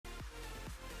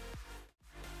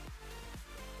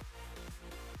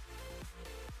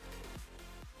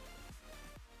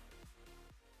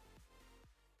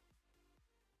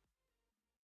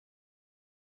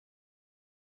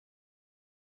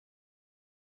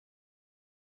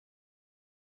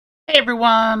Hey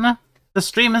everyone! The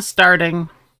stream is starting.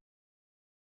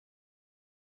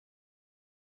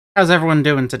 How's everyone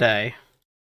doing today?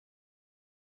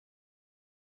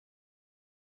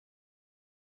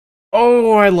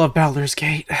 Oh, I love Baldur's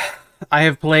Gate. I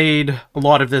have played a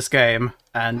lot of this game,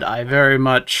 and I very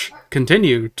much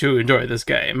continue to enjoy this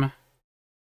game.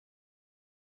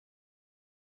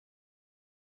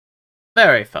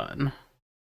 Very fun.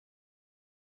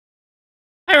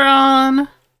 Hi Ron!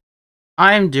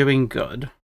 I'm doing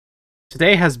good.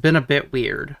 Today has been a bit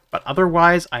weird, but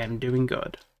otherwise I am doing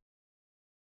good.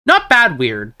 Not bad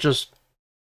weird, just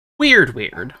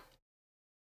weird.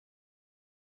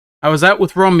 I was out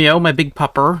with Romeo, my big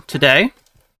pupper, today.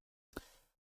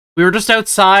 We were just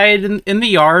outside in the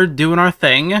yard doing our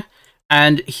thing,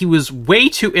 and he was way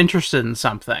too interested in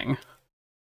something.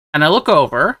 And I look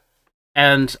over,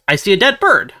 and I see a dead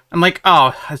bird. I'm like,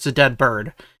 oh, it's a dead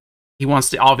bird. He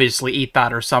wants to obviously eat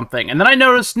that or something. And then I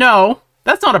noticed, no,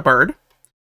 that's not a bird.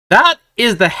 That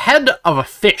is the head of a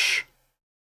fish.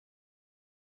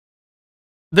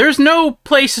 There's no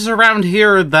places around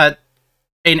here that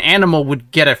an animal would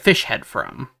get a fish head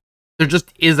from. There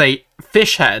just is a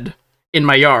fish head in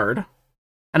my yard.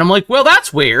 And I'm like, well,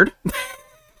 that's weird.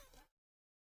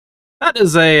 That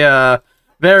is a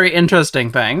very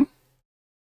interesting thing.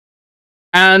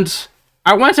 And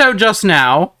I went out just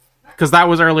now, because that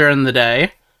was earlier in the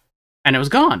day, and it was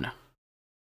gone.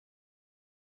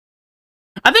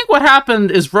 I think what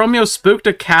happened is Romeo spooked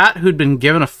a cat who'd been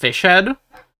given a fish head.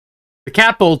 The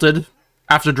cat bolted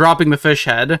after dropping the fish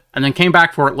head, and then came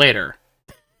back for it later.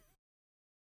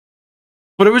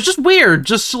 But it was just weird,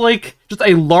 just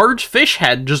a large fish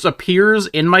head just appears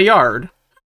in my yard.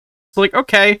 It's like,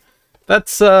 okay,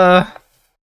 that's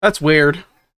weird.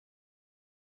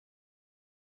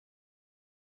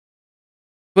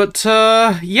 But,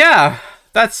 yeah,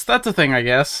 that's a thing, I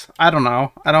guess. I don't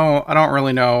know. I don't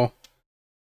really know.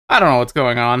 I don't know what's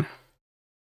going on.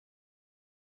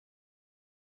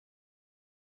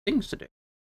 Things to do.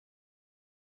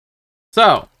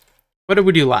 So, what did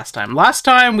we do last time? Last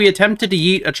time, we attempted to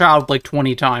yeet a child like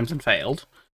 20 times and failed.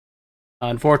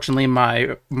 Unfortunately,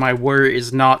 my warrior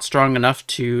is not strong enough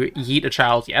to yeet a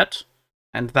child yet,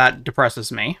 and that depresses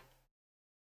me.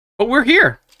 But we're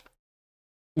here.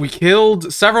 We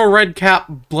killed several red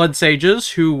cap blood sages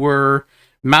who were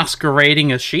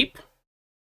masquerading as sheep.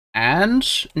 And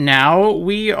now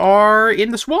we are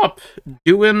in the swamp,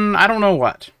 doing I don't know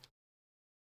what.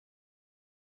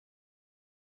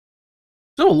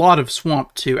 Still a lot of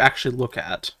swamp to actually look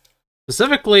at.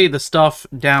 Specifically, the stuff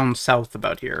down south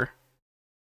about here.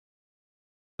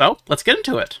 So, let's get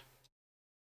into it.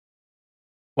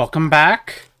 Welcome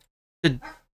back to...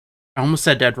 I almost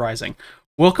said Dead Rising.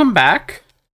 Welcome back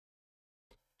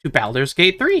to Baldur's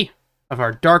Gate 3 of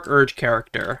our Dark Urge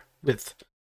character with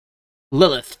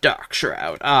Lilith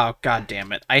Darkshroud. Oh, god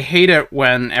damn it. I hate it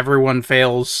when everyone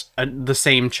fails the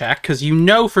same check, because you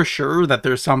know for sure that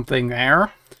there's something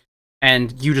there,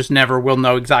 and you just never will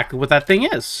know exactly what that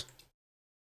thing is.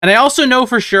 And I also know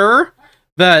for sure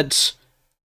that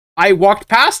I walked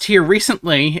past here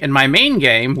recently in my main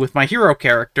game with my hero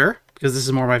character, because this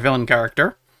is more my villain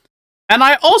character, and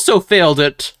I also failed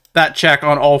that check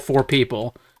on all 4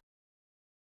 people.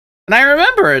 And I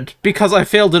remember it because I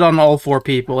failed it on all 4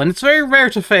 people, and it's very rare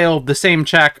to fail the same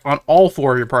check on all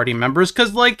 4 of your party members,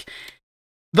 because, like,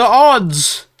 the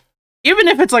odds, even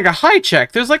if it's like a high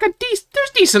check, there's like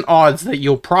there's decent odds that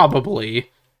you'll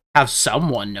probably have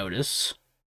someone notice.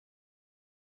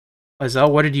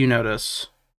 Lizelle, what did you notice?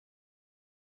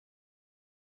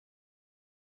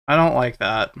 I don't like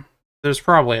that. There's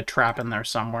probably a trap in there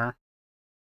somewhere.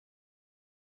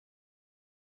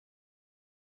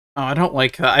 Oh, I don't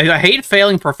like that. I hate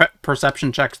failing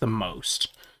perception checks the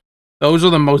most. Those are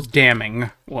the most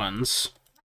damning ones.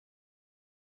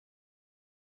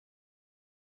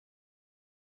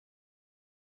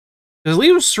 Because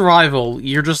leave survival,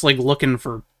 you're just, like, looking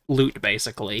for loot,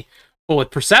 basically. But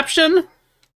with perception,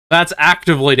 that's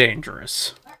actively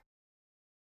dangerous.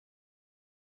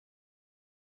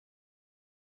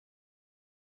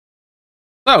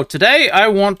 So, today I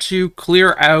want to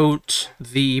clear out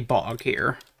the bog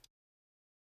here.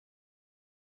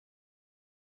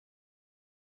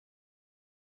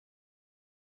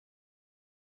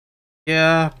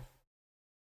 Yeah.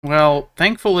 Well,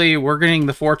 thankfully, we're getting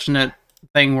the fortunate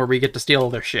thing where we get to steal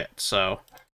their shit, so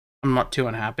I'm not too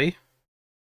unhappy.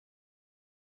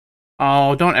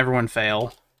 Oh, don't everyone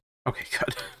fail. Okay,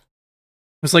 good. I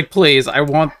was like, please, I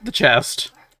want the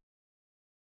chest.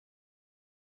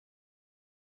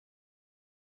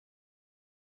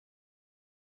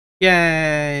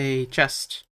 Yay,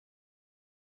 chest.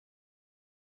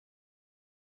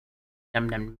 Num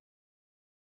num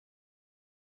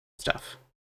stuff.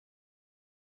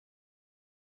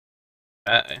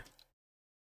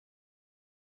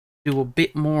 Do a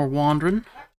bit more wandering.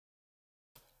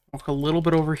 Walk a little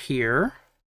bit over here.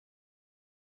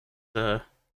 To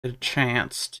get a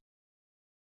chance to see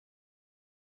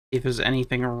if there's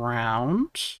anything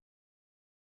around.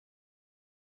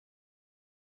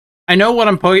 I know what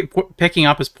I'm picking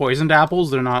up is poisoned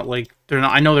apples. They're not like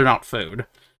I know they're not food.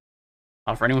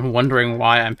 For anyone wondering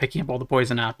why I'm picking up all the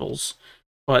poison apples,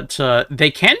 but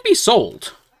they can be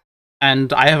sold,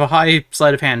 and I have a high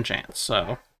sleight of hand chance,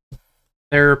 so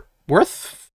they're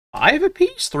worth 5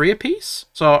 apiece, 3 apiece.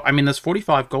 So I mean, there's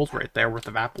 45 gold right there worth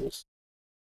of apples.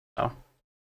 So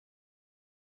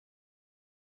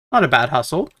not a bad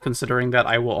hustle, considering that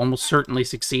I will almost certainly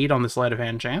succeed on the sleight of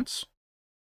hand chance.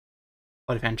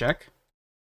 Sleight of hand check.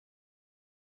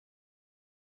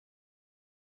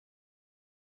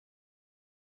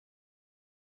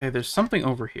 Okay, there's something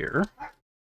over here.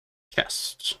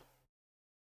 Chest.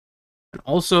 And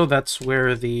also, that's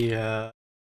where the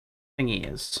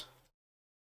thingy is.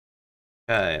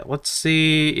 Okay, let's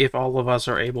see if all of us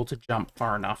are able to jump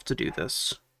far enough to do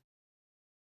this.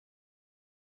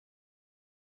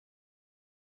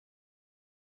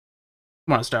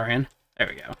 Come on, Astarion. There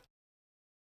we go.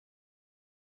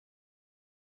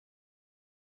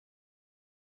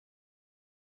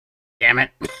 Damn it.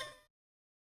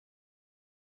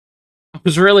 I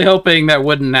was really hoping that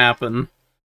wouldn't happen,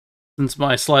 since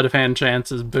my sleight of hand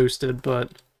chance is boosted,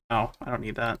 but no, I don't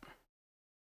need that.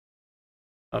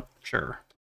 Oh, sure.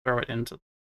 Throw it into the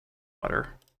water.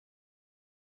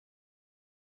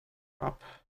 Drop.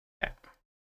 Okay.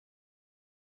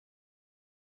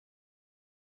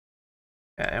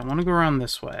 Okay, I want to go around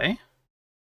this way.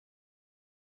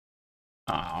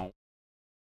 Oh.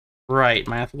 Right,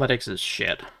 my athletics is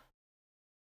shit.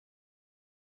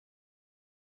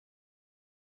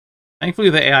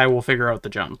 Thankfully, the AI will figure out the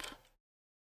jump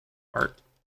part.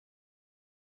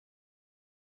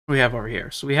 What do we have over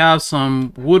here? So we have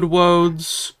some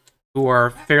woodwoads who are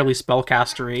fairly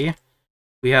spellcastery.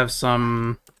 We have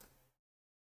some...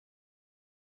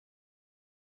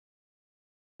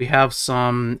 We have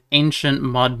some ancient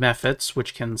mud mephits,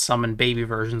 which can summon baby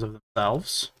versions of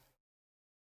themselves.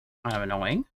 Kind of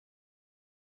annoying.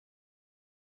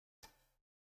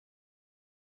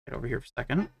 Get over here for a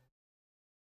second.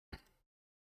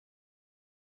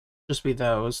 Just be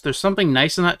those. There's something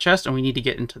nice in that chest, and we need to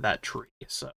get into that tree,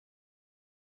 so...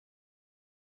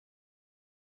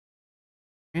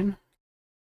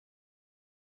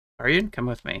 Arian, come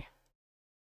with me.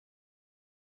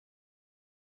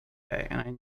 Okay,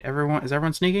 and is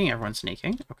everyone sneaking? Everyone's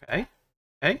sneaking. Okay.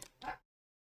 Okay.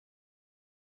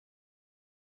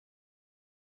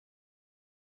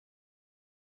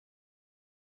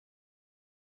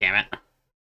 Damn it.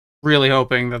 Really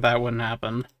hoping that that wouldn't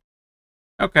happen.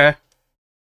 Okay.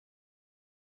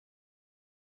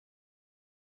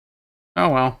 Oh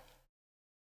well.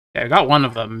 Okay, I got one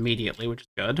of them immediately, which is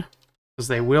good. Because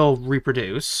they will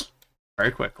reproduce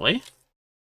very quickly.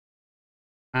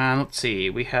 And let's see,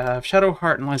 we have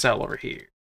Shadowheart and Lizelle over here.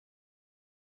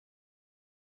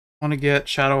 I want to get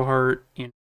Shadowheart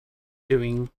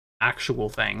doing actual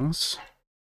things.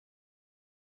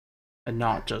 And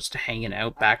not just hanging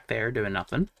out back there doing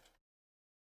nothing.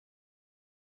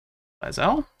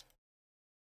 Lizelle?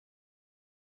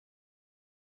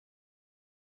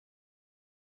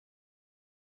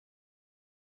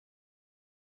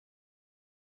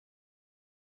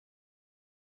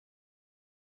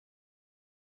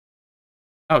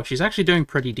 Oh, she's actually doing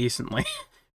pretty decently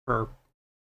for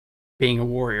being a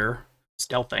warrior.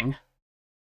 Stealthing.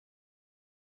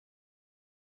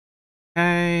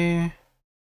 Okay.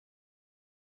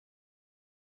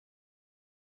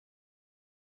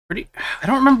 I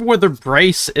don't remember whether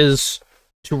Brace is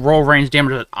to roll range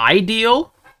damage that I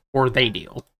deal or they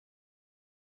deal.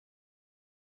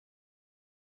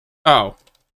 Oh.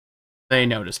 They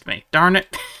noticed me. Darn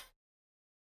it.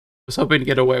 Was hoping to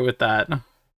get away with that.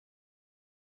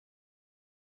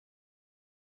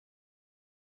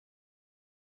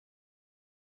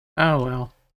 Oh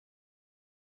well.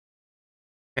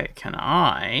 Okay, can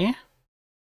I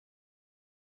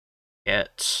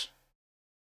get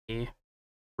a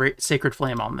Sacred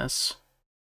Flame on this?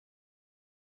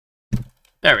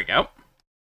 There we go.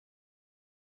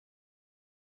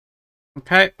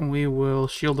 Okay, we will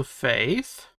Shield of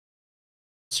Faith.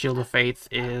 Shield of Faith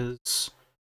is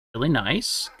really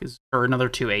nice. Gives her another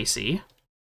 2 AC.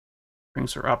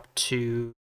 Brings her up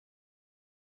to...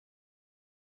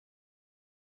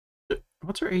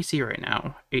 What's her AC right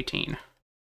now? 18.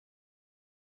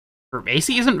 Her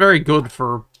AC isn't very good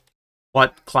for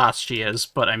what class she is,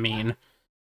 but I mean,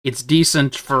 it's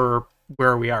decent for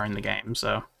where we are in the game,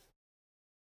 so.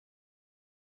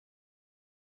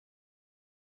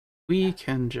 We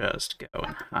can just go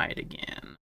and hide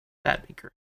again. That'd be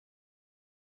great.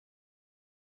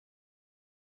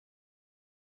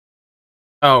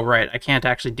 Oh, right, I can't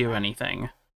actually do anything,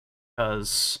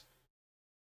 because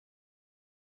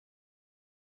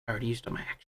I already used my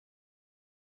action.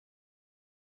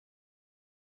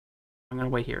 I'm gonna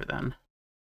wait here, then.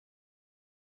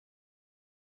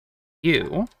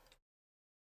 You,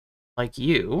 like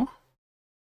you.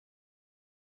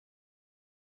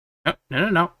 No, no, no,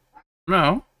 no.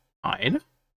 No. Hide.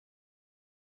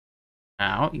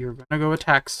 Now, you're gonna go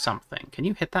attack something. Can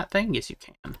you hit that thing? Yes, you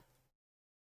can.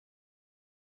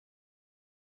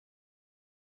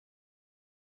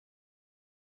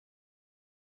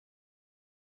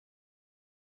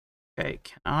 Okay,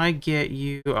 can I get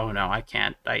you... Oh, no, I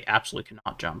can't. I absolutely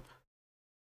cannot jump.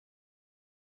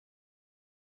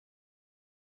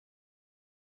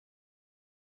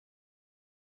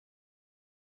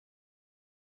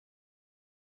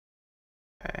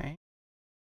 Okay.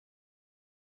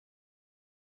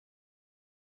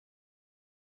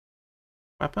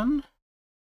 Weapon?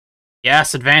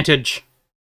 Yes, advantage!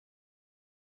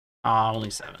 Only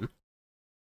 7.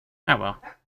 Oh, well.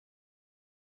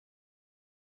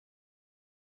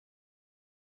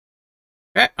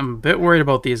 Okay, I'm a bit worried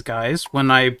about these guys.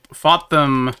 When I fought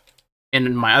them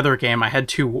in my other game, I had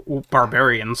 2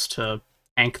 barbarians to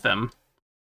tank them.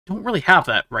 Don't really have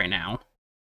that right now.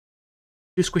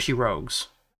 2 squishy rogues.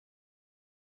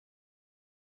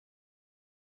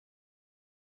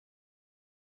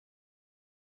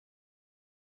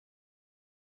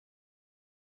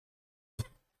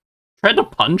 Tried to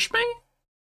punch me?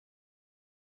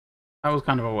 That was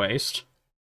kind of a waste.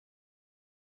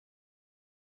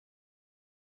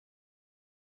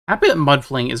 Happy that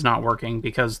Mudfling is not working,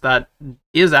 because that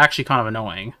is actually kind of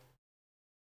annoying.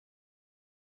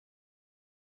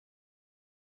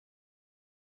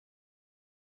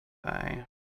 Okay.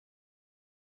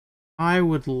 I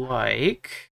would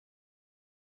like...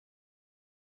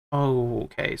 Oh,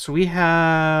 okay, so we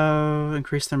have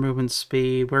increased their movement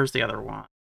speed. Where's the other one?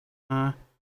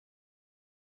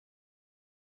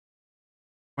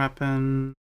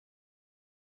 Weapon.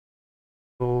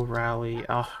 Full rally.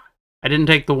 Oh, I didn't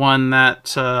take the one that,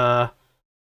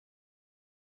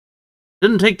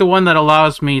 didn't take the one that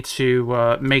allows me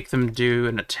to, make them do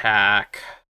an attack.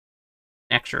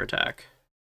 An extra attack.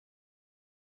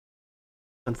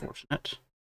 Unfortunate.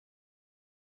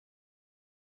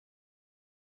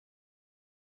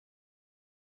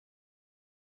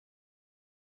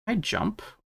 Can I jump?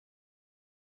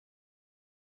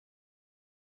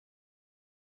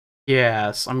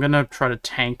 Yes, I'm gonna try to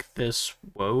tank this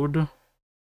woad.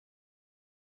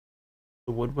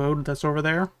 The wood woad that's over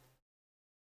there. If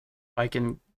I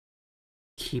can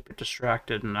keep it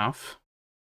distracted enough.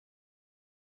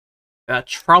 That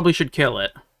probably should kill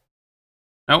it.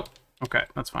 Nope. Okay,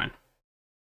 that's fine.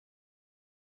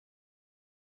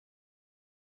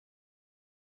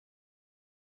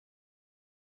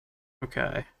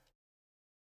 Okay.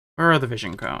 Where are the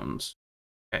vision cones?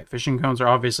 Okay, vision cones are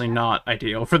obviously not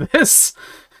ideal for this.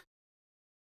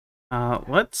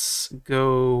 Let's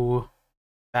go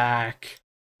back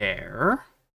there.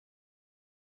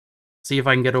 See if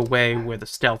I can get away with a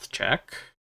stealth check.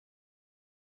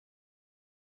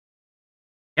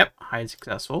 Yep, hide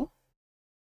successful.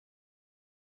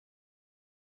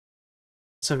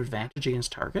 So advantage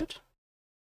against target.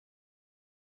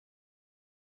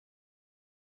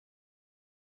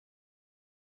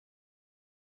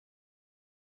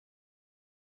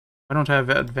 I don't have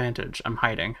advantage. I'm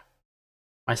hiding.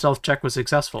 My stealth check was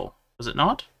successful. Was it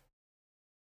not?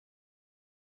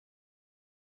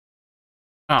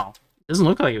 Oh, it doesn't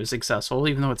look like it was successful,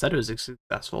 even though it said it was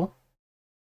successful.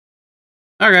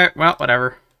 Okay, well,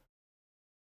 whatever.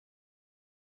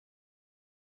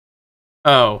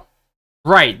 Oh,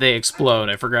 right, they explode.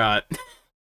 I forgot.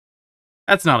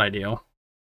 That's not ideal.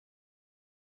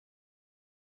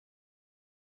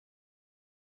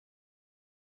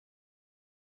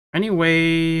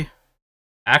 Anyway,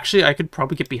 actually, I could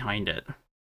probably get behind it.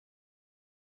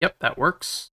 Yep, that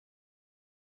works.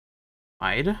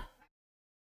 Hide.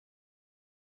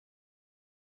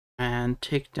 And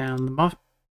take down the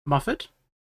Muffet.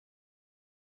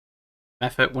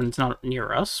 Muffet when it's not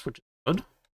near us, which is good.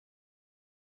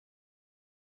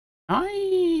 No,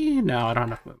 I don't have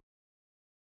enough movement.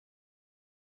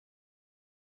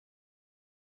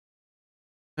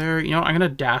 There, you know, I'm gonna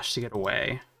dash to get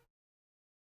away.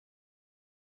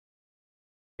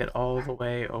 Get all the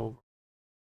way over.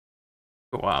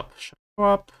 Go up. Should I go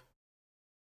up?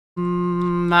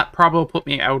 That probably will put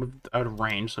me out of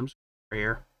range, so I'm just over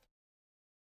here.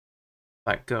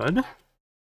 That good.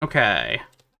 Okay.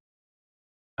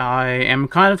 I am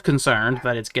kind of concerned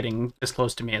that it's getting as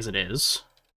close to me as it is.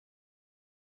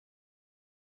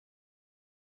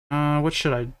 What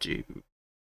should I do?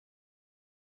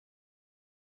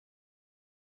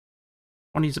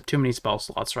 I don't use up too many spell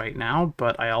slots right now,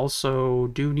 but I also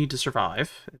do need to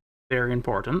survive. It's very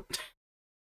important.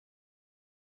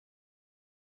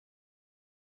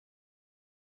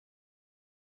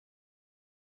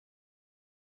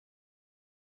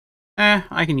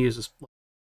 I can use this,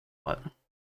 but...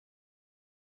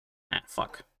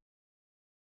 fuck.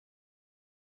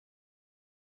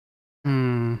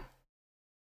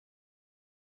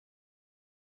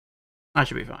 I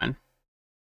should be fine.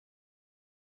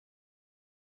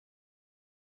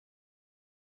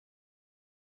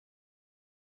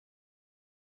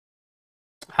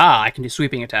 Ha! I can do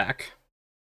sweeping attack.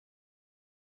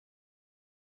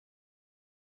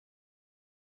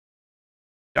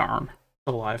 Darn.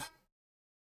 Still alive.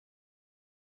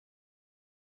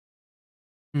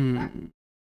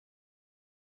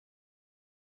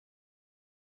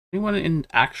 Anyone in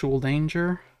actual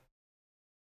danger?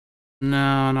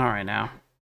 No, not right now.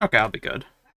 Okay, I'll be good.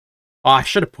 Oh, I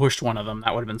should have pushed one of them.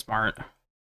 That would have been smart.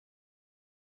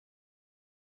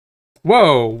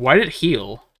 Whoa, why did it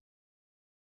heal?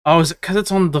 Oh, is it because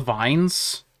it's on the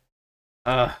vines?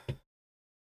 Okay,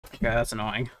 that's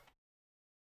annoying.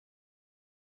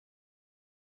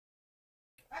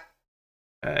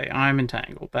 Okay, I'm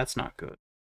entangled. That's not good.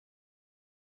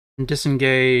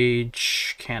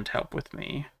 Disengage can't help with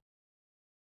me.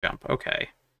 Jump, okay.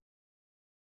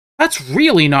 That's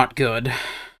really not good.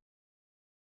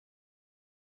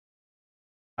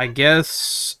 I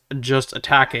guess just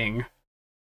attacking.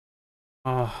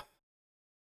 Okay,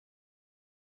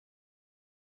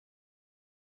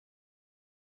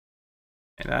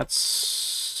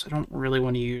 that's... I don't really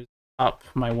want to use up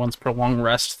my once per long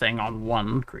rest thing on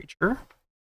one creature.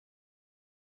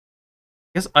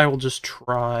 I guess I will just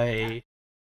try...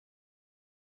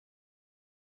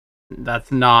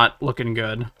 That's not looking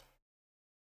good.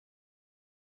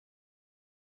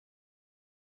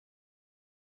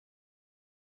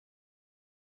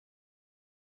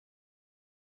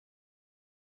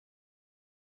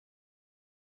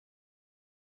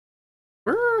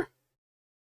 Where?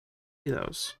 See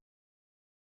those.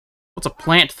 What's a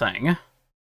plant thing? Just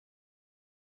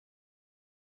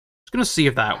gonna see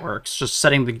if that works. Just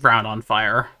setting the ground on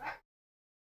fire.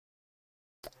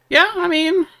 Yeah, I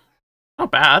mean,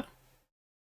 not bad.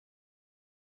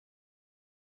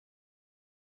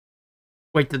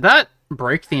 Wait, did that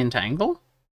break the entangle?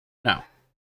 No.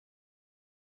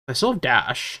 I still have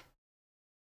dash.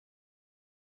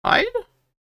 Hide?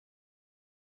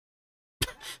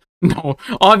 No,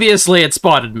 obviously it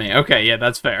spotted me. Okay, yeah,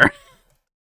 that's fair.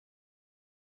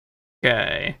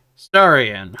 Okay.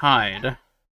 Starion, hide.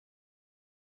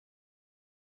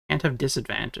 Can't have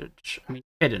disadvantage. I mean,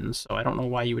 hidden, so I don't know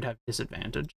why you would have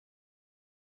disadvantage.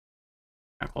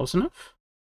 Not close enough?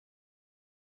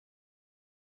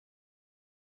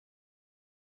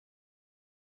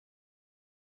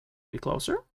 Be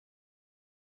closer?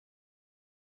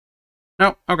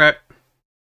 No, okay.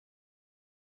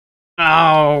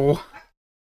 Oh.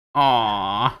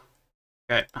 Aww.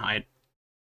 Okay, hide.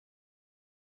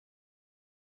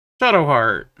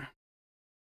 Shadowheart.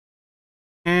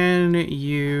 Can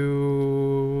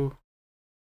you...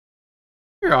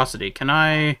 Curiosity, can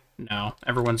I... No,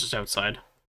 everyone's just outside.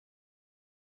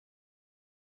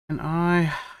 Can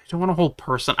I don't want to hold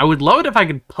person. I would love it if I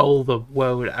could pull the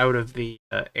woad out of the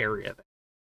area.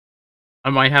 I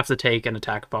might have to take an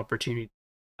attack of opportunity.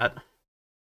 I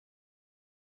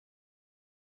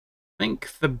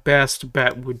think the best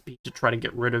bet would be to try to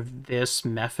get rid of this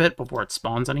Mephit before it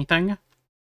spawns anything.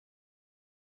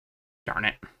 Darn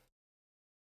it.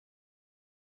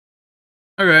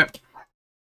 Okay.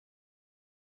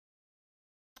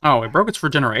 Oh, it broke its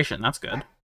regeneration. That's good.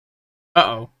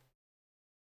 Uh-oh.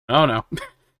 Oh, no.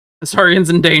 Saurian's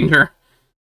in danger.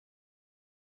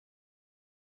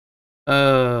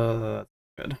 That's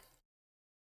good.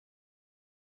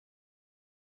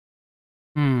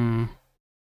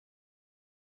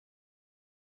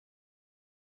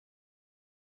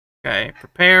 Okay,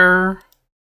 prepare.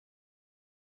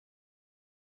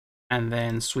 And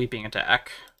then sweeping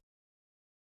attack.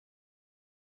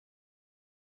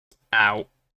 Ow.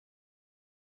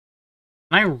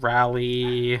 Can I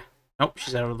rally? Nope,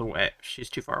 she's out of the way. She's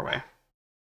too far away.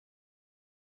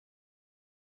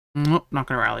 Nope, not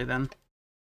gonna rally then.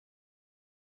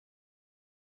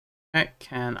 Okay,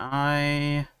 can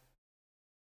I...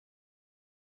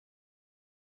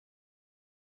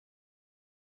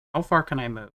 How far can I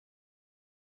move?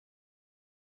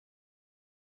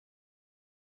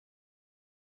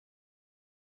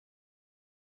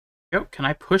 Yo, can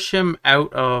I push him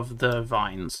out of the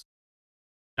vines?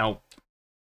 Nope.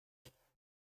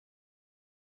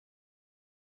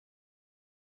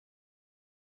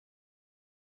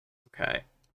 Okay.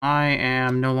 I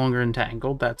am no longer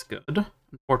entangled. That's good.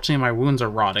 Unfortunately, my wounds are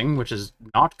rotting, which is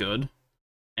not good.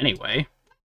 Anyway.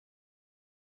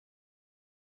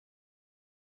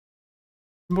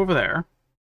 Come over there.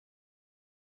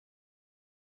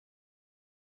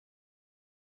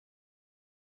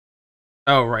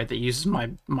 Oh, right, that uses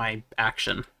my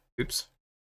action. Oops.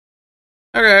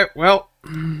 Okay, well.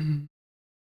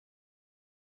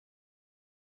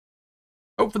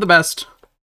 Hope for the best.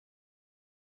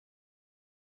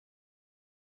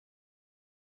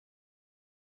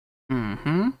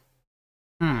 Mm-hmm.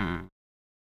 Hmm.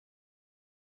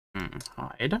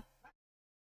 Hide.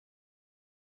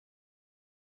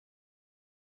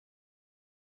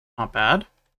 Not bad.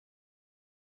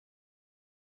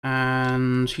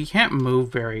 And he can't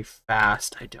move very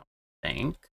fast, I don't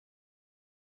think.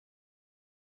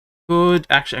 Good.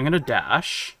 Actually, I'm gonna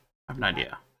dash. I have an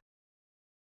idea.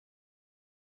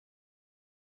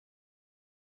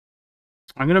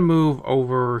 I'm gonna move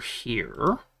over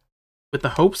here with the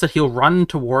hopes that he'll run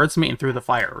towards me and through the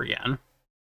fire again.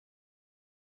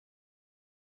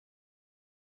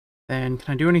 Then,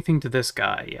 can I do anything to this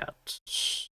guy yet?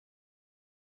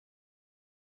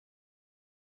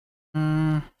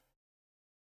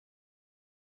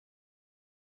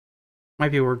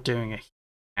 Might be worth doing it,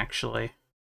 actually.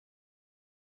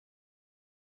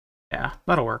 Yeah,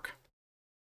 that'll work.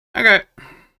 Okay.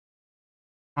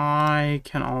 I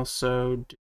can also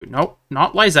do... Nope,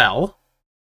 not Lizelle.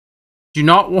 Do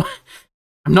not want...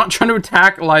 I'm not trying to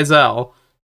attack Lizelle.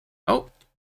 Oh,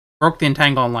 broke the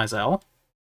entangle on Lizelle.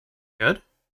 Good.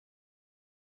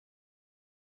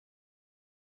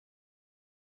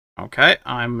 Okay,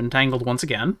 I'm entangled once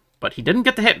again, but he didn't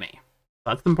get to hit me.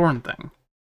 That's the important thing.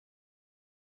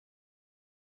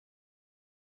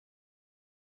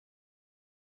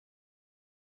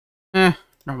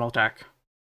 Normal attack.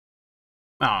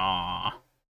 Aww.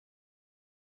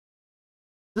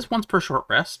 This once per short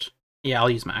rest? Yeah, I'll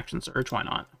use my action surge, why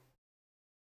not?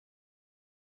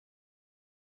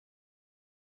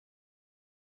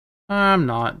 I'm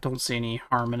not. Don't see any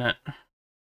harm in it.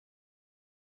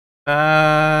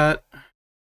 But...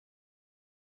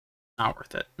 not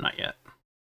worth it. Not yet.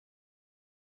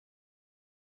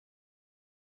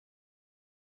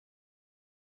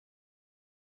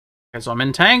 Okay, so I'm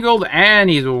entangled, and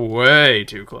he's way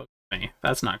too close to me.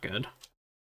 That's not good.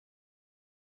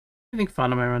 Anything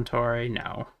fun in my inventory?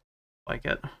 No. Like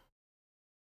it.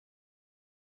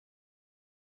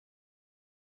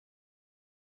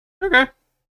 Okay.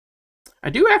 I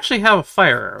do actually have a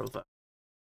fire arrow, though.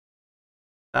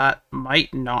 That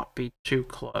might not be too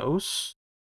close.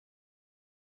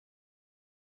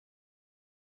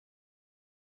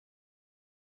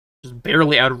 Just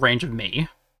barely out of range of me.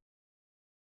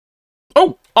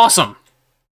 Oh, awesome!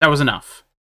 That was enough.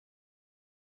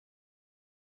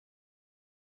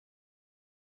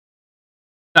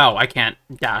 Oh, I can't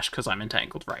dash because I'm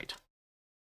entangled, right.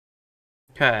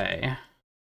 Okay. Am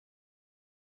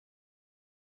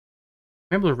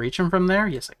I able to reach him from there?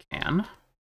 Yes, I can.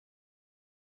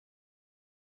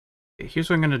 Okay, here's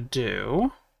what I'm going to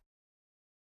do.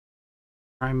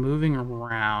 Try moving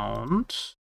around.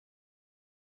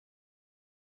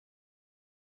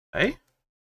 Okay.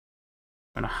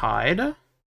 I'm going to hide.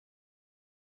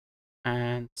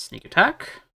 And sneak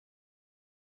attack.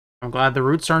 I'm glad the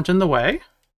roots aren't in the way.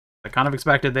 I kind of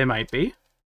expected they might be.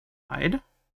 Hide.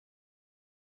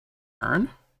 Turn.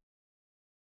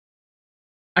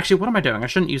 Actually, what am I doing? I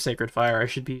shouldn't use Sacred Fire. I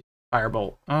should be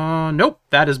Firebolt. Nope.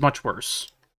 That is much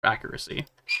worse. Accuracy.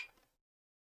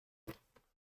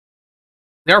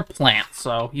 They are plants,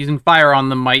 so using fire on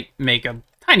them might make a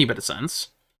tiny bit of sense.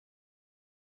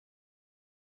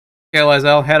 Okay,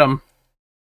 Lizelle, hit him.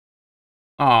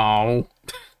 Oh.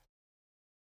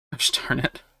 Gosh darn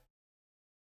it.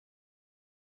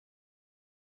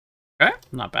 Okay,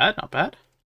 not bad, not bad.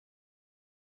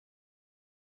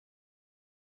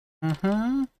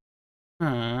 Uh-huh.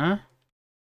 Uh-huh.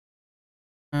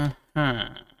 Uh-huh.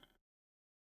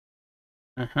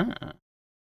 Uh-huh.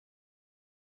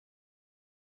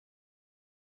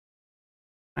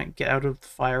 I get out of the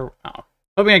fire. Oh.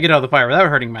 Hoping I get out of the fire without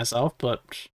hurting myself,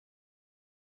 but...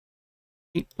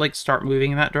 like, start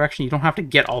moving in that direction. You don't have to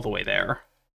get all the way there.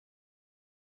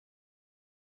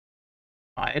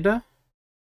 Hide.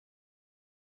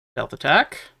 Stealth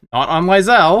attack. Not on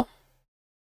Lizelle.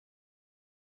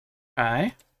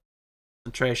 Okay.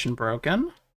 Concentration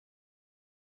broken.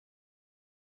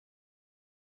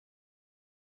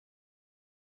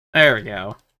 There we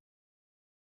go.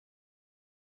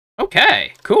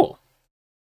 Okay, cool.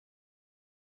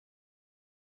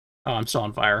 Oh, I'm still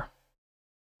on fire.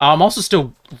 I'm also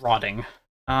still rotting.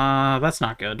 That's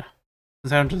not good.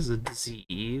 That is a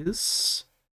disease.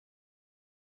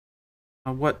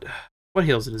 What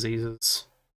heals the diseases?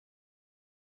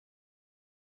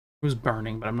 It was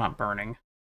burning, but I'm not burning.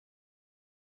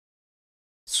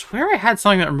 I swear I had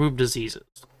something that removed diseases.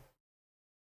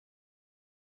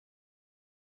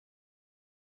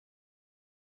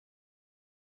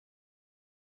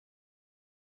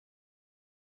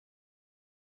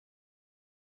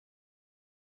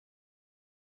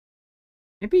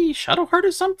 Maybe Shadowheart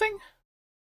is something?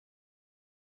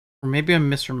 Or maybe I'm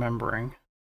misremembering.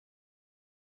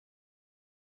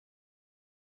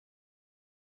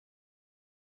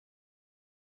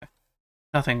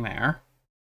 Nothing there.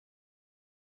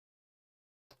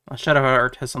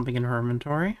 Shadowheart has something in her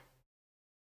inventory.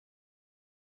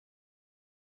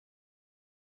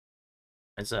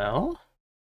 Izel.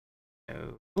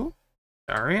 Oh.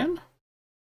 Darian.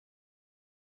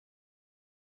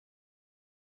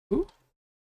 Ooh.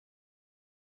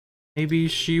 Maybe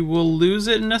she will lose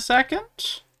it in a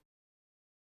second?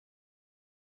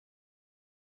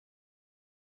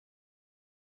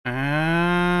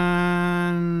 And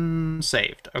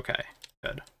saved. Okay,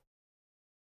 good.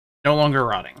 No longer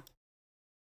rotting.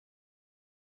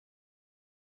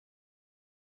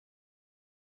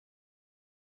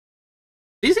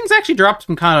 These things actually drop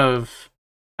some kind of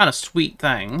sweet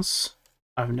things,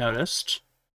 I've noticed.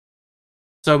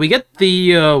 So we get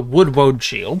the Wood Woad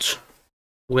Shield,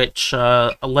 which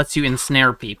lets you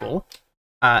ensnare people.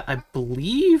 I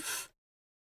believe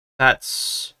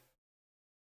that's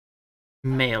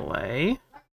melee.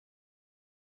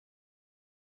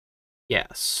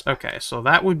 Yes, okay, so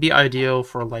that would be ideal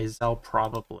for Lizelle,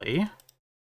 probably.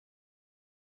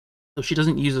 So she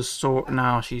doesn't use a sword.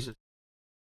 No, she's...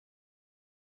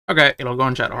 Okay, it'll go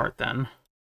on Shadowheart then.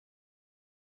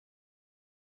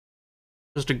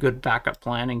 Just a good backup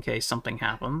plan in case something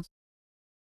happens.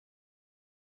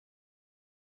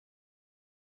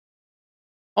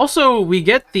 Also, we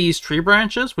get these tree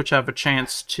branches, which have a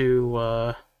chance to...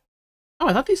 Oh,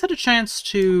 I thought these had a chance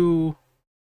to...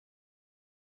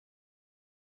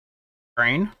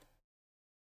 Drain.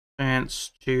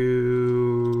 Chance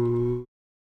to...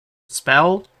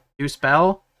 Spell? Do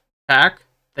spell? Attack?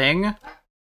 Thing?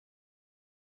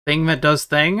 Thing that does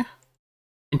thing?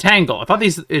 Entangle. I thought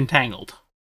these entangled.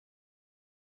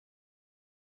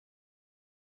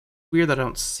 Weird that I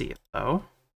don't see it, though.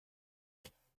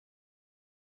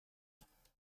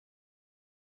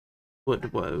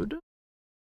 Wood Woad.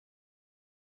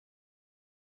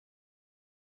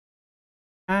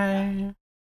 Okay.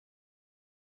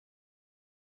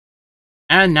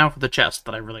 And now for the chest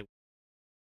that I really...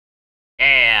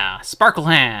 Yeah! Sparkle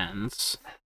Hands!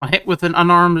 When hit with an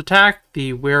unarmed attack,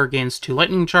 the wearer gains 2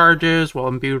 lightning charges, while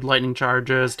imbued lightning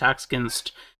charges attacks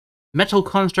against metal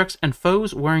constructs and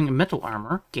foes wearing metal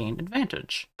armor gain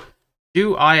advantage.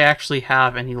 Do I actually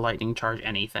have any lightning charge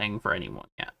anything for anyone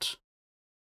yet?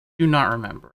 Do not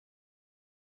remember.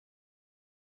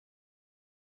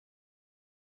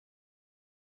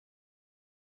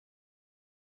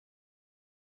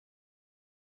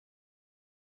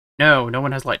 No, no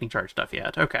one has lightning charge stuff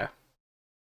yet. Okay.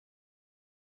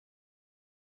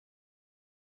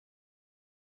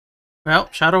 Well,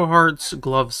 Shadowheart's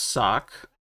gloves suck.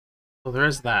 So there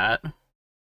is that.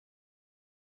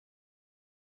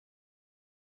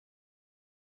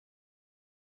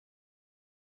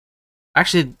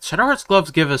 Actually, Shadowheart's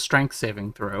gloves give a strength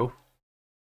saving throw.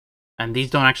 And these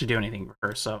don't actually do anything for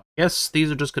her, so I guess these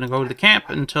are just going to go to the camp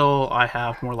until I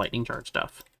have more lightning charge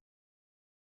stuff.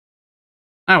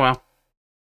 Oh well.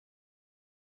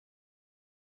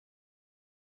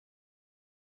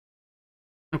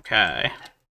 Okay.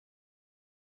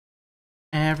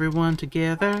 Everyone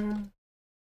together.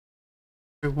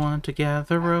 Everyone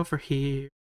together over here.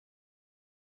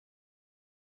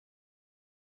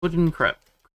 Wooden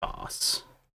crevasse.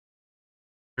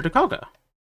 Kaga.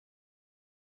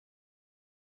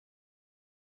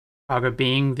 Kaga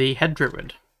being the head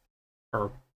druid.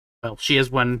 Or, well, she is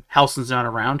when Halsin's not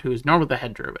around, who is normally the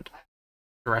head druid.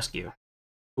 To rescue.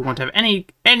 We won't have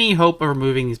any hope of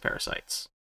removing these parasites.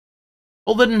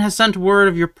 Olden has sent word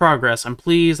of your progress. I'm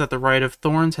pleased that the Rite of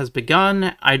Thorns has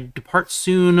begun. I depart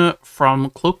soon from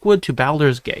Cloakwood to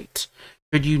Baldur's Gate.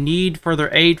 Should you need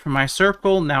further aid from my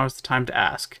circle, now is the time to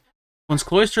ask. Once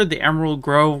cloistered, the Emerald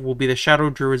Grove will be the Shadow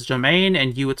Druid's domain,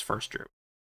 and you its first druid.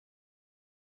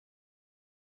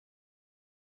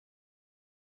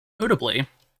 Notably,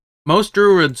 most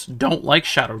druids don't like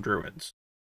shadow druids.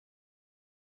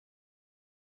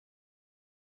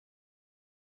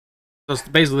 So it's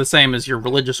basically the same as your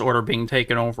religious order being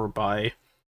taken over by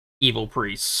evil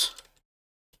priests.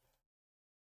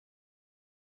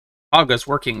 Aga's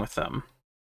working with them.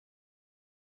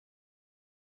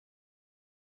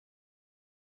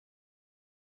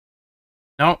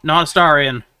 No, not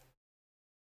Astarion.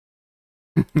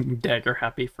 Dagger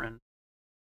happy friend.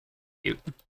 Cute.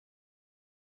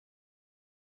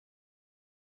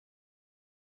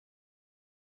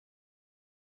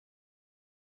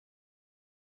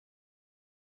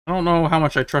 I don't know how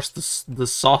much I trust the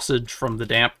sausage from the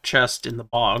damp chest in the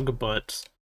bog, but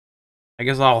I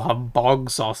guess I'll have bog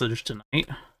sausage tonight.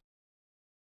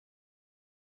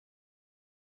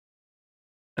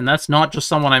 And that's not just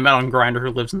someone I met on Grindr who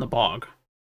lives in the bog.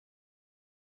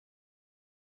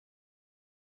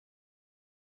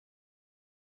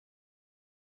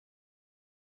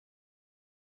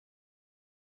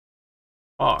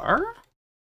 Are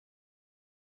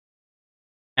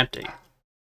empty,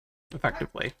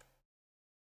 effectively.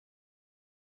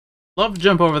 Love to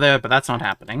jump over there, but that's not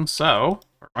happening, so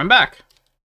we're going back.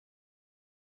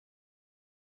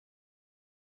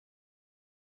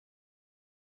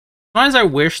 Sometimes I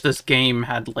wish this game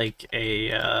had, like,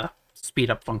 a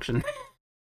speed-up function.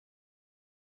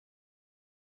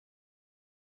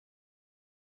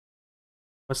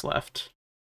 What's left?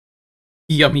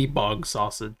 Yummy bog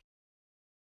sausage.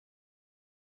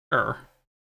 Sure.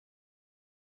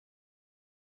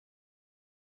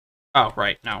 Oh,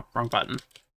 right, no, wrong button.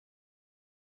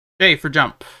 J for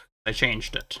jump. I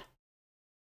changed it.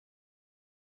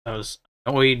 I was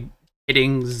annoyed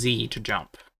hitting Z to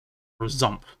jump. Or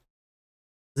zump.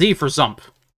 Z for zump.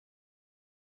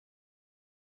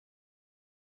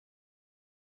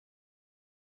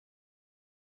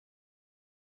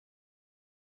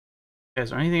 Okay, is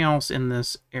there anything else in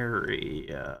this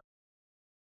area?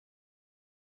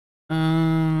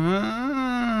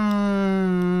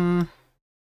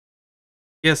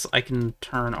 Yes, I can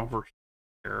turn over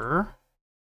here.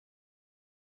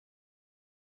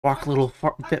 Walk a little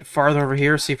bit farther over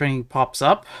here, see if anything pops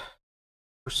up.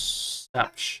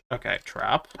 Perception. Okay,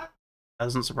 trap. That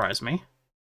doesn't surprise me.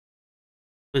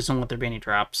 Please don't let there be any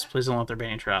traps. Please don't let there be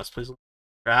any traps. Please don't...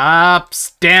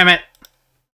 Traps! Damn it!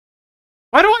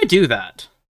 Why do I do that?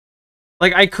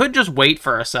 Like, I could just wait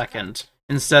for a second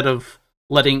instead of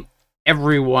letting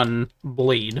everyone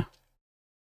bleed.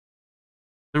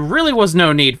 There really was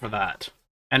no need for that.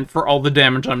 And for all the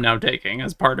damage I'm now taking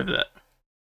as part of it.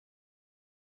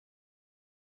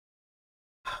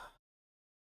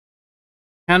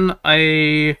 Can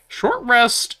a short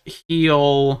rest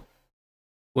heal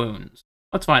wounds?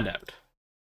 Let's find out.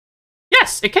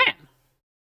 Yes, it can!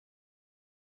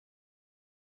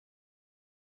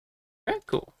 Okay,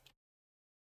 cool.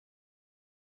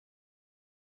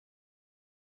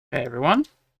 Okay, everyone.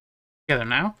 Together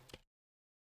now.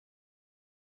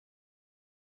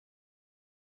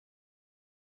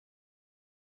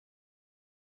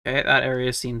 Okay, that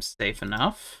area seems safe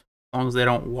enough. As long as they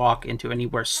don't walk into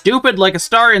anywhere stupid like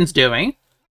Astarion's doing.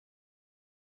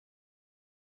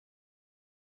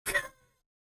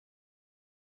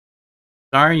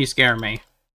 Astarion, you scare me.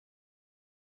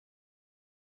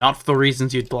 Not for the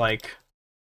reasons you'd like.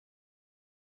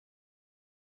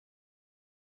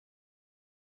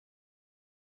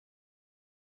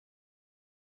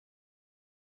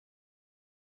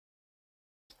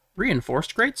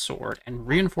 Reinforced greatsword and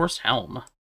reinforced helm.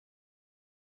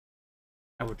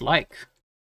 I would like.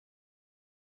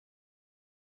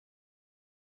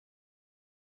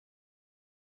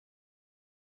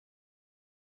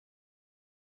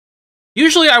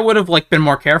 Usually I would have like been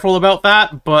more careful about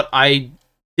that, but I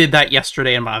did that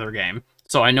yesterday in my other game,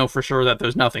 so I know for sure that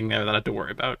there's nothing there that I have to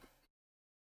worry about.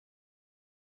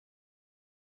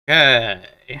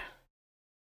 Okay.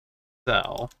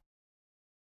 So.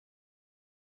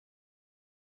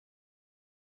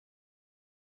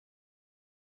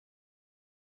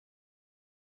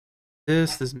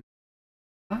 This is...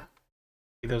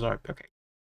 Those are... Okay.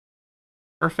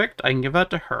 Perfect. I can give that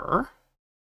to her.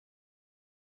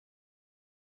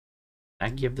 I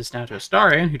can give this now to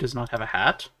Astarion, who does not have a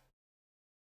hat.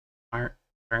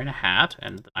 Wearing a hat,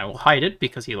 and I will hide it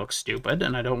because he looks stupid,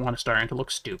 and I don't want Astarion to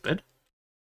look stupid.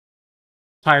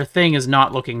 The entire thing is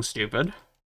not looking stupid.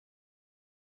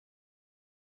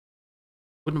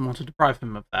 Wouldn't want to deprive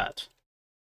him of that.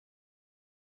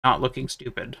 Not looking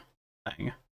stupid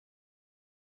thing.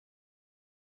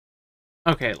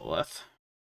 Okay, Lilith.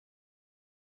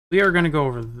 We are going to go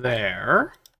over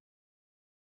there.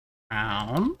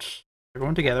 Round. We're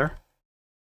going together.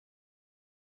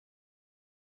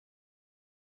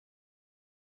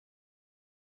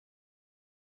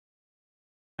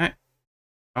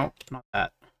 Oh, not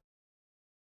that.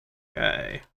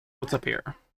 Okay. What's up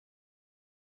here?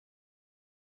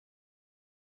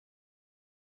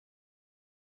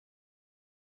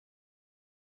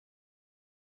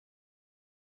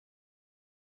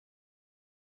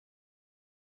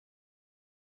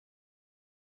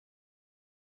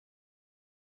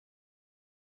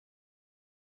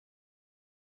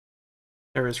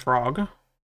 There is Frog.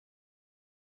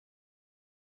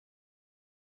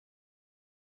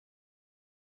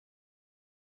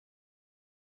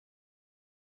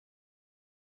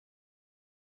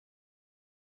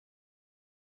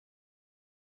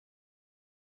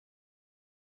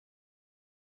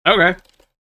 Okay.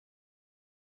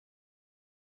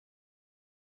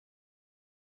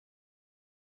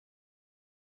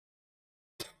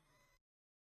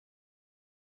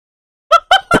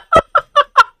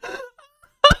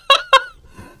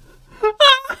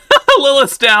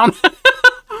 Lilith's down.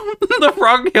 The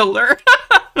frog killed her.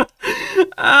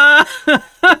 uh,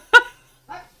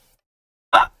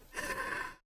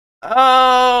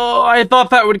 oh, I thought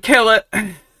that would kill it.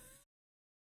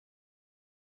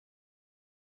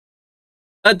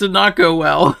 That did not go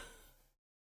well.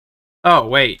 Oh,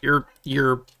 wait, you're...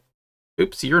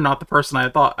 Oops, you're not the person I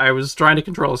thought. I was trying to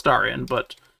control Astarion,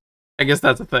 but I guess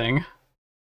that's a thing.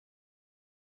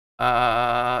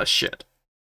 Shit.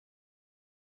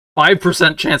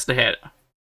 5% chance to hit.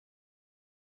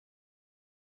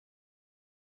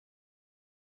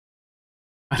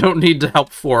 I don't need to help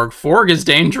Forg. Forg is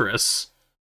dangerous.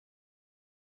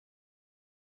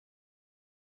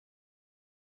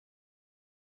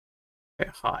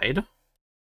 Okay, hide.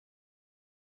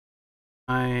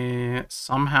 I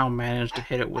somehow managed to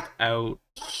hit it without...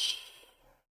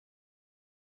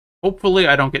 Hopefully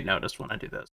I don't get noticed when I do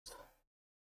this.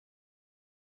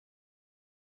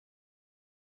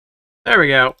 There we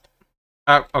go.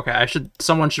 Okay,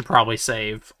 someone should probably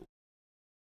save.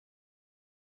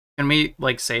 Can we,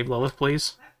 like, save Lilith,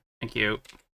 please? Thank you.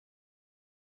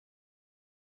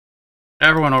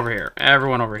 Everyone over here.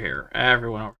 Everyone over here.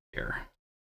 Everyone over here.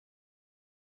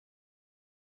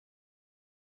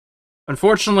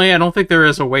 Unfortunately, I don't think there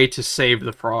is a way to save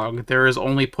the frog. There is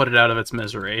only put it out of its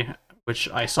misery, which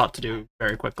I sought to do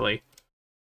very quickly.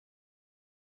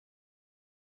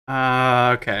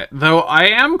 Okay. Though I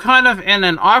am kind of in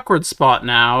an awkward spot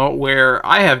now, where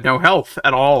I have no health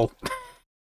at all.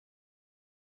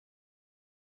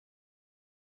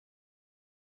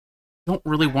 Don't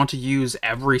really want to use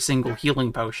every single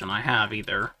healing potion I have,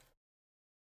 either.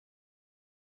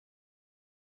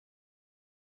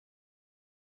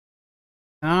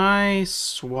 Can I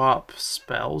swap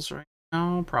spells right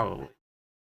now? Probably.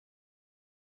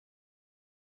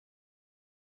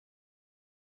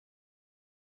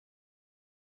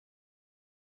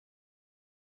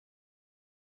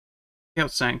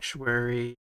 Out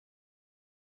Sanctuary.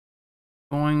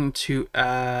 Going to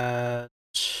add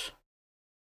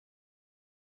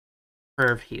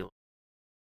Prayer of Healing.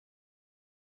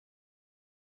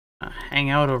 Hang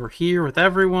out over here with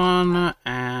everyone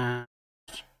and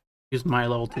use my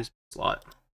level 2 slot.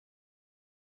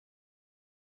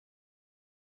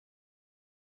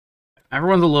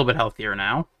 Everyone's a little bit healthier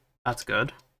now. That's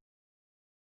good.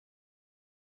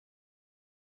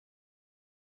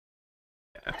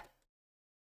 Okay.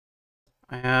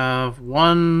 I have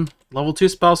one level 2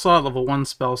 spell slot, level 1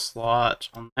 spell slot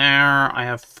on there. I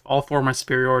have all 4 of my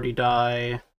superiority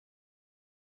die.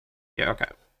 Yeah, okay.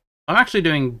 I'm actually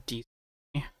doing decent.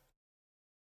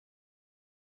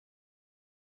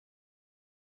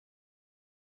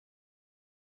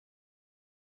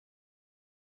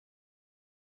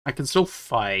 I can still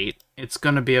fight. It's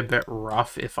gonna be a bit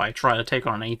rough if I try to take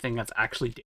on anything that's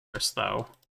actually dangerous, though.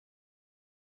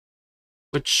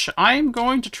 Which I'm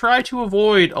going to try to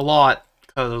avoid a lot,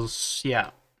 because, yeah.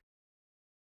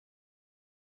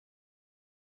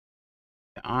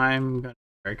 I'm gonna be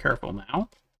very careful now.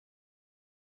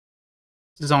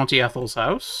 This is Auntie Ethel's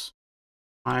house.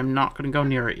 I'm not gonna go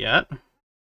near it yet.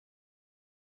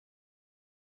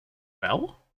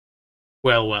 Well?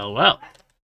 Well, well, well.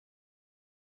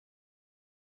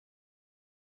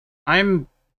 I'm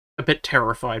a bit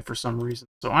terrified for some reason,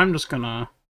 so I'm just gonna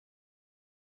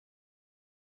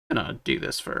do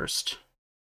this first.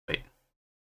 Wait.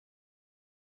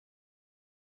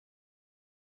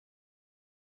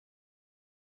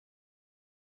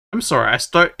 I'm sorry,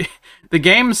 the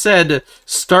game said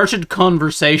started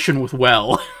conversation with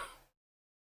Well.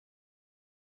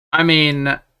 I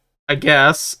mean, I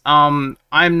guess. I'm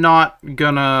not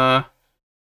gonna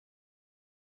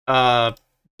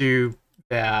do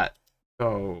that.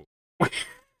 Oh.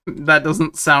 That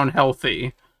doesn't sound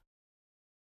healthy.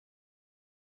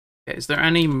 Okay, is there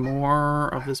any more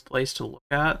of this place to look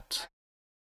at?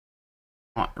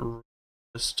 Not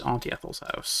just Auntie Ethel's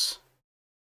house.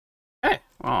 Okay,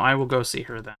 well, I will go see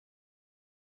her then.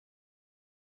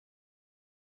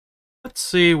 Let's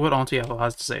see what Auntie Ethel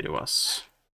has to say to us.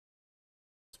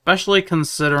 Especially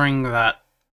considering that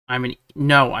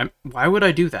why would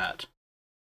I do that?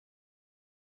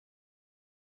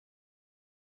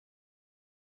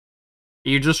 Are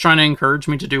you just trying to encourage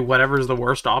me to do whatever's the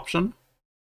worst option?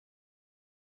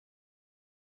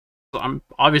 So I'm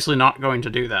obviously not going to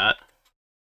do that.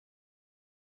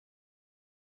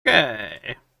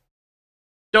 Okay.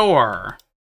 Door.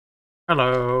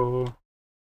 Hello.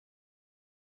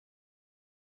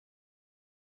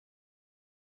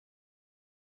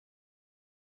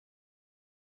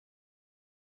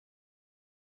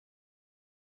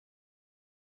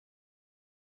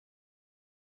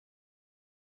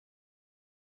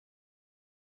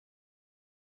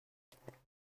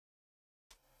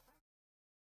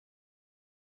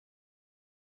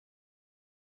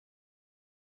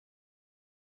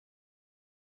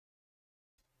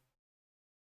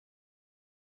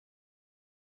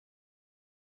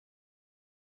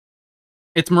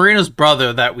 It's Marina's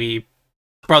brothers that we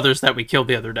killed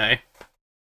the other day.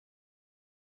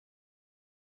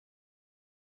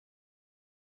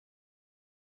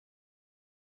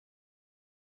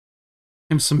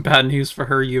 Here's some bad news for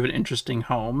her. You have an interesting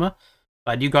home.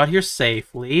 Glad you got here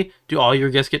safely. Do all your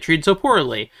guests get treated so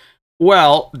poorly?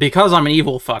 Well, because I'm an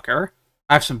evil fucker,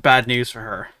 I have some bad news for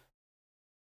her.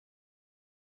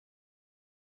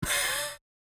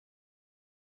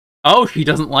 Oh, she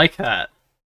doesn't like that.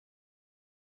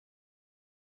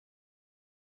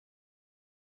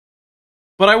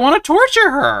 But I want to torture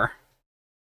her!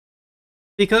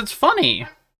 Because it's funny.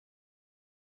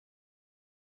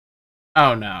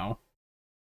 Oh no.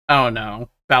 Oh no.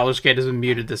 Baldur's Gate has been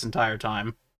muted this entire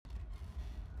time.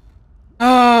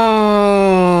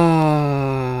 Oh.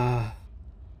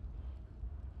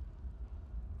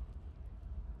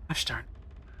 Gosh darn.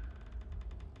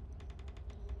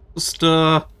 Just,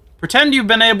 pretend you've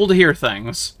been able to hear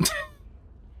things.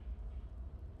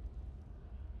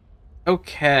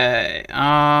 Okay,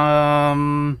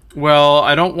 well,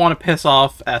 I don't want to piss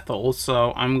off Ethel,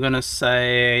 so I'm gonna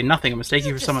say nothing. I'm mistaking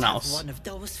you for someone else. One of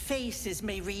those faces,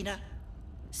 Marina.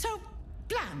 So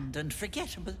bland and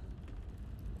forgettable.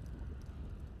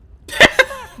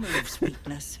 Smart move,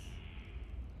 sweetness.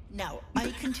 Now,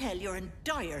 I can tell you're in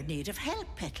dire need of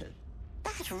help, Petal.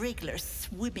 That wriggler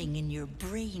swimming in your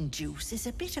brain juice is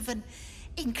a bit of an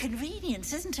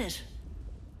inconvenience, isn't it?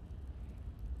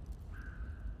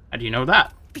 How do you know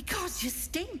that? Because you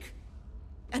stink.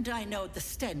 And I know the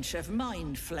stench of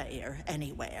mind flayer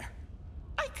anywhere.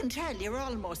 I can tell you're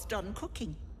almost done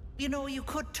cooking. You know, you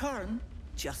could turn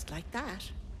just like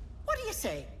that. What do you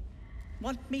say?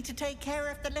 Want me to take care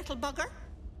of the little bugger?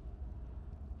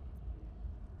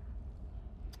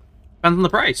 Depends on the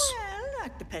price. Well,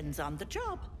 that depends on the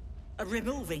job.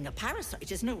 Removing a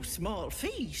parasite is no small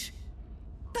feat.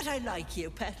 But I like you,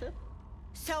 Petal.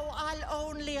 So I'll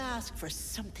only ask for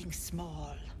something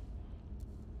small.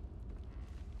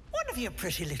 One of your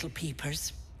pretty little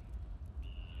peepers.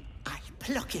 I'll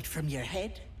pluck it from your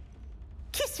head,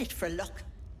 kiss it for luck,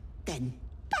 then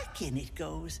back in it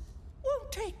goes.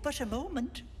 Won't take but a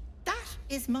moment. That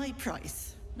is my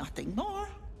price. Nothing more,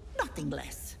 nothing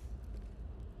less.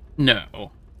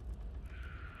 No.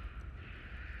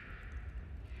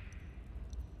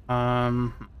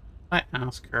 I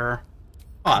ask her.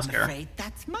 I'll ask her. I'm afraid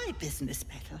that's my business,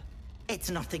 Petal. It's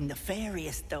nothing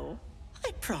nefarious, though.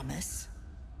 I promise.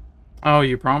 Oh,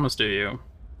 you promise, do you?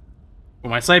 Will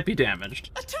my sight be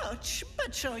damaged? A touch,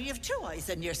 but sure you've 2 eyes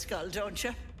in your skull, don't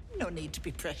you? No need to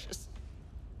be precious.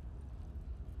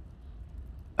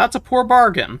 That's a poor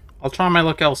bargain. I'll try my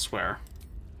luck elsewhere.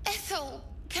 Ethel,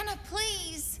 can I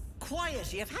please?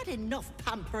 Quiet, you've had enough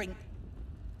pampering.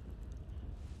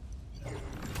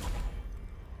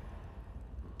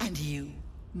 And you,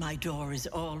 my door is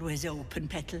always open,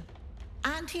 Petal.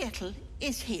 Auntie Ethel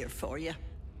is here for you.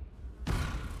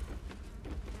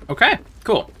 Okay,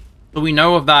 cool. So we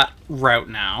know of that route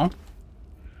now.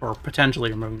 Or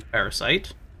potentially removing the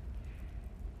parasite.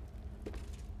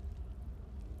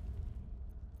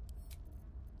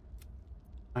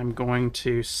 I'm going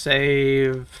to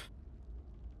save...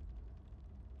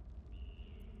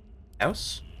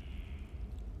 house?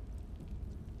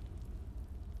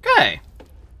 Okay.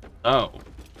 Oh.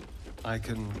 I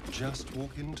can just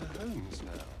walk into homes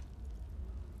now.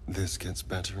 This gets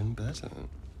better and better.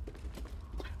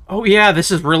 Oh yeah, this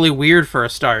is really weird for a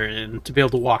start and to be able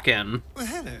to walk in. Well,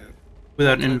 hello.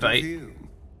 Without an invite.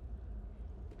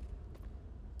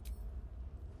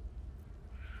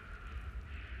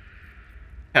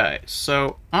 Okay,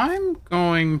 so I'm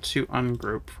going to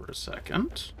ungroup for a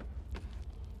second.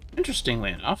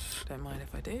 Interestingly enough, Don't mind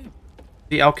if I do.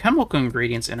 the alchemical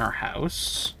ingredients in our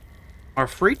house are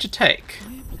free to take.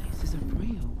 Fireplace isn't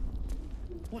real.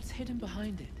 What's hidden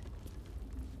behind it?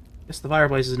 Yes, the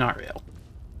fireplace is not real.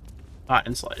 Not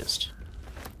in the slightest.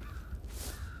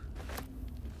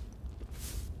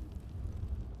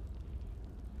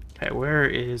 Okay, where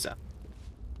is...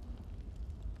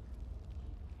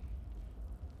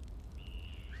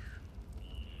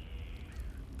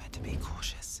 Better be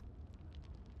cautious.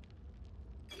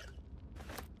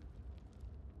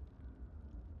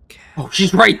 Oh,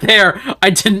 she's right there!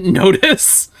 I didn't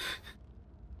notice!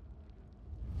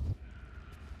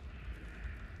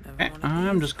 Okay,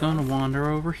 I'm just gonna wander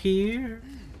over here.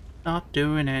 Not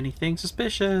doing anything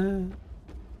suspicious.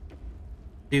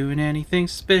 Doing anything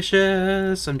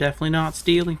suspicious. I'm definitely not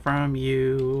stealing from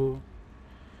you.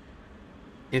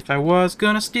 If I was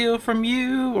gonna steal from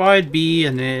you, I'd be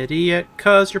an idiot,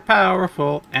 'cause you're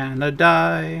powerful and I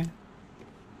die.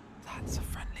 That's a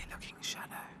friendly looking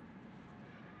shadow.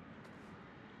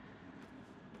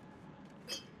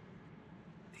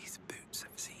 These boots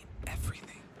have seen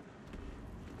everything.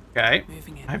 Okay,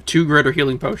 Moving in. I have 2 greater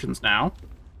healing potions now.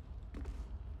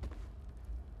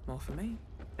 More for me.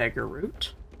 Dagger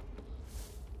root.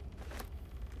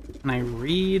 Can I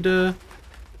read a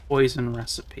poison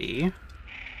recipe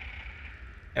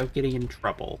without getting in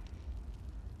trouble?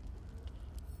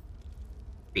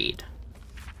 Read.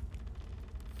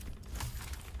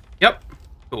 Yep.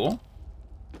 Cool.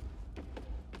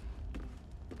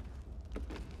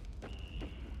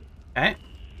 Okay.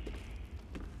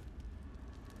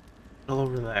 Still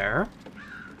over there.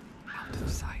 Out of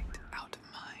sight, out of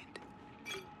mind.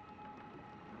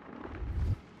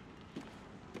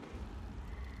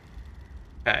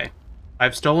 Okay.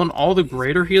 I've stolen all the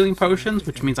greater healing potions,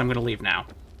 which means I'm going to leave now.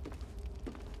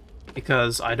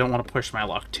 Because I don't want to push my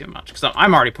luck too much. Because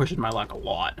I'm already pushing my luck a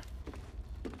lot.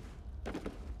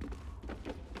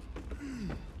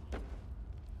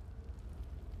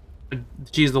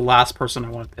 She's the last person I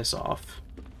want to piss off.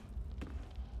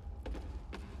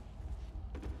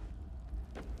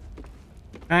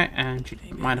 Okay, and you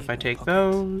don't mind if I take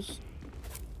those?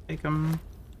 Take them.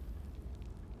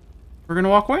 We're going to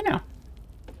walk away now.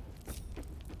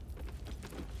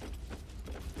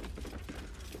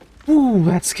 Ooh,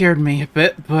 that scared me a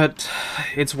bit, but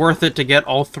it's worth it to get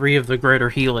all 3 of the greater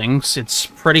healings. It's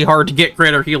pretty hard to get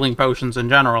greater healing potions in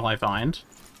general, I find.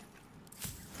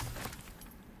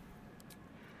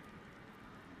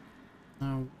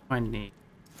 Oh, I need...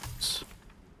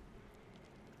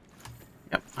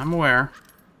 Yep, I'm aware.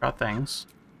 Got things.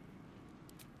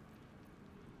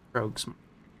 Rogues.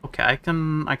 Okay, I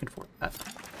can afford that.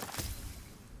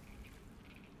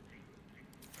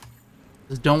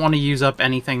 Just don't want to use up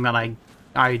anything that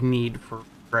I need for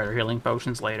greater healing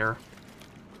potions later.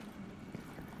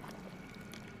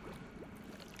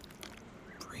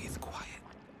 Breathe quiet.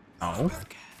 Oh.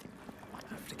 Okay.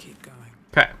 Have to keep going.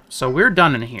 Okay, so we're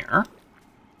done in here.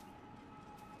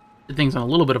 Did things in a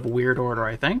little bit of a weird order,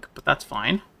 I think, but that's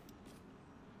fine.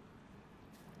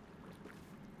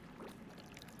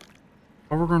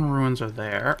 Overgrown ruins are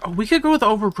there. Oh, we could go with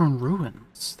overgrown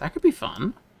ruins. That could be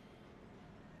fun.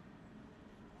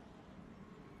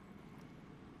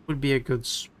 Would be a good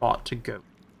spot to go.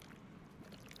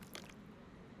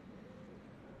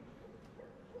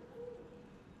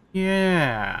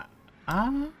 Yeah.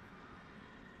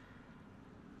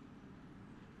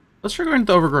 Let's try going to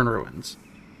the overgrown ruins.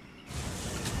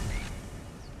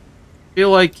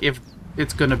 Feel like if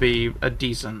it's gonna be a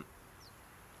decent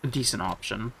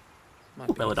option.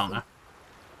 Oh, Belladonna.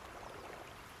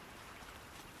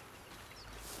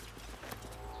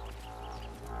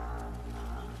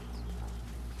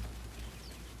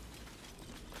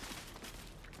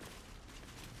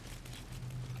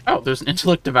 Oh, there's an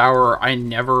intellect devourer I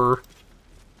never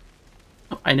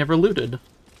looted.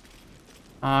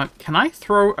 Can I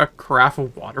throw a carafe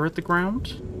of water at the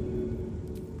ground?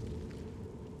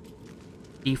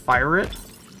 Defire it?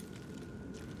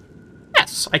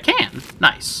 Yes, I can.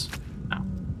 Nice. Oh.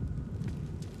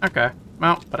 Okay.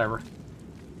 Well, whatever.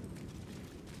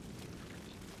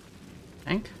 I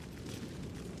think.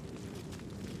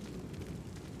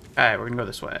 Okay, we're gonna go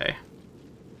this way.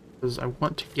 Because I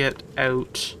want to get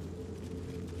out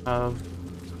of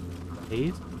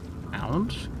the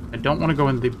ground. I don't want to go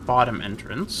in the bottom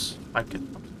entrance. I could.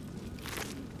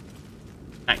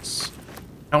 Nice.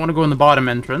 I don't want to go in the bottom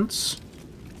entrance.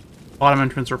 Bottom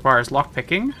entrance requires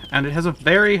lockpicking, and it has a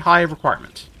very high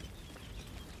requirement.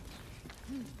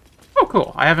 Oh,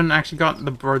 cool. I haven't actually gotten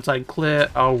the broadside clear.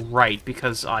 Oh, right,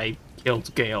 because I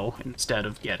killed Gale instead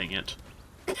of getting it.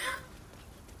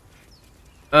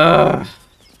 Ugh.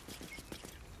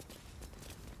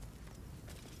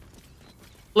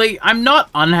 Like, I'm not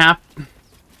unhappy.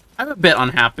 I'm a bit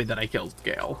unhappy that I killed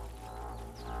Gale.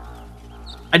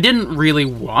 I didn't really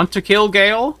want to kill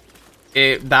Gale.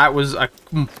 That was a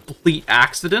complete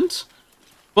accident.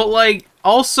 But, like,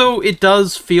 also, it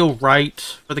does feel right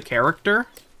for the character.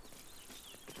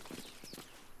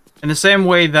 In the same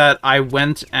way that I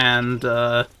went and,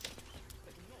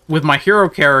 with my hero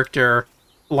character,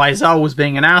 Lizelle was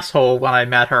being an asshole when I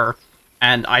met her,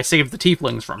 and I saved the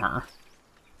tieflings from her.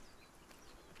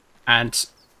 And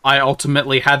I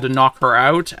ultimately had to knock her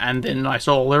out, and then I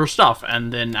stole all her stuff,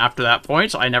 and then after that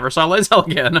point, I never saw Lizelle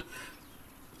again.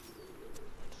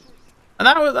 And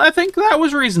that was, I think that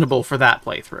was reasonable for that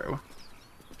playthrough.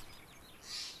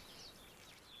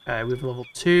 Okay, we have a level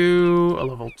 2, a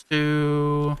level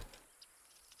 2,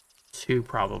 2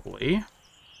 probably.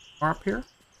 More up here.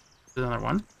 There's another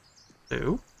one.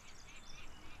 2.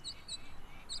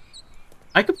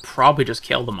 I could probably just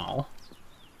kill them all.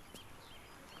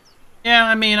 Yeah,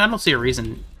 I mean, I don't see a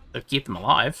reason to keep them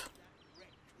alive.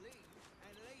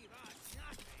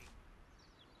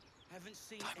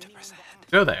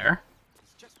 Go there.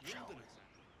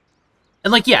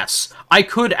 And, like, yes, I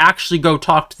could actually go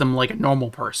talk to them like a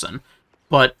normal person,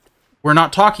 but we're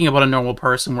not talking about a normal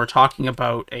person, we're talking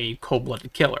about a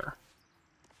cold-blooded killer.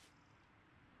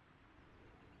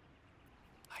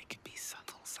 I can be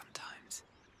subtle sometimes.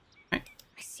 Okay.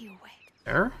 I see a way.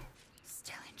 There.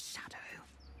 Still in shadow.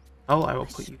 Oh, I will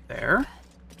put you there.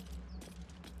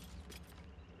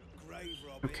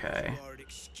 Okay.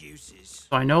 So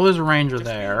I know there's a ranger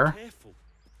there.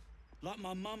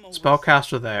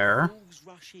 Spellcaster there.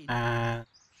 And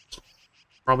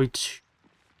probably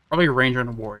a ranger and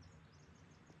a warrior.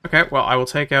 Okay, well, I will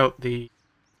take out the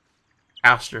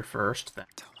caster first, then.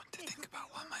 Don't want to think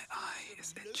about why my eye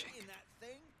is itching.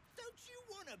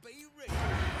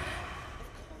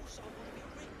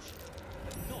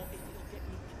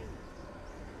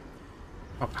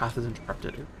 Oh, path is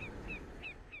interrupted.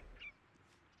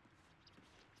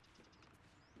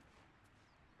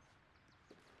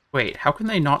 Wait, how can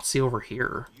they not see over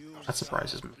here? That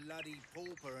surprises me.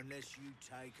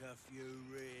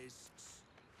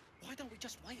 Why don't we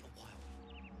just wait a while?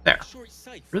 There. Sure it's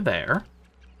safe. You're there.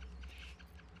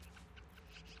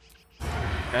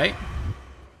 Okay.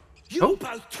 You're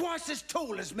both twice as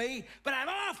tall as me, but have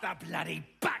half the bloody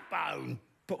backbone.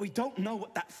 But we don't know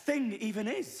what that thing even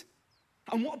is.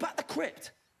 And what about the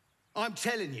crypt? I'm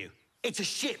telling you, it's a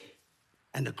ship.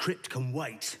 And the crypt can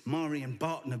wait. Mari and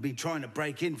Barton have been trying to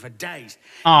break in for days.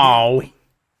 Oh.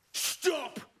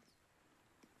 Stop!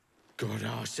 Got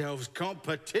ourselves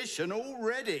competition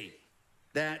already.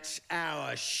 That's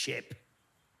our ship.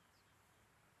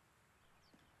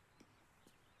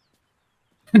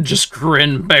 Just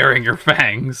grin, baring your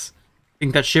fangs.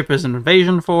 Think that ship is an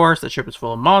invasion force, that ship is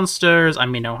full of monsters, I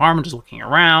mean no harm, I'm just looking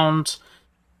around.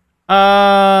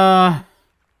 Oh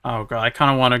god, I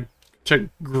kind of want to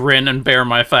grin and bare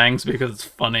my fangs because it's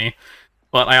funny.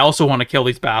 But I also want to kill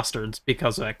these bastards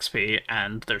because of XP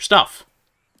and their stuff.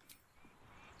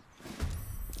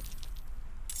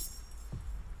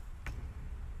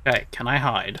 Okay, can I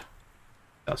hide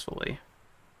successfully?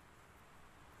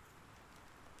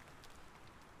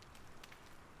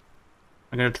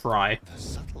 I'm gonna try. The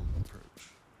subtle approach.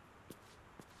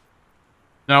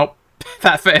 Nope,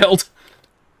 that failed.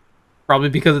 Probably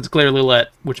because it's clearly lit,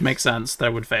 which makes sense that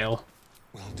it would fail.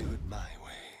 We'll do it my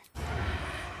way.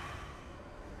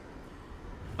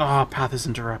 Ah, path is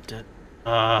interrupted.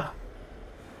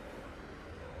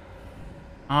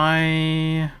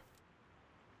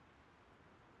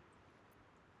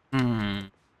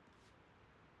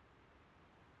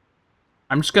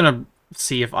 I'm just gonna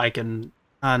see if I can...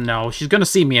 no, she's gonna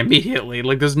see me immediately.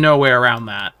 Like, there's no way around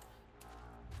that.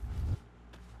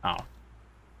 Oh.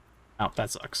 Oh, that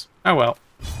sucks. Oh well.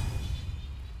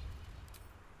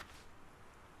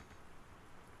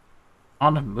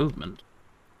 On of movement.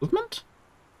 Movement?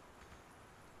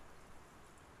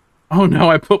 Oh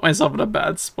no, I put myself in a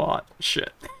bad spot.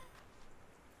 Shit.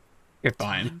 Okay,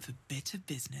 fine. Time for bitter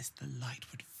business the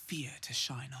light would fear to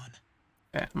shine on.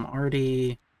 Okay, I'm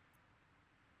already...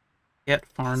 get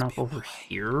far enough over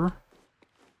here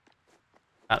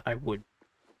that I would...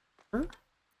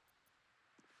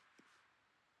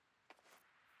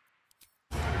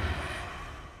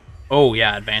 Oh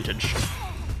yeah, advantage.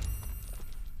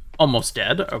 Almost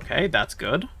dead. Okay, that's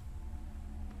good.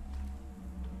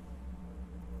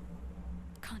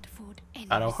 Can't afford any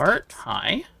Shadowheart, mistakes.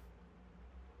 hi.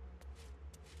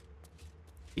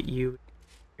 Get you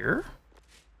here.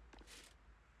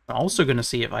 I'm also gonna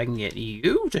see if I can get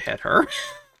you to hit her.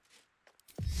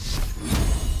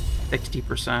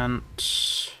 60%.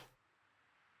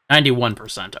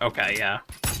 91%. Okay, yeah.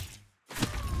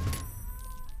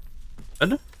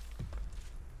 Good.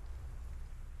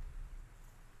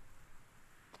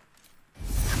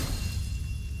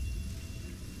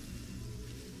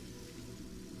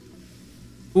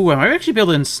 Ooh, I might actually be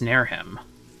able to ensnare him.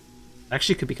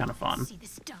 Actually could be kind of fun. See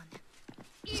this done.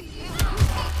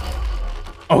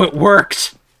 Oh, it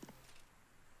worked!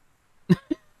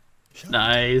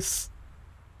 Nice.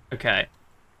 Okay.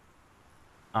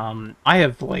 I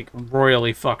have, like,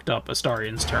 royally fucked up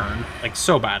Astarian's turn. Like,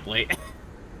 so badly.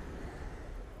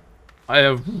 I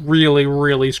have really,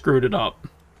 really screwed it up.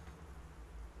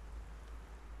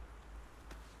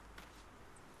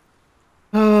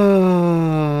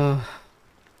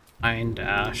 Iron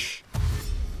Dash.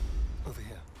 Over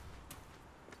here.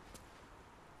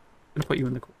 I'm gonna put you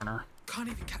in the corner. Can't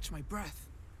even catch my breath.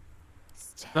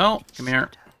 Well, come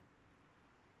here.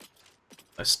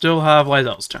 I still have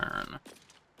Lysel's turn.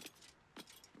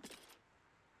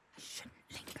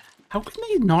 How can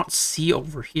they not see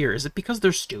over here? Is it because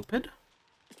they're stupid?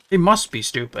 They must be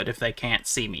stupid if they can't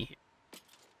see me.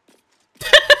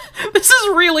 This is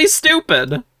really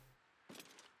stupid!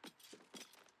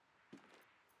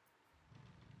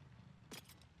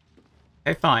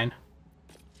 Okay, fine.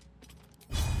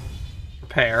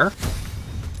 Prepare.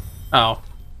 Oh.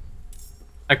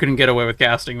 I couldn't get away with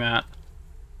casting that.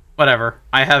 Whatever.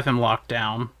 I have him locked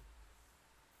down.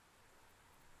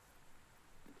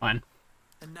 Fine.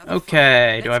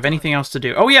 Okay, do I have anything else to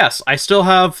do? Oh yes, I still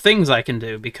have things I can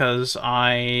do because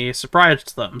I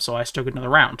surprised them, so I still get another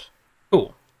round.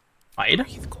 Cool. Hide.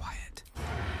 Breathe quiet.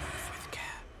 Move with care.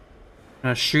 I'm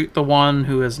gonna shoot the one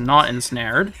who is not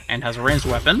ensnared and has a ranged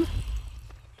weapon.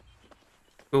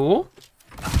 Cool.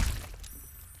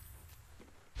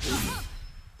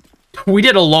 We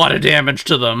did a lot of damage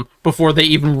to them before they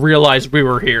even realized we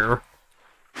were here.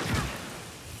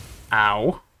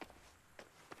 Ow.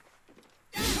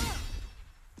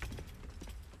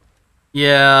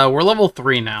 Yeah, we're level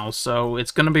 3 now, so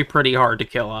it's gonna be pretty hard to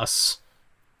kill us.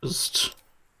 Just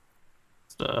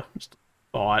a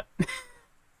thought. I'm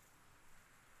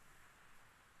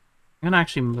gonna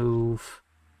actually move.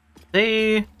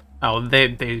 They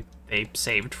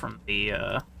saved from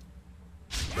the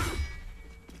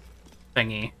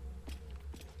thingy.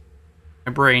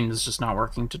 My brain is just not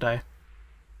working today.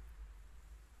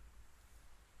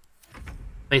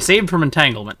 They saved from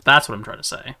entanglement. That's what I'm trying to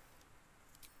say.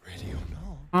 Ready or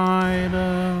not?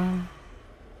 Hide.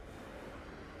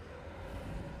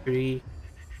 Pretty.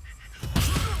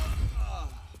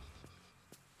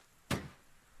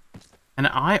 And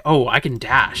I can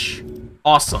dash.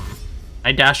 Awesome.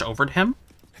 I dash over to him?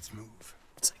 Let's move.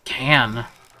 Yes, I can.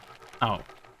 Oh.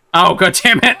 Oh, god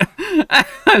damn it!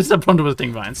 I stepped onto his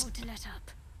sting vines. To let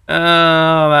up.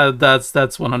 That's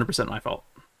 100% my fault.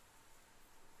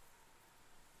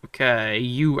 Okay,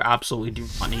 you absolutely do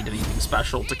not need anything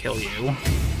special to kill you.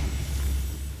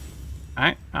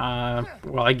 Alright,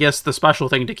 well, I guess the special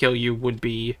thing to kill you would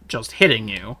be just hitting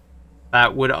you.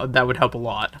 That would help a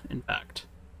lot, in fact.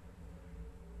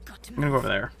 I'm gonna go over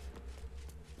there.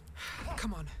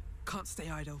 Come on. Can't stay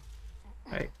idle.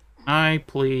 Okay, I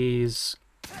please...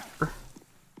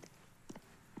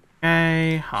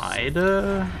 Okay, hide,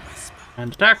 and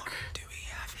attack. Do we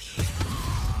have here?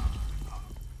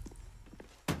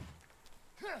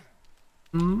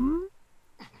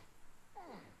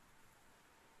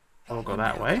 I'll go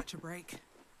that way. Catch a break.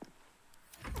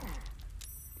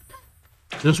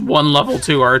 Just one level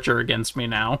 2 archer against me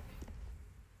now.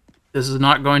 This is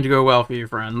not going to go well for you,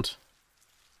 friend.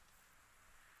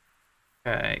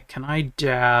 Okay, can I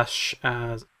dash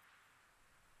as...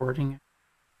 Wording?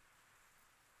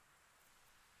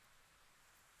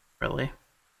 Really?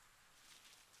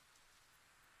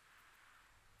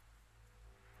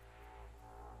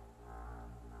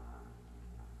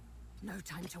 No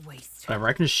time to waste. Whatever,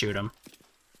 I can just shoot him.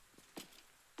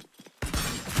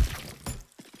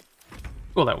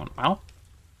 Cool, that went well.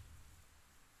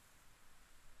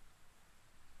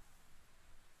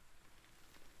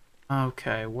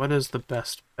 Okay, what is the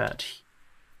best bet?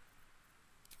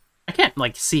 I can't,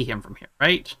 like, see him from here,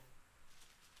 right?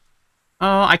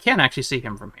 I can actually see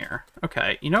him from here.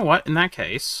 Okay, you know what? In that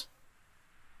case...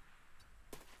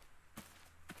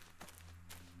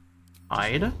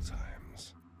 Hide.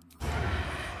 Times.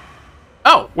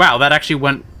 Oh, wow, that actually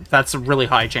went... That's a really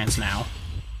high chance now.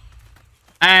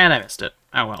 And I missed it.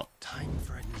 Oh, well. Time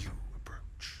for a new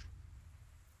approach.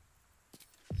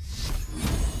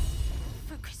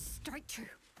 Focus. Strike true.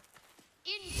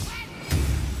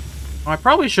 Well, I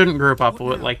probably shouldn't group up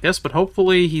with it like this, but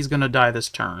hopefully he's gonna die this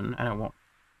turn, and it won't.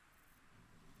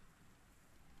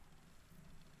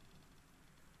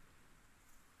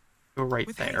 Go right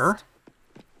there.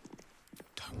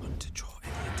 Don't want to draw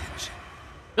any attention.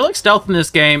 I feel like stealth in this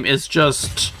game is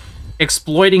just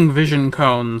exploiting vision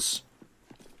cones,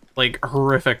 like,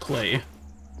 horrifically.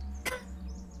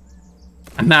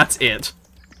 And that's it.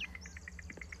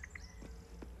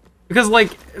 Because,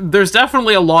 like, there's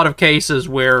definitely a lot of cases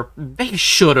where they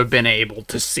should have been able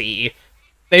to see.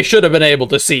 They should have been able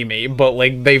to see me, but,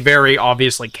 like, they very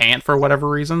obviously can't for whatever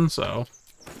reason, so...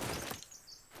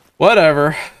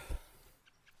 Whatever.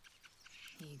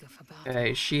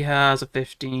 Okay, she has a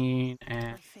 15,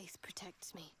 and... My faith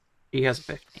protects me. He has a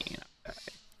 15, okay.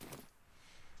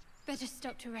 Better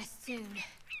stop to rest soon.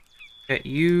 Okay,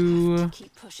 you...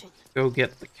 Keep pushing. Go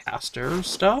get the caster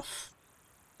stuff.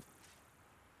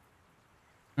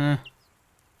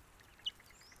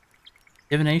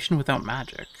 Divination without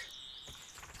magic.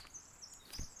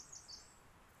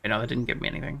 I know that didn't give me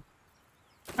anything.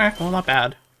 Alright, well, not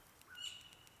bad.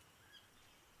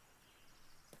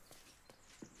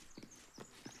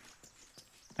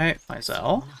 Alright,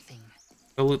 Myzel.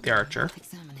 Go loot the archer.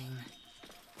 Examining.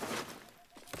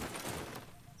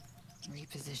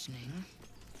 Repositioning.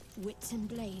 Wits and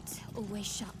blades always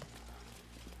sharp.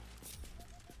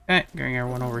 Okay, getting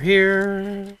everyone over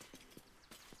here.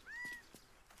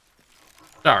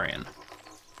 Darian.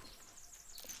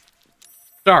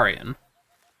 Darian.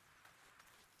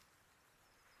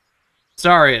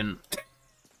 Darian.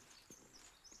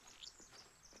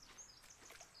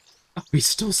 Oh, he's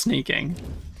still sneaking.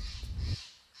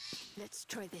 Let's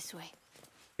try this way.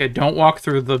 Okay, don't walk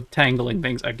through the tangling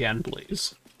things again,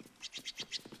 please.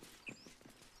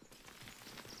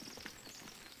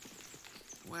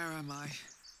 Where am I?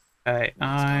 Okay,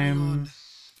 I'm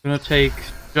gonna take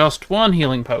just one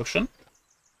healing potion.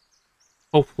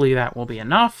 Hopefully that will be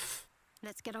enough.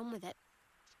 Let's get on with it.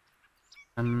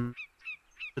 And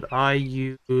should I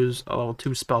use a level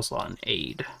 2 spell slot and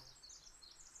aid?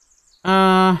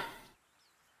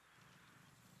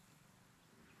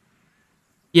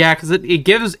 Yeah, because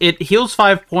it heals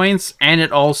 5 points and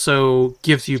it also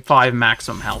gives you 5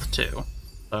 maximum health too.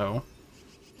 So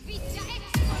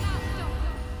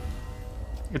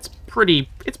it's pretty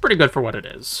good for what it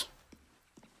is.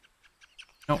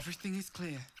 Nope. Everything is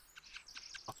clear.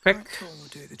 I'll pick. Will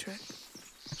do the trick.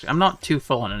 Actually, I'm not too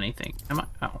full on anything. Am I?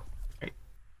 Oh, right.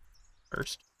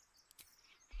 First.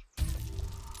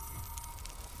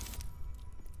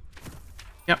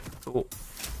 Yep, cool.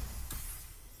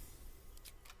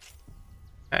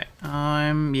 Okay,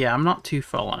 yeah, I'm not too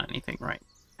full on anything right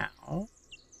now.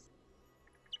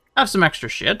 I have some extra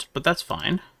shit, but that's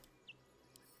fine.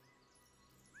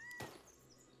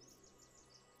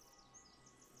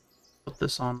 Put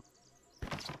this on.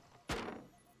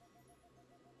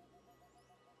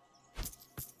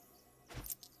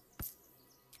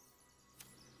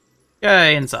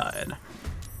 Yay, inside.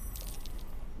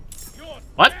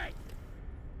 What?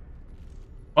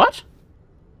 What?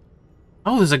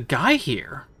 Oh, there's a guy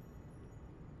here.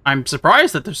 I'm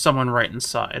surprised that there's someone right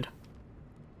inside.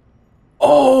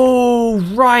 Oh,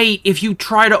 right! If you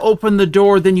try to open the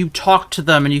door, then you talk to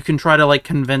them and you can try to, like,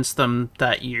 convince them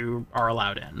that you are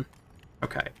allowed in.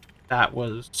 Okay. That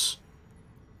was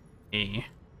a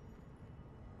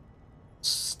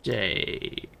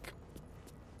mistake.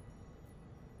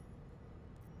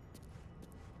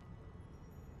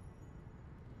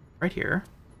 Right here.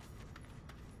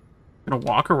 I'm gonna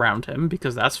walk around him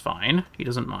because that's fine. He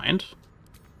doesn't mind.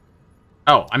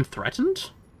 Oh, I'm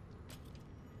threatened?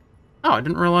 Oh, I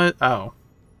didn't realize. Oh.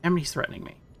 Damn, he's threatening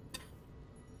me.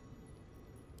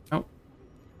 Nope.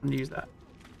 I'm gonna use that.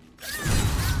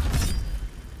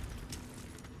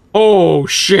 Oh,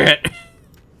 shit!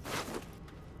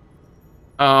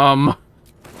 I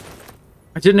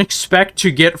didn't expect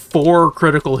to get 4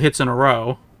 critical hits in a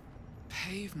row.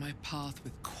 Pave my path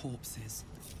with corpses.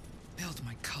 Build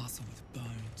my castle with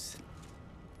bones.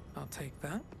 I'll take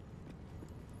that.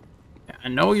 Yeah, I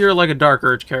know you're like a Dark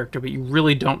Urge character, but you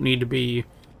really don't need to be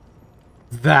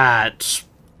that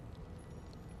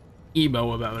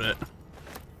emo about it.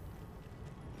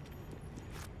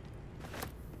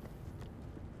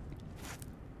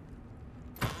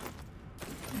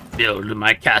 Build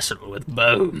my castle with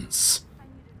bones.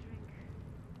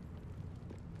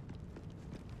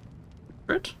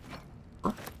 Crit?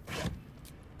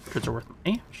 Crits are worth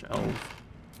money. Shelf.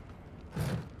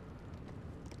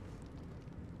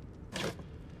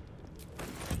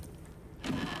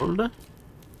 Hold.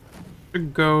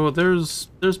 Should go. There's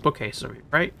bookcases over here,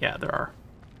 right? Yeah, there are.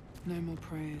 No more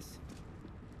prayers.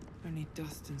 Only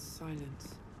dust and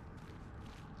silence.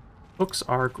 Books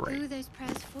are Who are great. those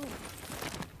prayers for?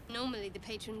 Normally the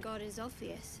patron god is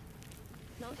obvious.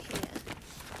 Not here.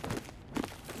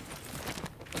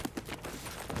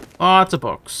 Lots of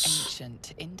books.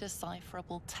 Ancient,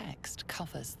 indecipherable text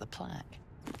covers the plaque.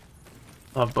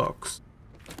 Love books.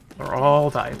 They're all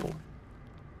valuable.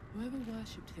 Whoever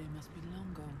worshipped here must be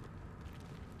long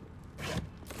gone.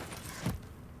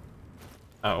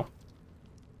 Oh.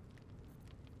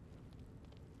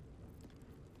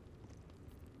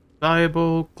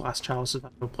 Valuable. Glass chalice is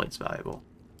valuable. Plate's valuable.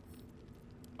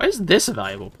 Why is this a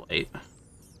valuable plate?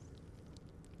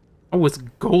 Oh, it's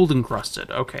gold encrusted.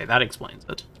 Okay, that explains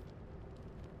it.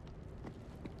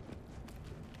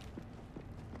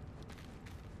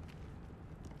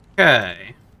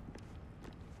 Okay.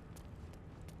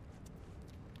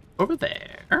 Over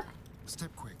there.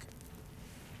 Step quick.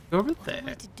 Go over What am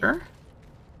I to do? there.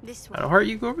 This way. Shadowheart,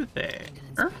 you go over there.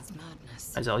 It's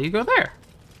madness. Isel, you go there.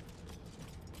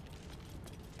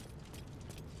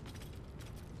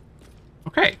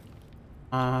 Okay.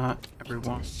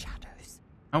 Everyone. Shadows,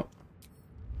 Oh,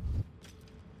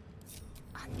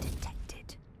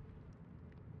 undetected.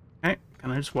 okay.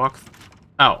 Can I just walk?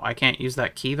 Oh, I can't use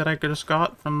that key that I just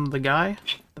got from the guy,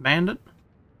 the bandit.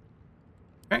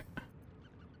 Okay.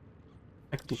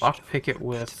 I could lockpick it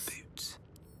with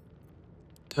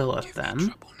Lilith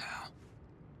then.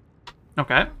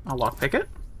 Okay, I'll lockpick it.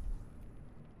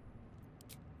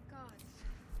 God,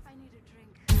 I need a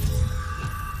drink.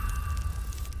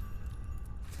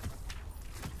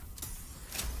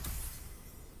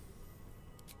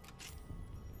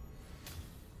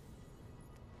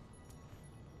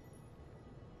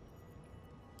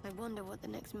 I wonder what the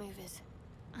next move is.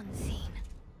 Unseen.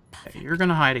 Okay, you're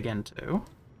gonna hide again too.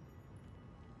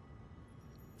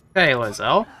 Okay,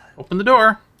 Lizelle, open the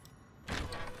door.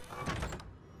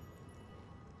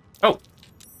 Oh.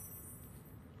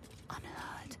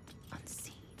 Unheard,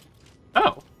 unseen.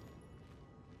 Oh.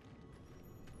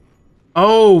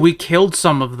 Oh, we killed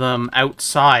some of them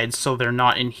outside, so they're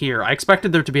not in here. I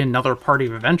expected there to be another party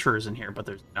of adventurers in here, but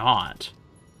there's not.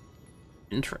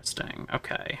 Interesting.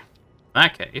 Okay. In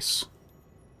that case...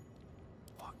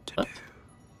 What to What? do?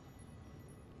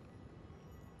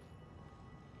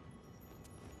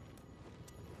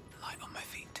 Light on my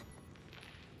feet.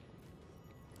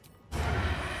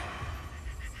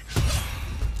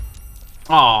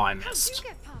 Oh, I missed.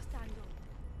 Get past Angle.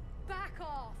 Back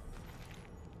off.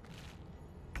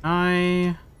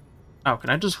 Oh, can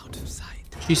I just... Out of sight.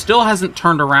 She still hasn't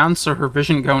turned around, so her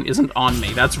vision cone isn't on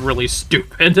me. That's really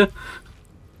stupid.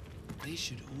 They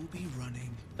should all be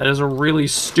running. That is a really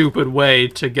stupid way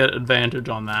to get advantage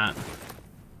on that.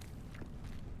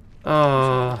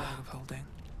 Bag of holding.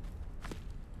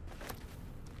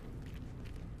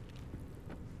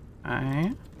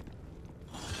 Okay.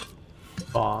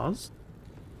 Pause.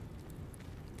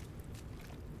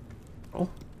 Oh.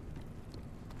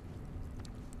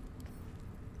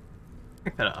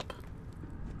 Pick that up.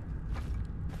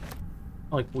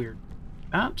 I like weird.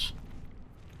 That.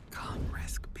 Can't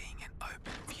risk being in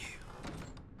open view.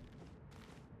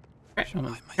 Okay, Should I'm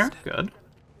light my here. step. Good.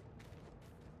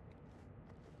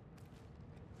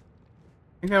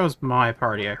 I think that was my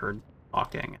party I heard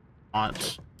talking,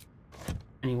 not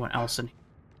anyone else in here.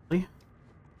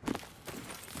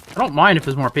 I don't mind if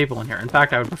there's more people in here. In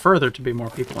fact, I would prefer there to be more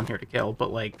people in here to kill,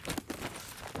 but, like,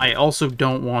 I also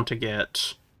don't want to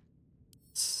get...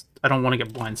 I don't want to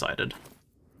get blindsided.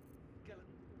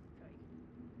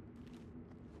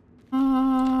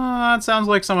 That sounds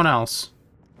like someone else.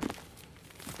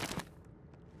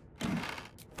 No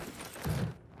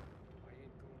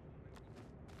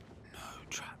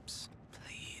traps,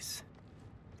 please.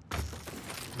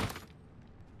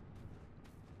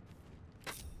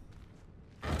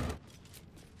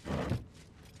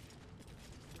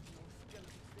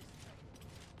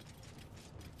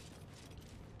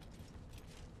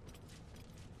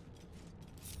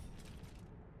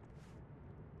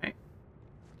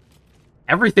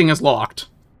 Everything is locked.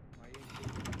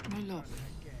 No lock,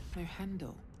 no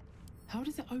handle. How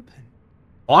does it open?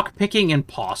 Lockpicking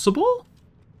impossible?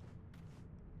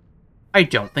 I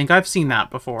don't think I've seen that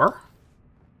before.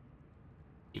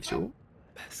 So,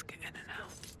 Best get in and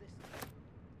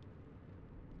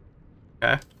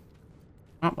out. okay.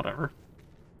 Oh, whatever.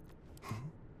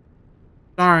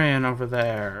 Darian over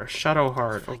there.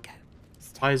 Shadowheart. Off I go.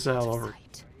 Stay Isel out of over.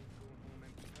 sight.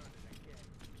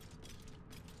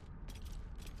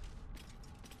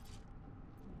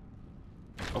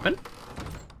 Open.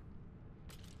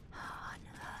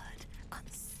 Unheard,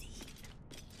 unseen.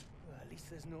 Well, at least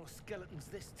there's no skeletons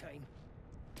this time.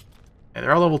 Okay,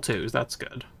 they're all level 2s. That's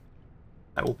good.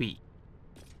 That will be...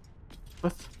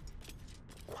 With...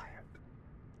 Quiet.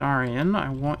 Darian, I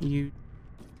want you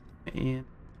in.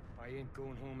 I ain't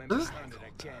going home empty-handed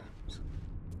again.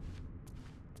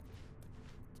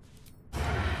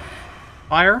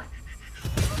 Fire.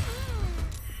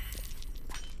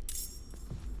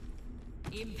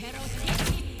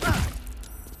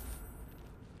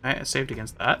 Alright, I saved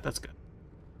against that. That's good.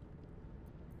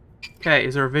 Okay,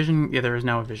 is there a vision? Yeah, there is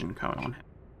now a vision cone on him.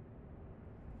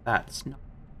 That's not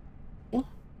cool.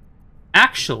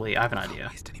 Actually, I have an idea.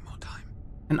 Waste any more time.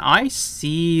 Can I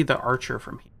see the archer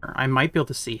from here? I might be able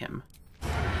to see him.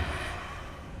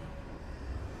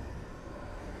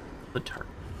 The target.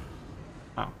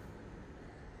 Oh.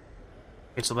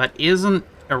 Okay, so that isn't...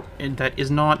 that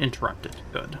is not interrupted.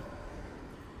 Good.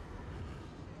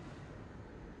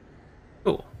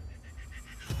 Cool.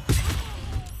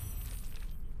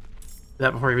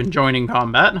 That before even joining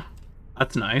combat.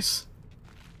 That's nice.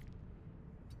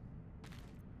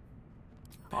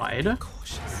 Hide.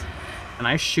 Can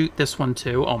I shoot this one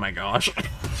too? Oh my gosh.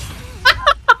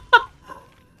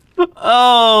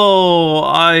 Oh,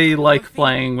 I like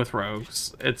playing with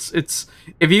rogues. It's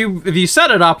if you set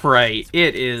it up right,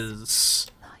 it is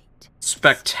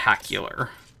spectacular.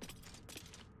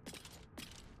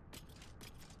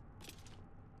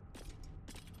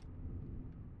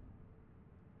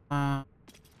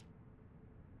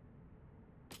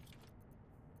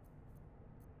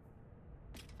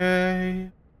 Okay.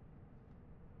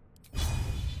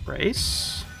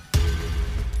 Brace.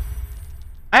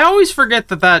 I always forget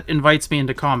that that invites me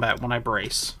into combat when I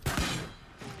brace.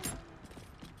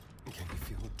 Can you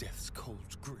feel death's cold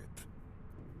grip?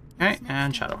 Okay,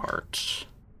 and Shadowheart.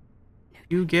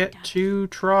 You get to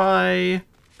try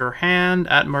your hand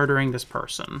at murdering this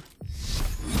person.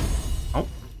 Oh.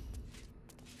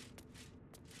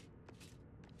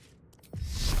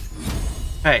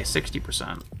 Okay,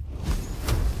 60%.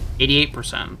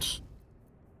 88%.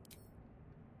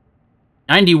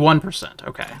 91%.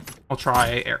 Okay. I'll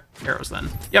try arrows then.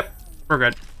 Yep. We're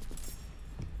good.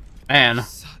 Man.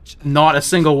 Not a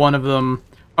single one of them...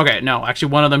 Okay, no.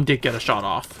 Actually, one of them did get a shot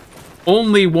off.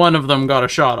 Only one of them got a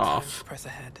shot off. Press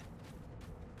ahead.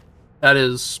 That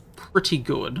is pretty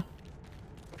good.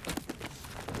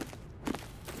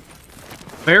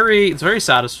 It's very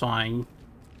satisfying.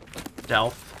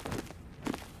 Stealth.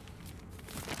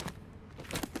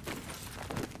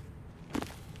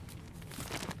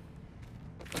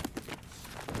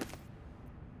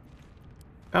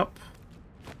 Up.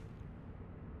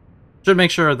 Should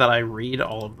make sure that I read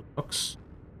all of the books.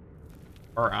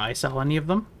 Or I sell any of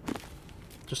them.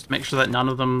 Just to make sure that none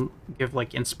of them give,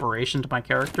 like, inspiration to my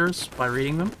characters by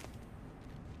reading them.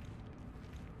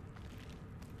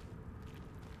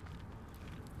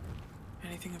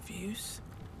 Anything of use?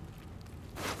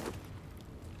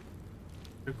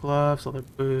 Other gloves, other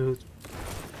boots.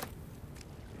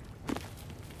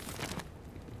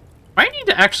 I need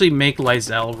to actually make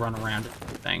Lizelle run around and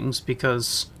do things,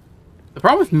 because the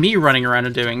problem with me running around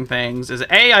and doing things is,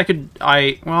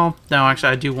 well, no,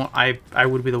 actually, I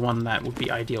would be the one that would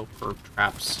be ideal for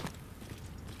traps.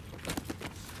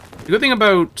 The good thing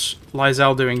about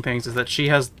Lizelle doing things is that she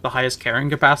has the highest carrying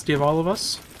capacity of all of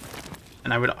us,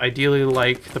 and I would ideally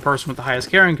like the person with the highest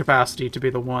carrying capacity to be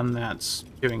the one that's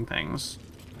doing things.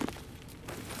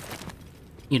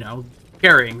 You know,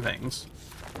 carrying things.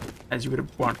 As you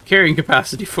would want carrying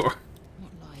capacity for.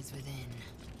 What lies within?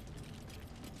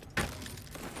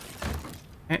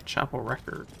 Okay, chapel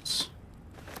records.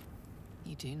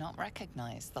 You do not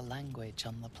recognize the language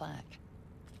on the plaque.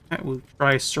 Okay, we'll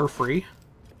try Surfree.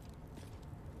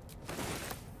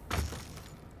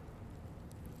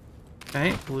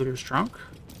 Okay, Polluter's Trunk.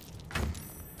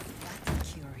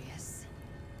 That's curious.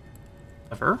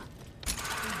 Clever.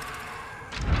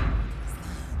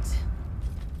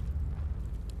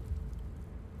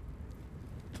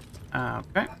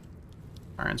 Okay.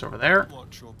 Arian's over there.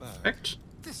 Watch your back. Perfect.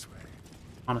 This way.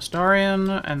 On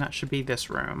Astarion, and that should be this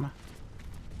room.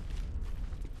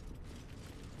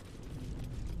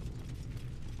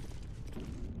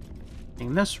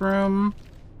 In this room.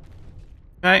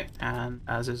 Okay, and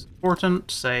as is important,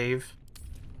 save.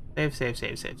 Save, save,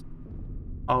 save, save.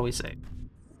 Always save.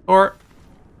 Or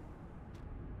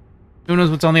who knows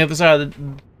what's on the other side of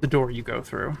the door you go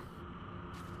through.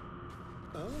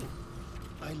 Oh,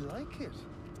 I like it.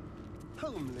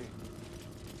 Homely.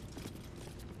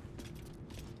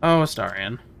 Oh,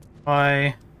 Astarion.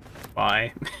 Why?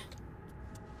 Why?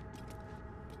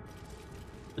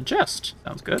 The chest.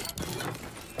 Sounds good.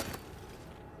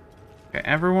 Okay,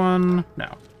 everyone...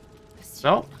 No.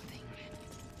 So,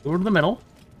 go to the middle.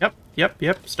 Yep, yep,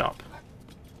 yep, stop.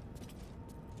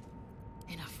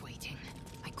 Enough waiting.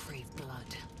 I crave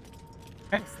blood.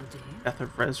 Okay. Death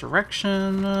of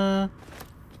Resurrection.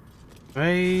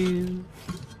 Raise.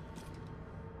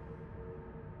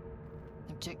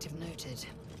 Objective noted.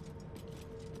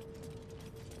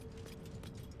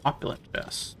 Opulent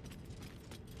chest.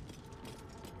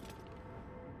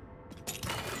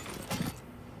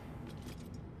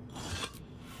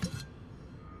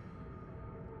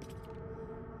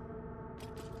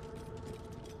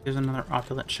 There's another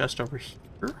opulent chest over here.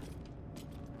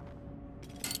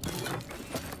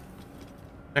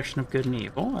 Protection of good and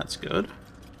evil, that's good.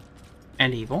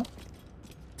 And evil.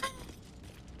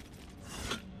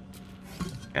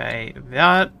 Okay,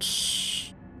 that...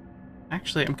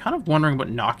 Actually, I'm kind of wondering about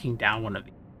knocking down one of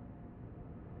these.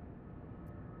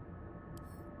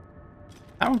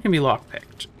 That one can be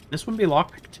lockpicked. This one be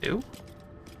lockpicked too?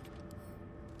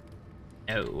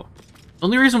 No. The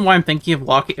only reason why I'm thinking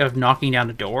of knocking down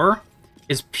a door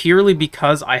is purely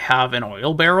because I have an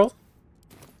oil barrel.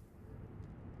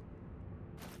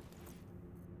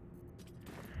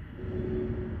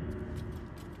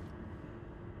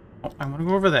 Oh, I want to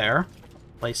go over there.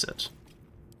 Place it.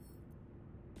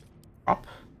 Drop.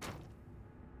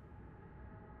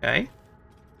 Okay.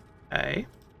 Okay.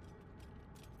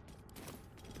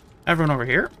 Everyone over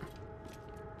here.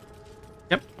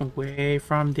 Yep, away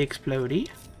from the explodey.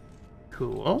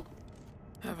 Cool.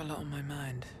 I have a lot on my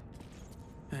mind.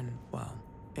 And, well,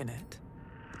 in it.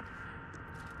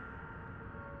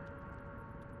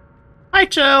 Hi,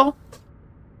 Chill!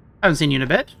 Haven't seen you in a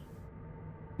bit.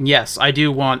 Yes, I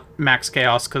do want Max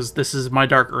Chaos, because this is my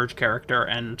Dark Urge character,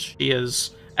 and she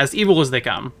is as evil as they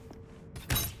come.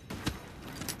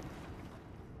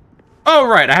 Oh,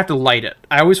 right, I have to light it.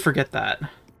 I always forget that.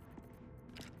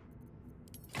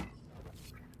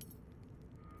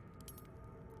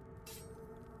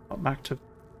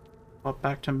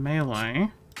 Back to melee.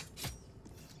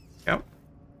 Yep.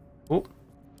 Oh.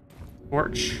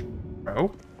 Torch.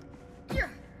 Bro.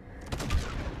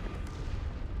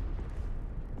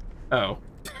 Oh.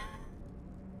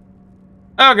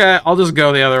 Okay, I'll just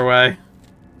go the other way.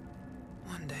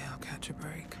 One day I'll catch a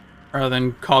break. Rather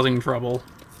than causing trouble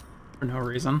for no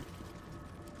reason.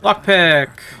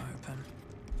 Lockpick!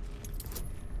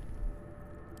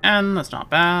 And that's not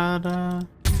bad.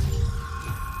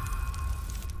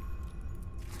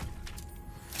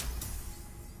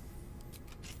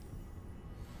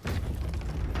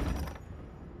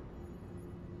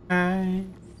 Okay.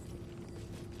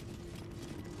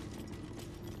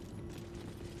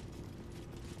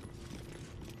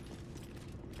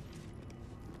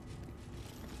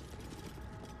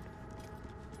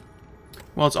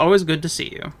 Well, it's always good to see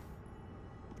you.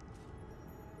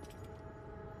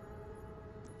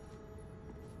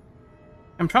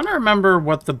 I'm trying to remember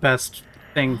what the best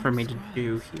thing for me to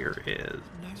do here is.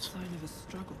 No sign of a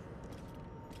struggle.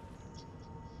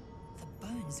 The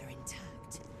bones are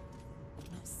intact.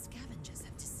 No scavengers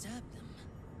have disturbed them.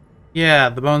 Yeah,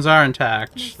 the bones are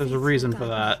intact. There's a reason for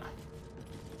that.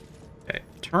 Okay,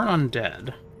 turn undead.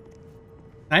 Can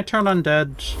I turn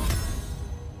undead?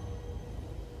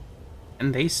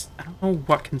 And they... I don't know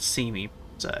what can see me, per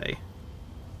se.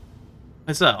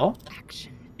 Myself,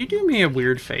 you do me a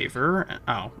weird favor.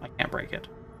 Oh, I can't break it.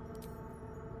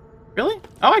 Really?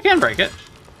 Oh, I can break it.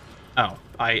 Oh,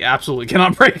 I absolutely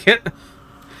cannot break it.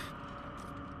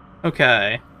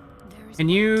 Okay. Can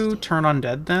you turn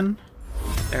undead then?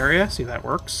 Area, see if that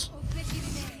works.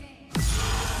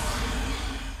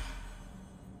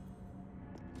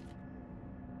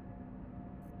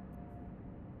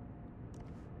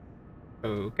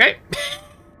 Okay.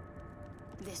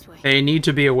 This way. They need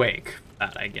to be awake.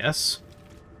 That, I guess.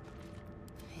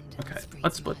 Okay,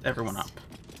 let's split everyone up.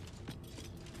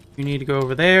 You need to go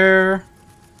over there.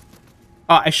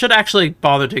 I should actually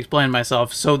bother to explain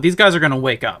myself. So these guys are going to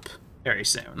wake up very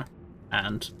soon.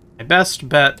 And my best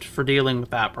bet for dealing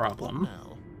with that problem...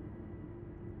 Now,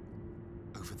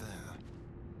 over there.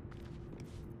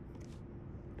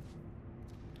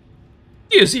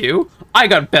 Excuse you, I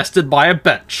got bested by a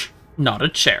bench, not a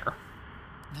chair.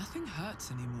 Nothing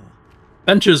hurts anymore.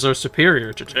 Benches are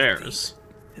superior to chairs.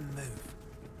 And move.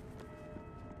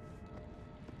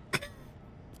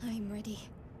 I'm ready.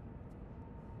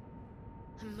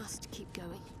 I must keep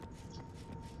going.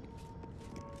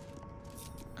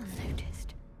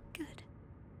 Unnoticed. Good.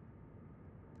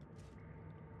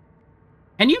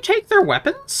 Can you take their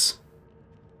weapons?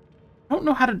 I don't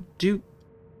know how to do...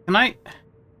 Can I...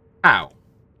 How?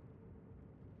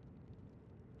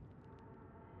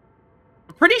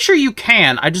 I'm pretty sure you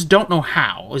can, I just don't know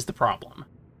how, is the problem.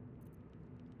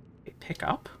 Okay, pick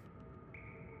up.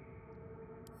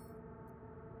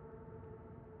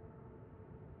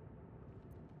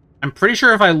 I'm pretty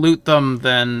sure if I loot them,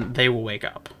 then they will wake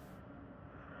up.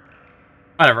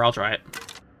 Whatever, I'll try it.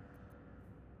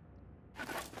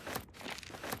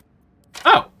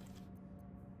 Oh!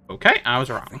 Okay, I was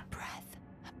wrong.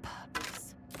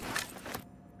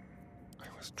 I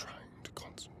was trying to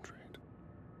concentrate.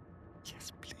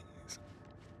 Yes, please.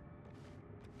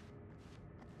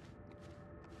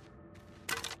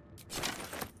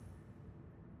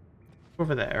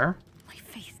 Over there.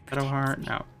 Shadowheart,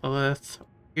 no. Lilith.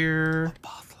 Here. The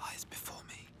path lies before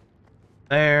me.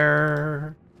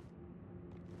 There.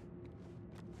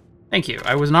 Thank you.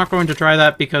 I was not going to try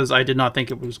that because I did not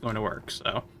think it was going to work,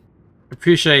 so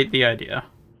appreciate the idea.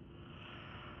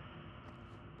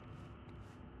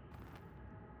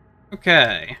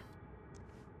 Okay.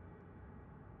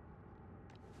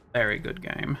 Very good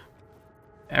game.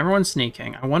 Everyone's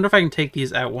sneaking. I wonder if I can take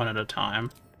these out one at a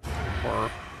time, or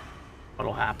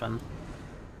what'll happen.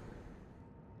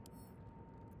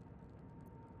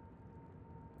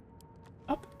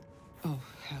 Up. Oh,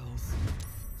 hells.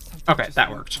 Okay, that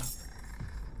worked.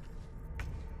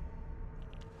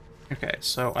 Okay,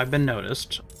 so I've been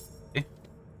noticed.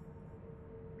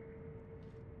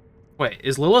 Wait,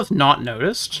 is Lilith not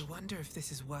noticed? I wonder if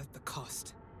this is worth the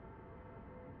cost.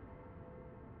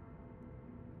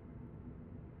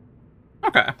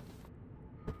 Okay.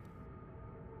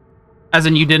 As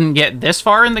in you didn't get this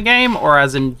far in the game, or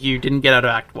as in you didn't get out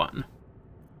of Act 1?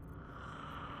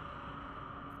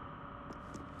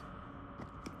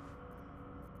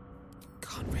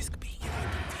 Can't risk being in open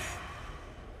view.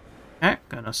 Okay,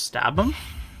 gonna stab him.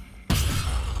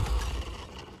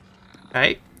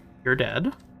 Okay, you're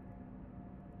dead.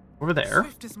 Over there.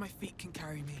 Swift as my feet can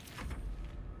carry me.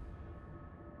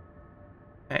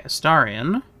 Okay,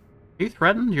 Astarion. Are you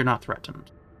threatened? You're not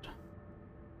threatened.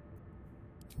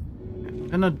 Okay, I'm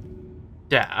gonna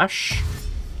dash.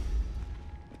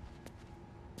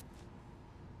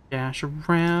 Dash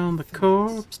around the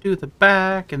corpse to the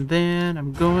back, and then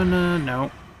I'm gonna... No.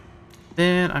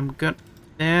 Then I'm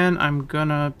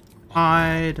gonna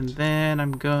hide, and then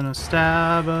I'm gonna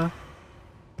stab her.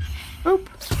 Boop.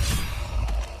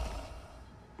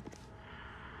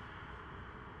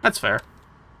 That's fair.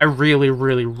 I really,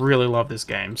 really, really love this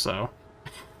game, so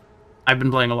I've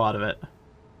been playing a lot of it.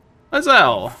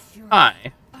 Lizelle!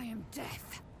 Hi. I am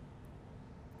death.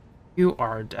 You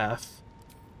are death.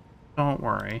 Don't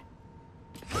worry.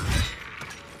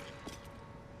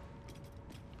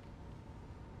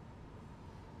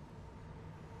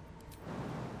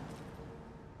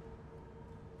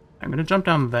 I'm gonna jump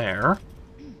down there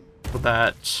so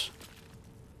that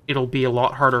it'll be a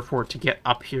lot harder for it to get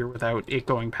up here without it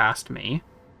going past me.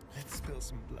 Let's spill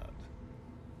some blood.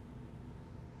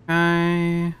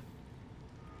 I'm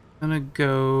gonna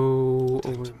go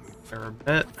over there a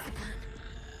bit.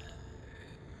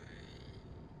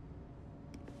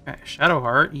 Okay,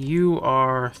 Shadowheart, you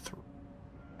are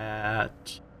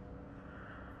at...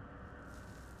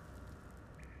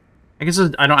 I guess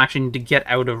I don't actually need to get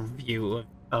out of view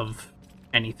of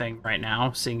anything right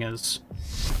now, seeing as...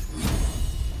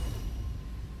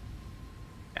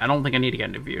 I don't think I need to get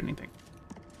into view of anything.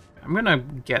 I'm gonna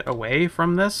get away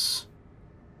from this.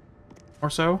 Or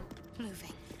so.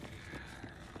 Moving.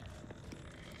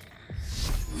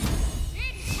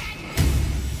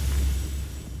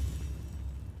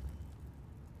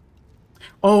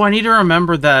 Oh, I need to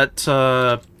remember that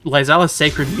Lizelle has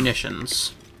sacred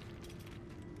munitions.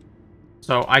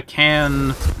 So I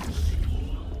can...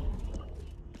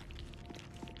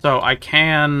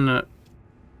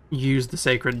 use the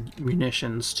sacred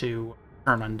munitions to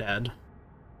turn undead.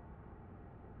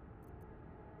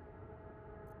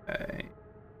 Okay.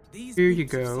 Here you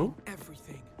go.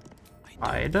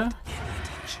 Hide.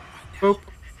 Boop.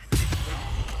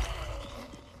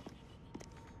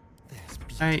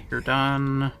 Alright, you're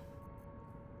done.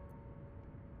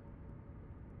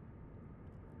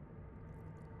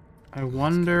 I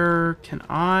wonder, can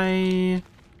I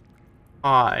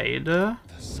hide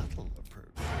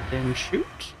then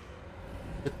shoot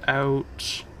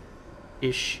without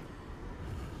issue?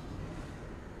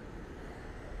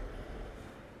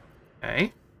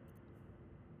 Okay.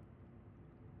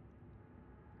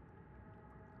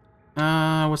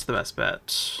 What's the best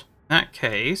bet? In that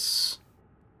case...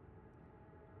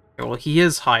 Okay, well, he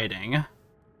is hiding. I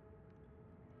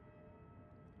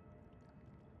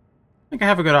think I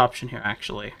have a good option here,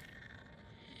 actually.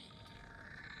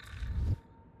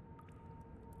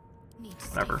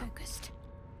 Whatever.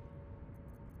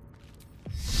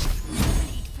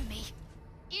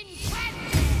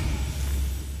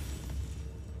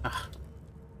 Ugh.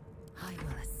 I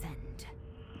will ascend.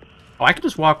 Oh, I could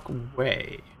just walk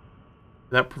away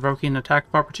without provoking an attack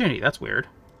of opportunity. That's weird.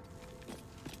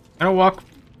 I'm gonna walk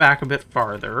back a bit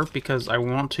farther because I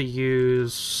want to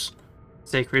use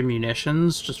sacred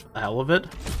munitions just for the hell of it.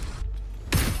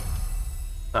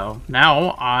 So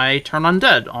now I turn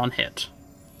undead on hit.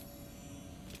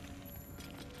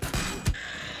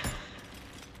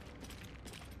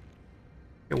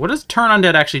 Okay, what does turn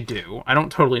undead actually do? I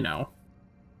don't totally know.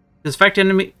 This effect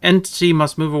entity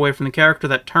must move away from the character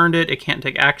that turned it. It can't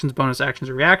take actions, bonus actions,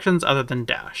 or reactions other than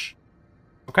dash.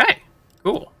 Okay,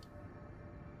 cool.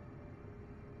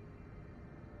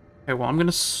 Okay, well, I'm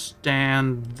gonna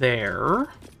stand there.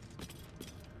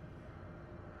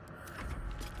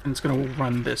 And it's gonna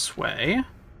run this way.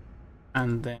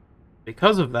 And then,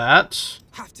 because of that,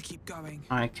 Have to keep going.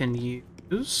 I can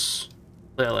use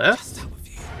Lilith.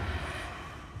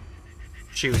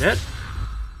 Shoot it.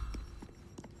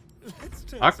 Let's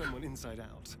turn Fuck. someone inside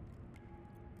out.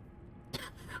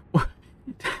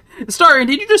 Starion,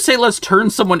 did you just say let's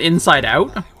turn someone inside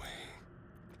out?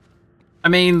 I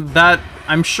mean,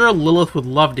 I'm sure Lilith would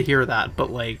love to hear that,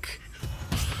 but like,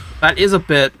 that is a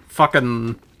bit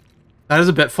fucking, that is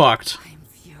a bit fucked. I am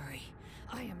fury.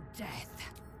 I am death.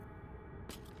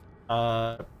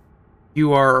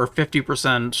 You are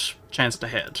 50% chance to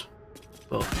hit.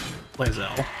 Well,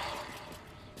 Lae'zel.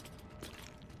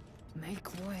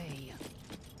 Make way.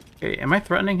 Okay, am I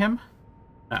threatening him?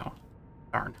 No.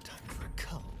 Darn. Time for a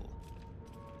cuddle.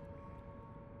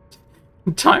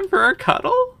 Time for a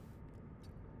cuddle?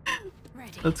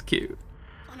 Ready. That's cute.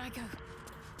 On I go.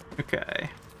 Okay.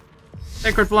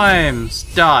 Sacred Flames,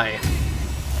 die.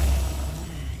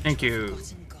 Thank you.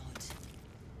 Forgotten god.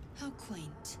 How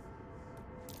quaint.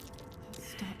 That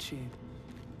statue.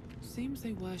 Seems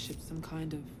they worship some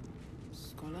kind of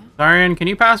scholar. Starion, can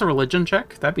you pass a religion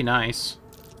check? That'd be nice.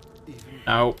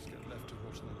 No.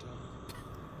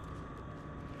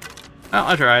 Well,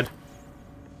 I tried.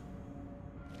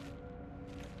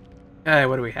 Okay,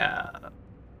 what do we have?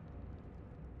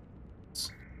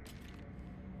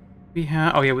 We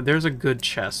have... Oh, yeah, there's a good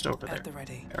chest over there. At the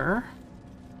ready. There.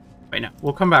 Wait, no.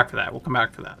 We'll come back for that. We'll come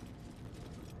back for that.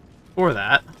 For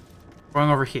that, going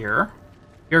over here,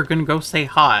 you're gonna go say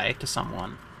hi to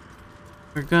someone.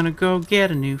 We're gonna go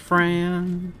get a new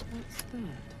friend. What's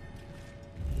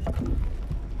that?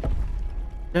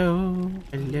 Hello, A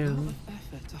lot hello. of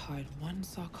effort to hide one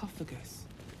sarcophagus.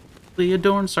 The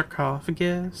adorned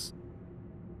sarcophagus.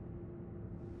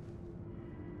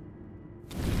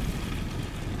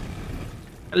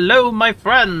 Hello, my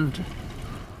friend.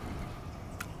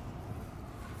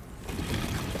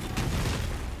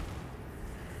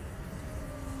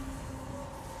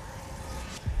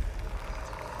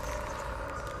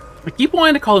 I keep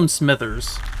wanting to call him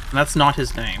Smithers, and that's not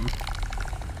his name.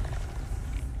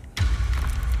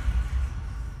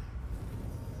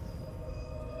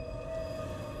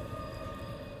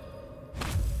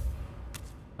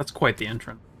 That's quite the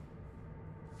entrance.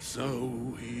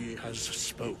 So he has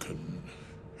spoken,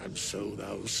 and so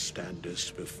thou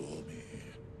standest before me,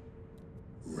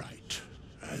 right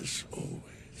as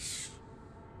always.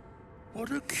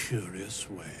 What a curious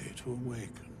way to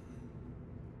awaken.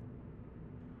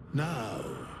 Now,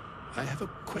 I have a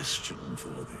question for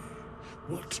thee.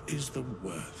 What is the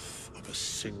worth of a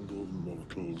single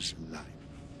mortal's life?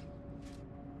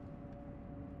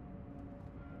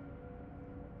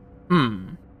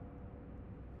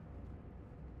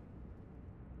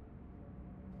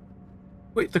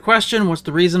 Wait, the question, what's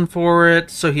the reason for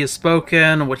it? So he has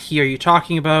spoken, what he are you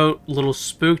talking about? A little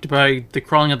spooked by the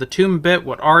crawling of the tomb bit,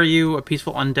 what are you? A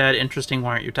peaceful undead, interesting,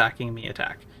 why aren't you attacking me?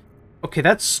 Attack. Okay,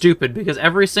 that's stupid, because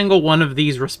every single one of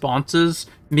these responses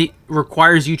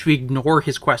requires you to ignore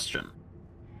his question.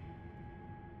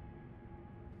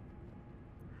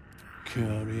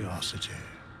 Curiosity.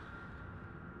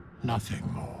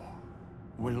 Nothing more.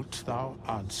 Wilt thou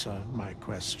answer my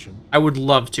question? I would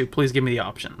love to. Please give me the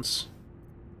options.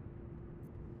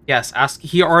 Yes, ask.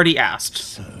 He already asked.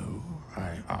 So,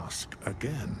 I ask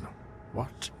again.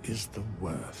 What is the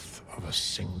worth of a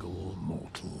single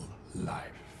mortal life?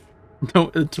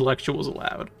 No intellectuals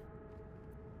allowed.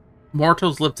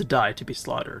 Mortals live to die, to be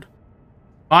slaughtered.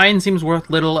 Mine seems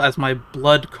worth little, as my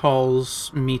blood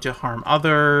calls me to harm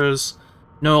others.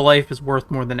 No life is worth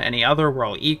more than any other. We're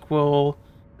all equal.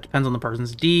 It depends on the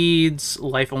person's deeds.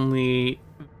 Life's only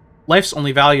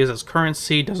value is as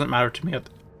currency. Doesn't matter to me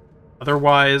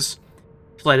otherwise.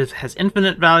 Life has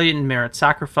infinite value and merits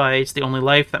sacrifice. The only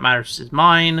life that matters is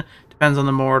mine. Depends on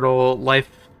the mortal. Life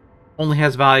only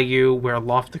has value where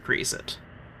Loft decrees it.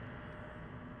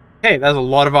 Okay, that's a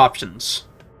lot of options.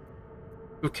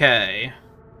 Okay.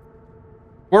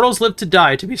 Mortals live to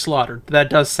die, to be slaughtered.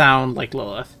 That does sound like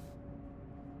Lilith.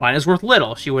 Mine is worth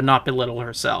little. She would not belittle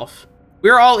herself.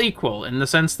 we're all equal in the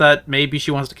sense that maybe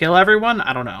she wants to kill everyone.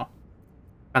 I don't know.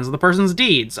 Depends on the person's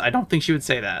deeds. I don't think she would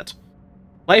say that.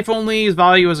 Life only is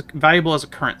valuable as a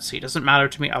currency. Doesn't matter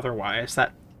to me otherwise.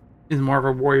 That is more of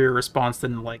a warrior response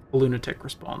than, like, a lunatic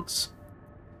response.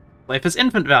 Life has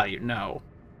infinite value. No.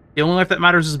 The only life that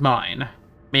matters is mine. I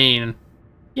mean,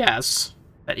 yes,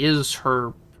 that is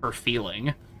her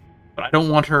feeling. But I don't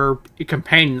want her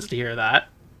companions to hear that.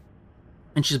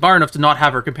 And she's smart enough to not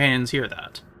have her companions hear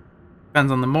that.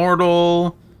 Depends on the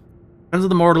mortal. Depends on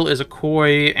the mortal is a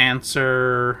coy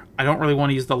answer. I don't really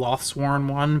want to use the Lothsworn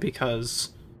one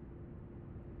because...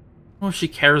 well, she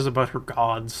cares about her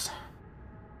gods.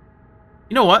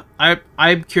 You know what?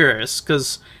 I'm curious,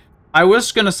 because I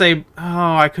was going to say,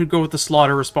 oh, I could go with the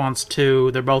slaughter response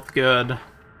too. They're both good.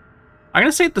 I'm going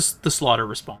to say the slaughter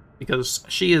response, because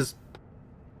she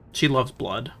loves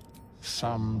blood.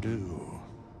 Some do.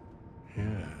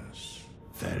 Yes.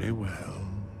 Very well.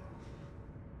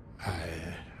 I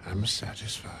am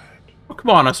satisfied. Oh, come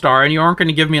on, Astar, and you aren't going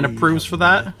to give me an approves for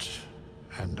that? Met,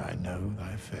 and I know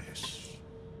thy face.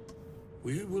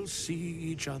 We will see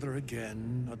each other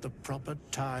again at the proper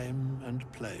time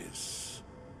and place.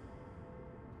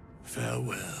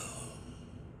 Farewell.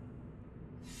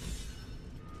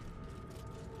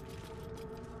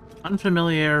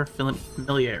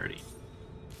 Familiarity.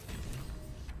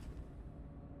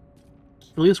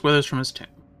 Julius withers from his tomb.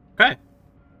 Okay.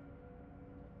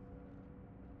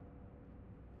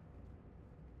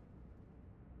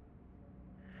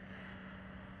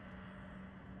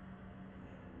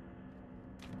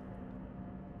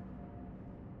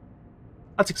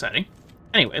 That's exciting.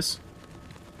 Anyways.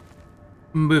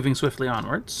 Moving swiftly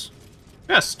onwards.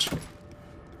 Chest.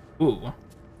 Ooh.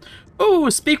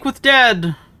 Ooh, Speak with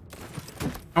Dead!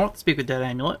 I want the Speak with Dead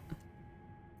amulet.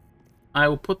 I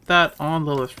will put that on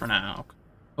Lilith for now.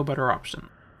 No better option.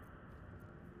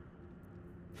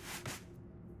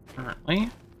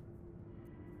 Currently.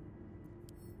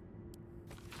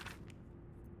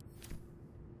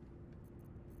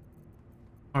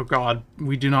 Oh god,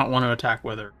 we do not want to attack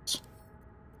Withers.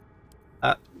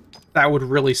 That would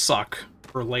really suck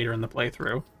for later in the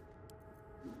playthrough.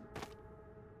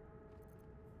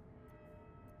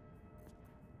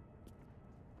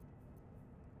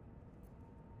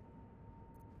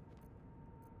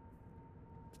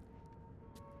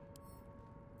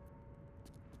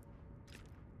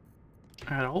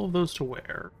 Add all of those to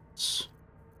wares.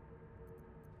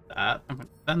 That. I'm going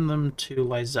to send them to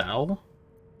Lizelle.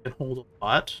 Can hold a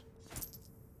lot.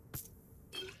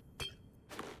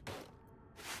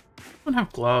 I don't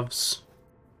have gloves.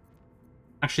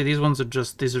 Actually, these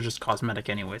are just cosmetic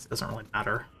anyways. It doesn't really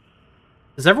matter.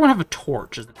 Does everyone have a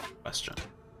torch is the question.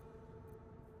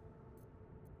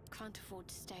 Can't afford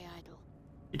to stay idle.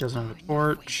 He doesn't have a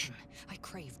torch. I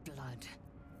crave blood.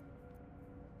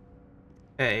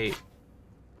 Okay.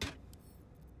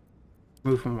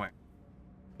 Move from where?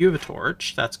 You have a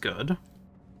torch. That's good.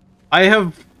 I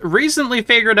have recently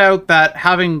figured out that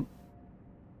having...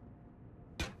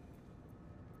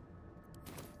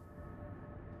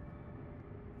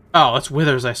 oh, that's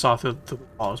Withers I saw through the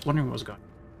wall. I was wondering what was going on.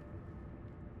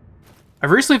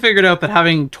 I've recently figured out that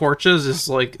having torches is,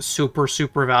 like, super,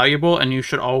 super valuable, and you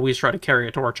should always try to carry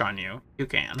a torch on you. You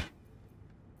can.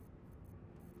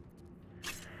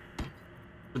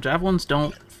 The javelins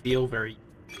don't feel very...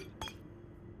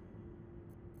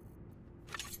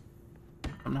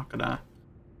 I'm not gonna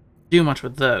do much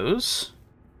with those.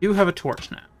 You have a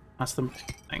torch now. That's the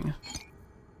thing.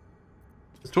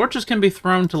 The torches can be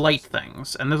thrown to light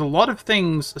things, and there's a lot of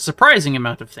things, a surprising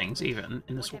amount of things even,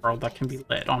 in this world that can be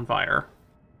lit on fire.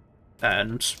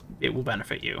 And it will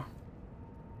benefit you.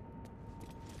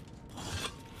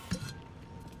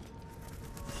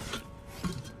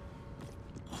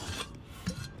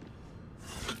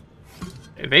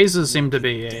 Vases seem to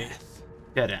be a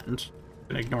dead end. I'm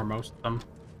gonna ignore most of them.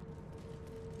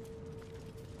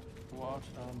 What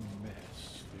a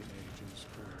mess the ages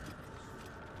bring.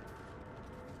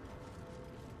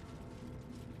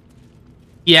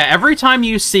 Yeah, every time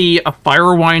you see a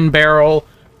fire wine barrel,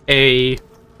 a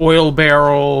oil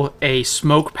barrel, a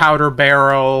smoke powder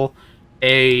barrel,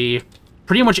 a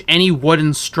pretty much any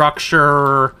wooden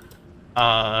structure,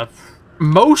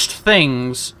 most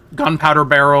things, gunpowder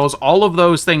barrels, all of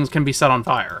those things can be set on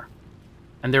fire.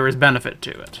 And there is benefit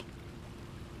to it.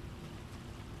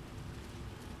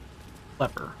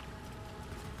 Clever.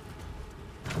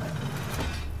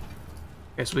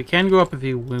 Okay, so we can go up if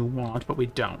we want, but we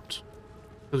don't.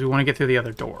 Because we want to get through the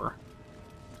other door.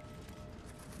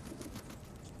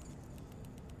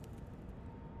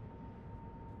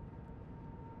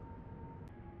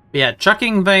 But yeah,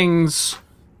 chucking things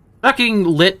Chucking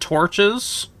lit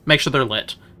torches, make sure they're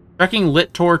lit. Chucking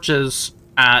lit torches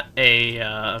at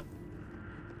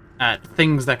at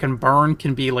things that can burn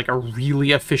can be like a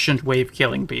really efficient way of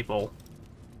killing people.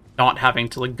 Not having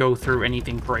to like go through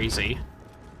anything crazy.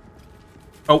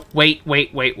 Oh, wait.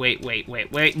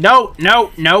 No,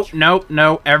 no, no, no,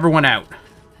 no. Everyone out.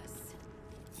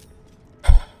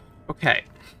 Okay.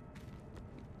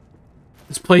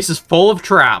 This place is full of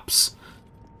traps.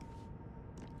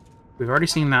 We've already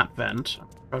seen that vent.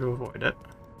 Try to avoid it.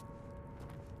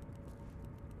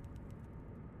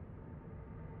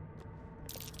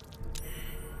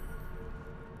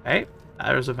 Okay,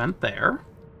 there's a vent there.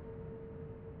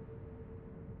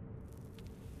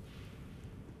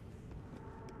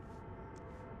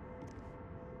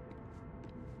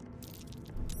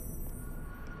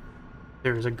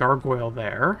 There's a gargoyle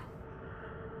there.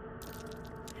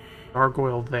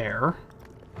 Gargoyle there.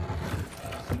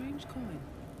 Strange coin.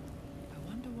 I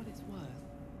wonder what it's worth.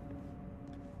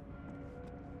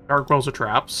 Gargoyles are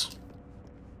traps.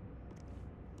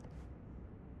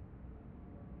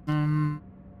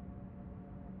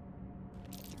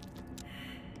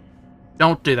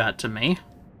 Don't do that to me.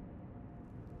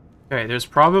 Okay, there's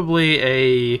probably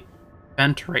a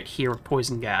vent right here with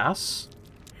poison gas.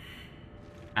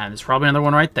 And there's probably another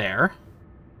one right there.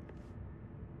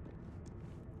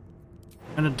 What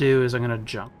I'm gonna do is I'm gonna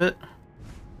jump it.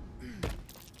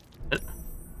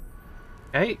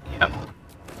 Okay, yep.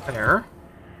 There.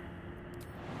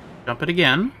 Jump it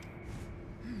again.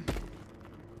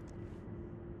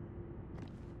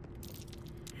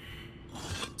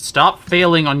 Stop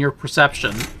failing on your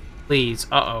perception, please.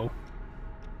 Uh-oh.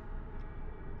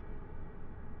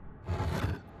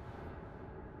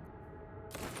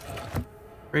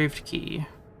 Graved key.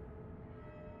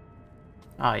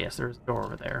 Ah, yes, there's a door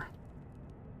over there.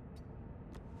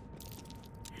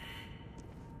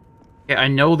 Okay, I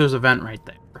know there's a vent right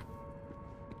there.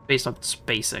 Based on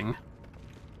spacing.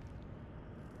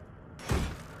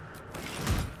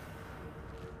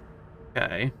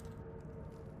 Okay.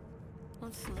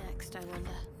 What's next, I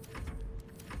wonder?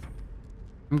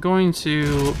 I'm going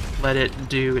to let it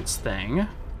do its thing.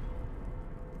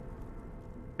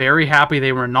 Very happy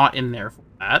they were not in there for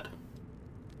that.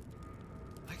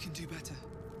 I can do better.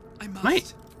 I must.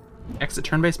 Might exit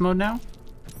turn-based mode now?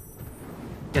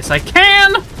 Yes, I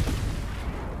can!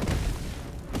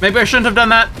 Maybe I shouldn't have done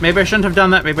that. Maybe I shouldn't have done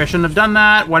that. Maybe I shouldn't have done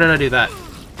that. Why did I do that?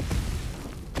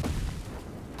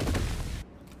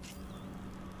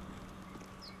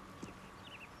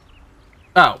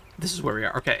 Oh, this is where we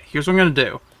are. Okay, here's what I'm gonna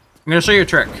do. I'm gonna show you a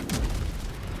trick.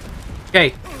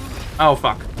 Okay. Oh,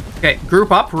 fuck. Okay,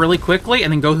 group up really quickly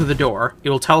and then go through the door. It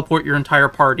will teleport your entire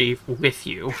party with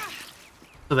you.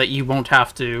 So that you won't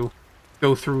have to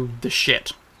go through the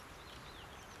shit.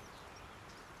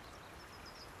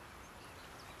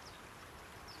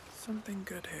 Something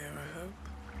good here,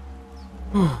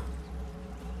 I hope.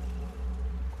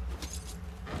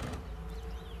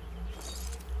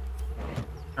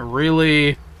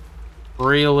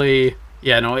 Really,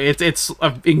 yeah, no, it's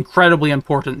an incredibly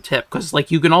important tip because like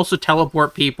you can also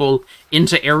teleport people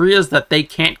into areas that they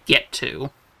can't get to,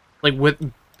 like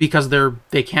because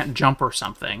they can't jump or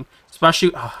something.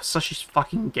 Especially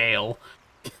fucking Gale.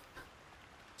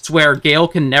 Swear, Gale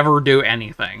can never do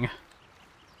anything.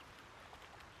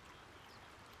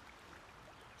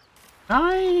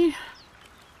 Okay,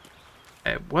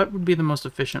 what would be the most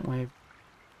efficient way?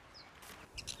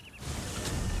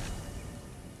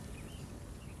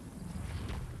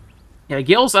 Yeah,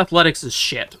 Gale's athletics is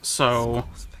shit, so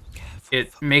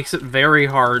it makes it very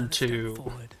hard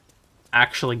to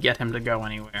actually get him to go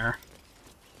anywhere.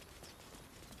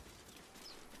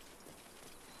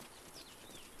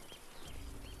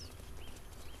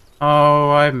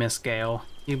 Oh, I miss Gale.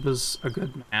 He was a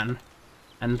good man,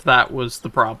 and that was the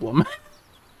problem.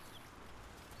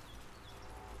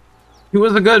 He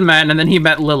was a good man, and then he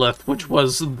met Lilith, which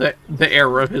was the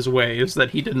error of his ways that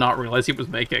he did not realize he was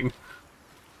making.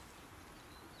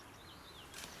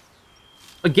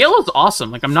 But Gale is awesome.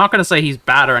 Like, I'm not gonna say he's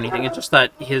bad or anything. It's just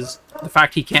that the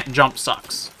fact he can't jump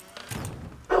sucks.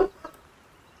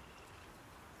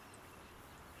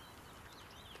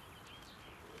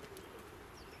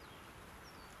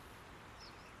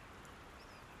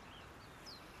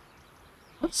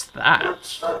 What's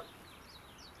that?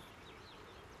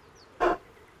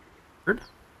 Weird.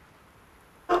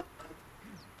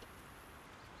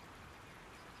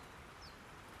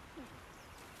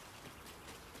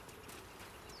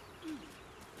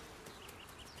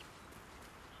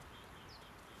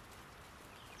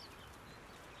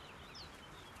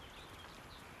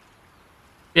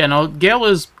 Yeah, no, Gale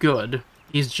is good.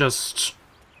 He's just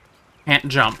can't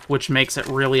jump, which makes it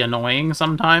really annoying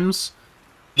sometimes.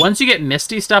 Once you get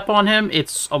Misty Step on him,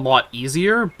 it's a lot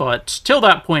easier, but till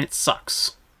that point, it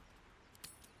sucks.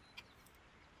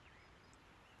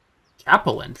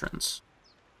 Chapel entrance.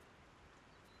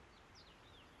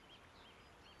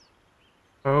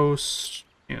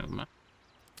 Costume.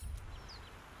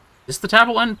 Is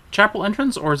the chapel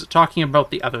entrance, or is it talking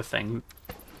about the other thing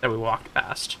that we walked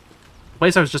past? The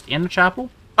place I was just in the chapel?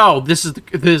 Oh, this is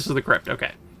the crypt.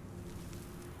 Okay.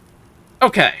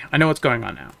 Okay, I know what's going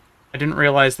on now. I didn't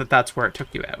realize that that's where it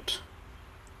took you out.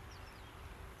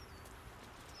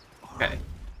 Okay.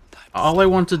 All I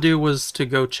want to do was to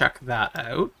go check that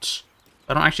out.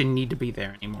 I don't actually need to be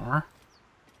there anymore.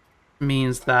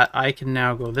 Means that I can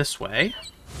now go this way.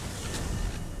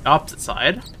 The opposite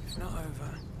side. It's not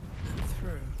over. I'm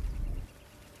through.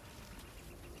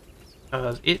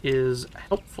 Because it is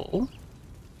helpful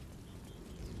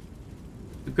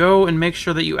to go and make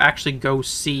sure that you actually go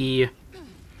see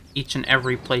each and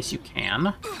every place you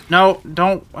can. No,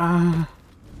 don't...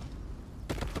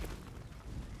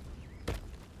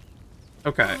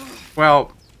 Okay,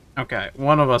 well, okay,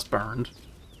 one of us burned.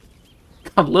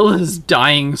 God, Lilith is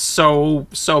dying so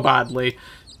badly.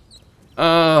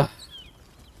 Oh,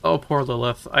 poor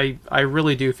Lilith. I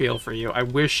really do feel for you. I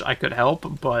wish I could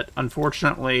help, but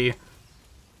unfortunately,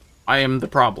 I am the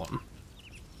problem.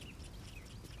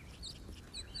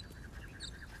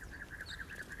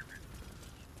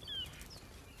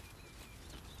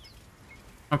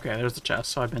 Okay, there's the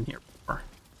chest, so I've been here before.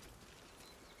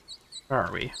 Where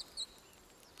are we?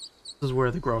 This is where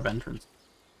the Grove entrance.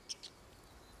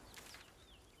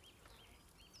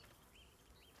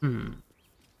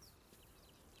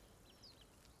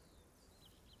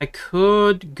 I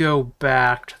could go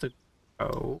back to the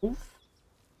Grove.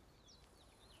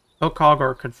 Kill Kaga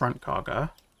or confront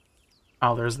Kaga.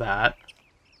 Oh, there's that.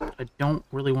 I don't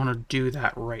really want to do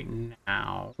that right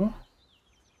now. Okay,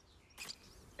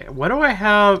 what do I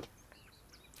have?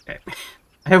 Okay.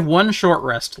 I have one short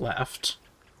rest left.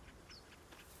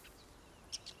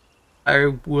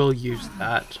 I will use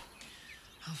that.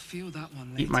 I'll feel that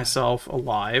one later. Keep myself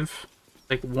alive.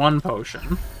 Take one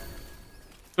potion.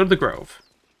 Go to the Grove.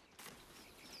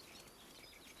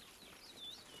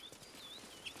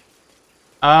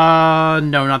 No,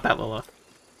 not that Lilith.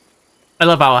 I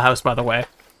love Owl House, by the way.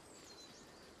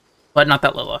 But not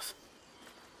that Lilith.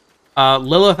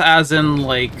 Lilith as in,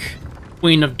 like,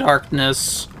 Queen of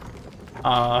Darkness,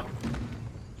 Bride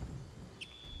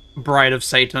of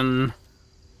Satan,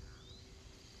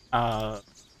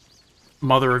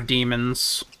 Mother of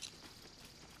Demons.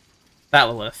 That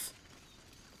Lilith.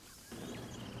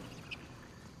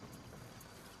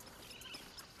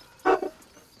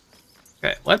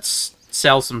 Okay, let's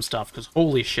sell some stuff, because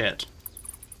holy shit.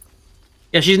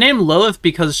 Yeah, she's named Lilith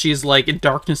because she's, like,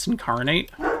 Darkness Incarnate.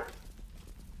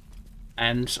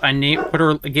 And I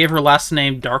gave her last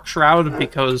name Darkshroud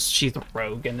because she's a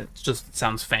rogue, and it just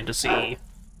sounds fantasy.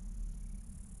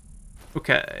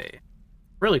 Okay.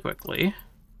 Really quickly.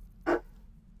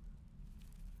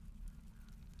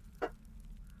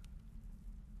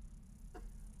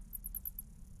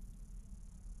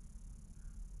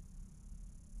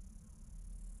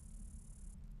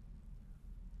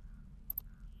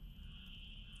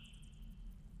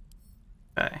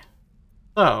 Okay.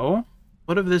 So,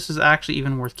 what if this is actually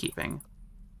even worth keeping?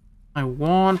 I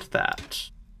want that.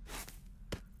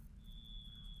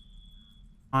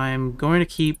 I'm going to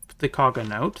keep the Kaga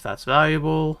note. That's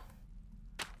valuable.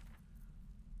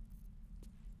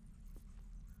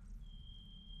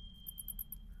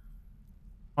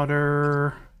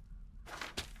 Water.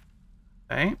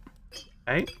 Okay.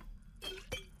 Okay.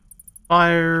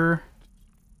 Fire.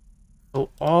 So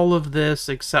all of this,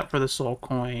 except for the soul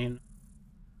coin,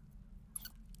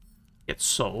 gets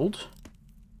sold.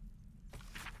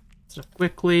 So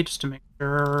quickly, just to make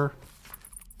sure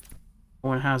no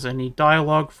one has any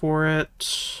dialogue for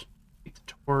it. Take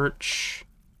the torch.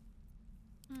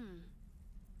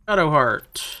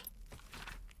 Shadowheart.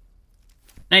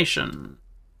 Nation.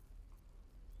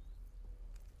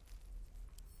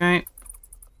 Okay.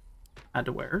 Add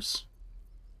to wares.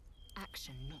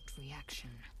 Action, not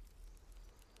reaction.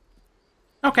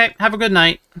 Okay, have a good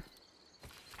night.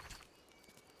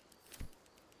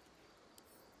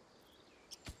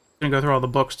 Gonna go through all the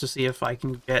books to see if I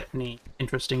can get any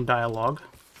interesting dialogue.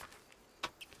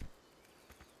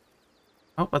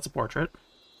 Oh, that's a portrait.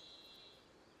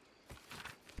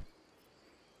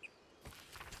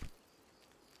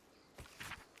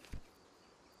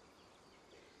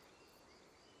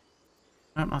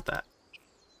 No, not that.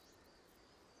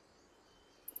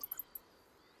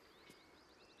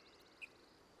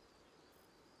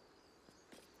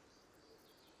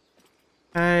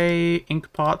 Okay,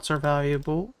 ink pots are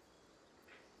valuable.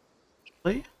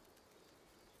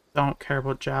 Don't care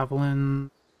about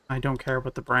javelin. I don't care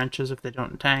about the branches if they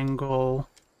don't entangle.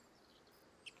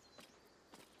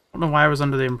 I don't know why I was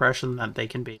under the impression that they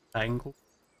can be entangled.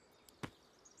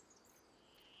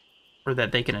 Or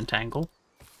that they can entangle.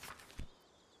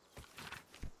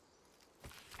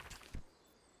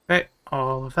 Okay,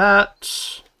 all of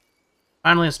that.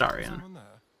 Finally, Astarion.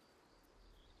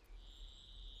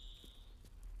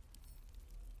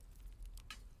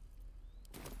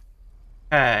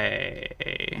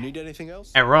 Okay. Need anything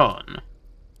else? Aaron.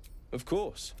 Of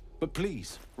course. But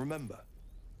please, remember,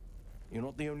 you're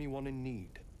not the only one in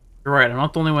need. You're right, I'm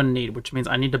not the only one in need, which means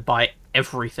I need to buy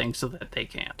everything so that they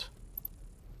can't.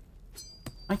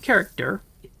 My character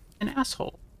is an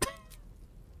asshole.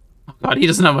 Oh god, he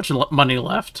doesn't have much money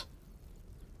left.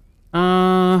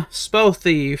 Spell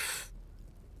Thief.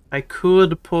 I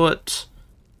could put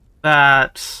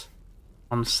that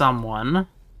on someone.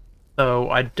 Though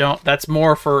I don't... That's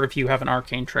more for if you have an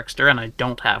Arcane Trickster, and I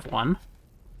don't have one.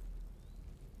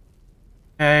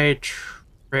 Okay,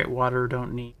 Great Water,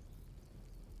 don't need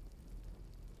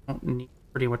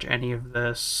pretty much any of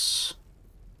this.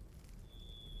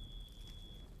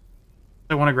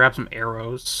 I want to grab some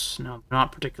arrows. No, they're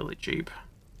not particularly cheap.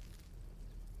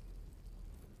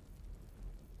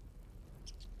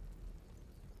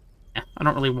 Yeah, I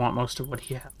don't really want most of what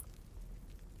he has.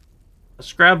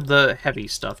 Let's grab the heavy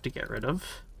stuff to get rid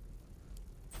of.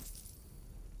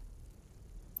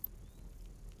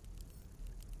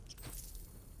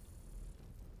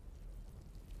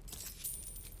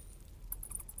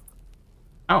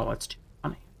 Oh, that's too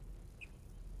funny.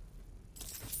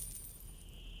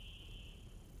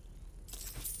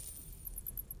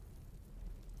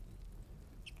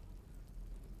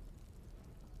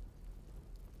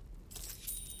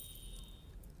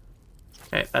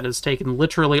 Okay, that has taken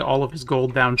literally all of his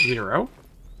gold down to 0.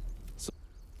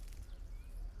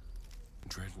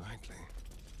 Tread lightly.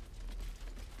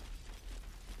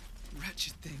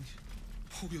 Wretched thing.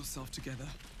 Pull yourself together.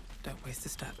 Don't waste a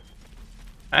step.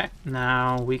 Okay,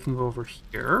 now we can go over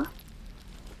here.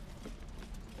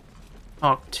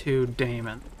 Talk to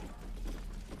Damon.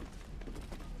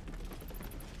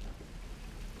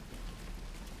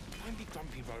 Don't be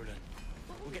grumpy, Roland.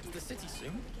 We'll get to the city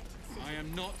soon. I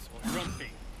am not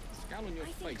grumpy. Scowl on your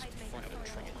face to fight the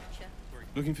trouble.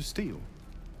 Looking for steel?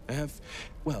 I have,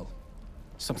 well,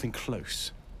 something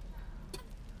close.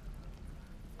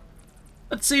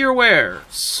 Let's see your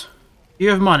wares.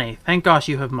 You have money. Thank gosh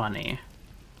you have money.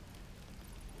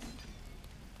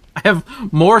 I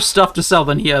have more stuff to sell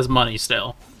than he has money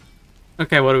still.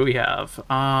 Okay, what do we have?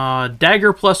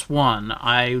 Dagger +1.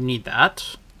 I need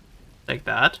that. Take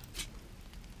that.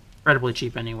 Incredibly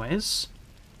cheap anyways.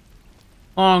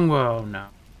 Longbow, no.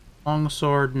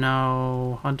 Longsword,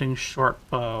 no. Hunting short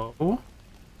bow.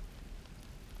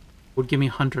 Would give me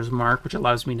Hunter's Mark, which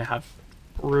allows me to have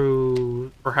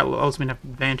allows me to have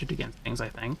advantage against things, I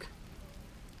think.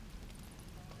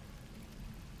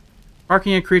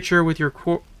 Marking a creature with your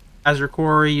as your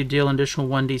quarry, you deal an additional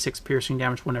 1d6 piercing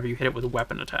damage whenever you hit it with a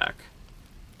weapon attack.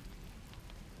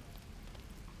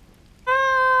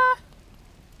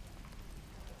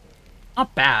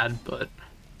 Not bad, but...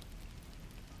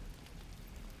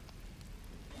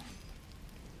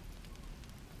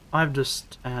 5 to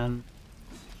 10,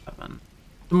 7.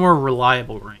 The more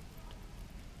reliable range.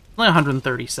 Only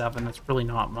 137, that's really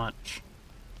not much.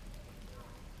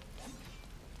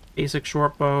 Basic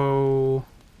short bow.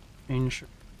 Range.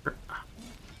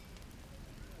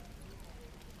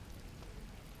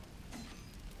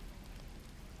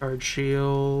 Guard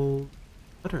shield.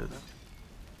 What are those?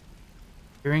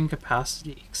 Carrying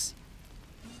capacity.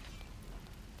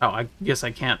 Oh, I guess I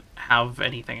can't have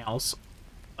anything else.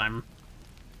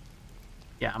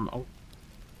 Yeah, I'm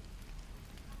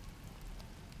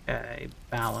okay.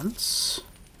 Balance.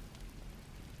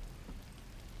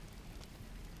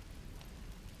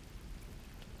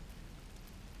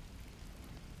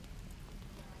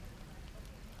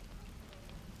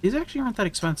 These actually aren't that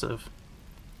expensive.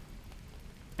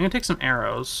 I'm gonna take some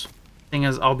arrows. Thing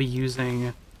is, I'll be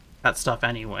using that stuff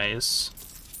anyways.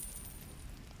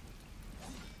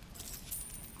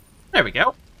 There we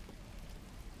go.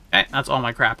 Okay, that's all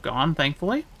my crap gone,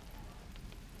 thankfully.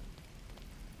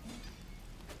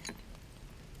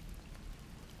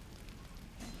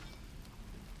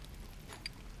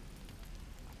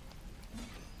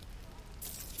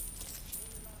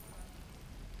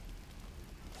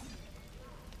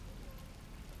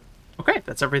 Okay,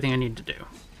 that's everything I need to do.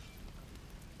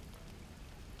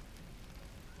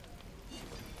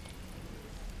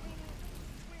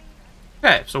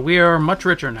 Okay, so we are much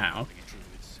richer now.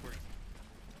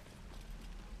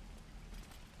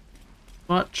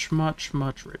 much, much,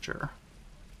 much richer.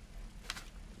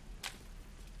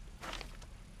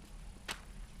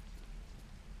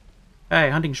 Hey,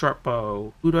 hunting short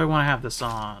bow. Who do I want to have this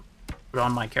on? Put it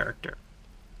on my character.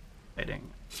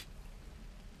 Fighting.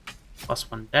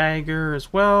 +1 dagger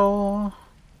as well.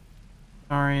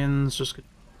 Arians, just get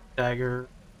dagger.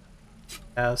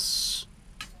 Yes.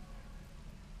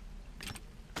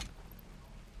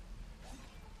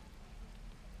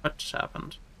 What just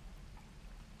happened?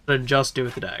 What did I just do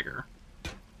with the dagger?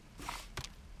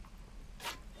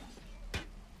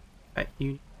 Okay,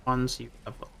 you ones, you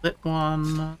have a lit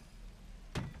one.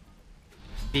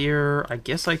 Spear. I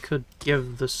guess I could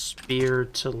give the spear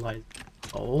to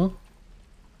Lizelle.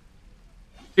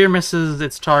 Spear misses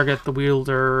its target. The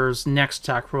wielder's next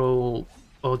attack roll,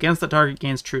 well, against the target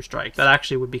gains true strike. That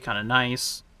actually would be kind of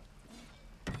nice.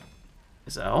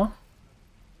 Lizelle.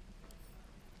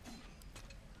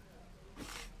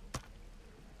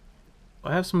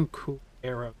 I have some cool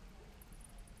arrows.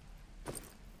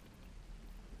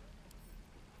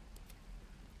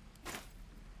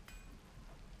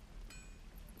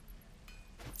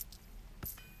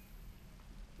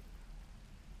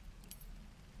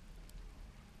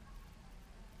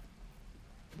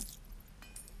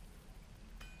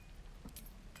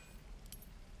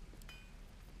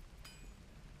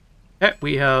 Okay,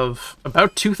 we have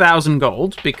about 2,000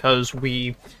 gold, because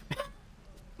we...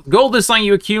 gold is something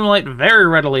you accumulate very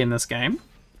readily in this game.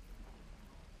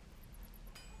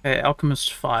 Okay,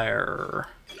 Alchemist Fire.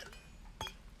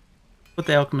 Put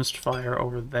the Alchemist Fire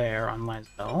over there on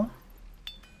Lizelle.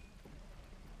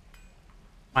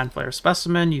 Mind Flayer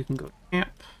Specimen, you can go to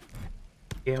camp.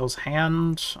 Gale's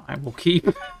Hand, I will keep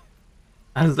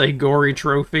as a gory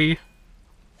trophy.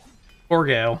 Poor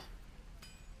Gale.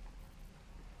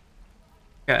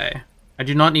 Okay, I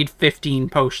do not need 15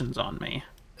 potions on me.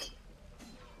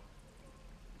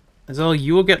 Lizelle,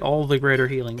 you will get all the greater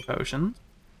healing potions.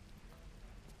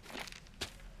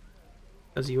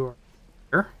 Because you are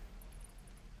here.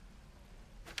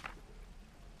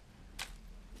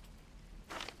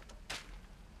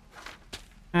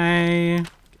 Okay.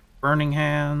 Burning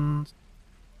Hands.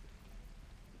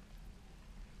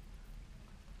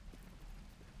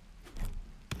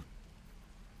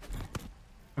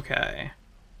 Okay.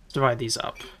 Let's divide these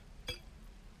up.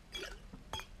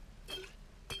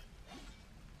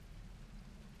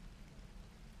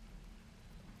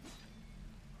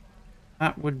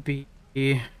 That would be...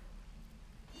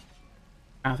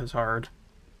 math is hard.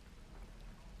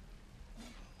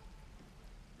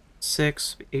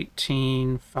 6,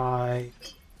 18, 5...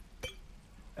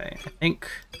 Okay, I think...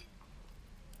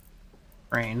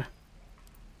 Rain.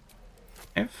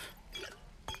 5.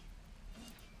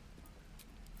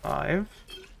 5.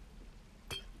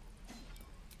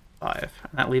 5.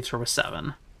 And that leaves her with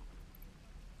 7.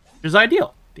 Which is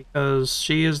ideal, because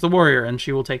she is the warrior and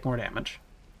she will take more damage.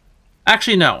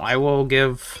 Actually, no. I will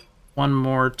give one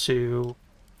more to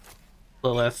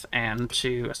Lilith and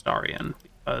to Astarion,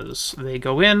 because they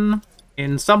go in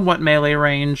somewhat melee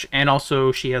range, and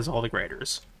also she has all the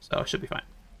graders, so it should be fine.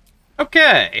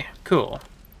 Okay, cool.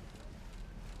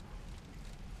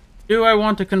 Do I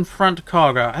want to confront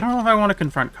Kaga? I don't know if I want to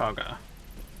confront Kaga.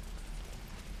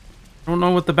 I don't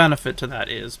know what the benefit to that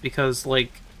is, because,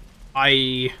 like,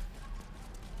 So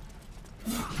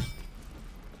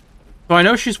I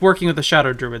know she's working with the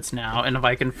Shadow Druids now, and if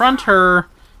I confront her,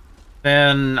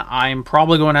 then I'm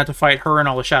probably going to have to fight her and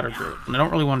all the Shadow Druids, and I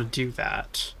don't really want to do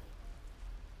that.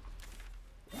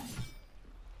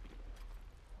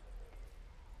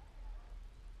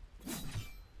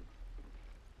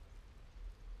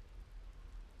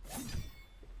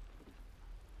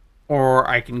 Or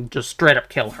I can just straight up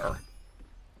kill her.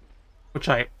 Which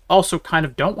I also kind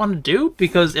of don't want to do,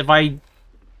 because if I...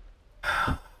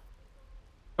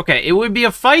 Okay, it would be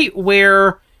a fight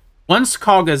where once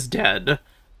Kaga's dead,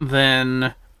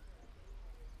 then...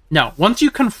 No, once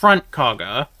you confront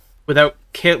Kaga, without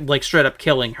straight up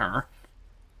killing her,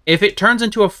 if it turns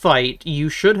into a fight, you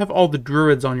should have all the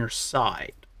druids on your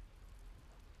side.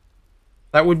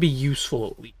 That would be useful,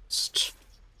 at least.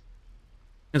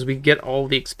 Because we get all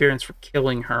the experience for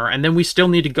killing her, and then we still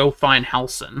need to go find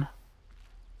Halsin.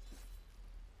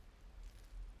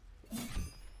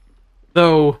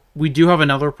 Though, we do have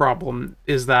another problem,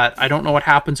 is that I don't know what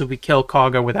happens if we kill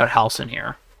Kaga without Halsin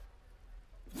here.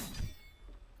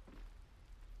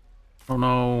 I don't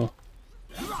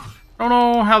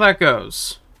know how that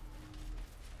goes.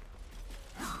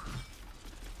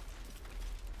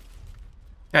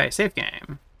 Okay, save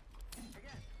game.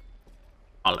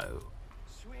 Follow.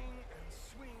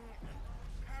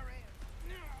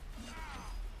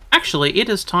 actually, it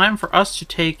is time for us to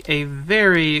take a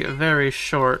very, very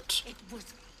short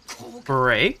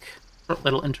break. Short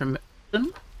little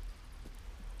intermission.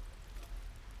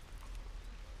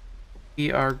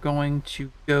 We are going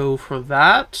to go for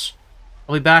that.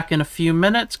 I'll be back in a few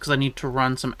minutes because I need to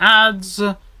run some ads.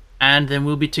 And then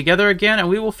we'll be together again and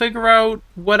we will figure out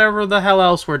whatever the hell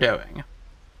else we're doing.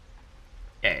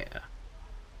 Yeah.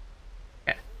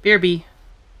 Okay. BRB.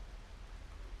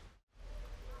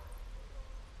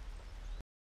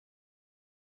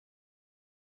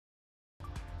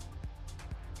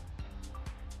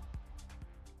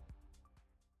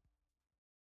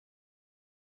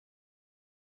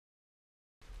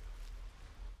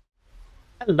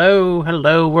 Hello,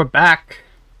 hello, we're back.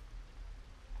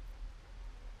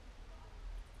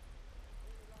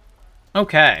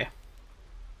 Okay.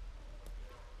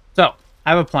 So,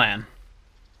 I have a plan.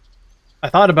 I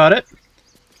thought about it,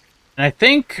 and I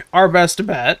think our best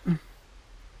bet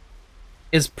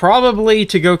is probably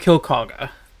to go kill Kaga.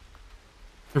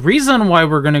 The reason why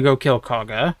we're going to go kill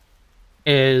Kaga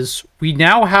is we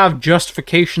now have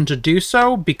justification to do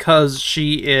so because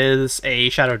she is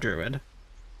a Shadow Druid.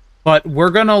 But we're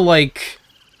gonna, like,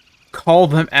 call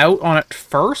them out on it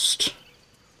first.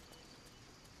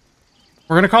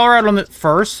 We're gonna call her out on it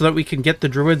first so that we can get the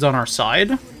druids on our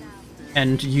side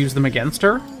and use them against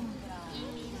her.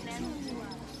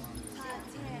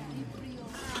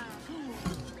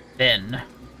 Then,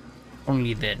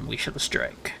 only then, we shall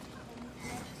strike.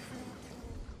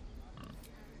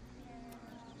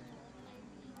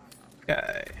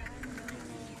 Okay.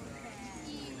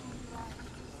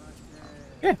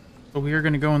 Yeah. So we are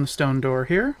going to go in the stone door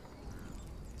here.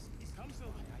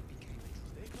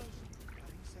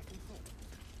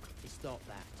 Stop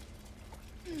that.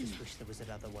 Just wish there was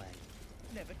another way.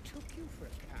 Never took you for a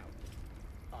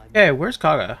cow. Okay, where's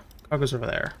Kaga? Kaga's over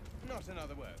there. Not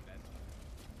another word,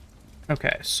 then.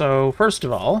 Okay, so first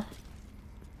of all,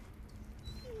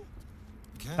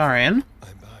 Tarian,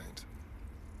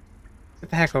 get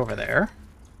the heck over there.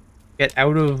 Get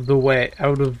out of the way,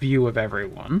 out of view of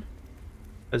everyone.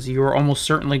 Because you are almost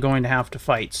certainly going to have to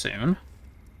fight soon.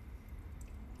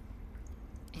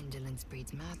 Indolence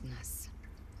breeds madness.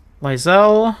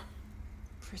 Lysel,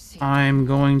 I'm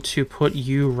going to put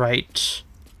you right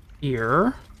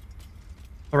here,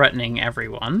 threatening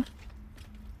everyone.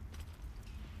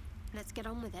 Let's get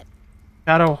on with it.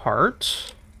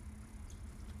 Shadowheart,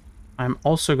 I'm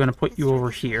also going to put you over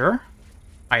here,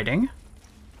 hiding.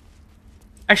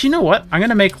 Actually, you know what? I'm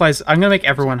gonna make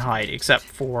everyone hide except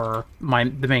for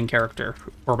the main character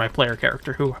or my player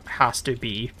character who has to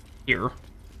be here.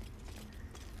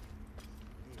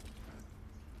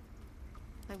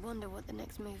 I wonder what the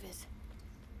next move is.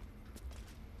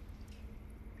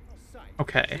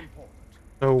 Okay.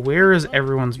 So where is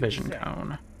everyone's vision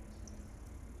cone?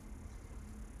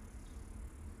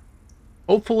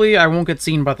 Hopefully I won't get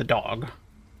seen by the dog.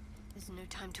 There's no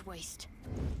time to waste.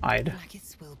 Hide.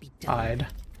 Hide.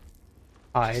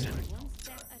 Hide.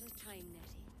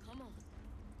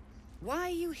 Why are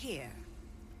you here?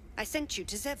 I sent you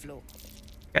to Zevlor.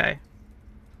 Okay.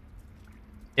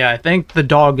 Yeah, I think the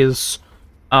dog is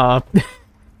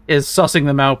is sussing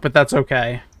them out, but that's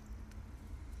okay.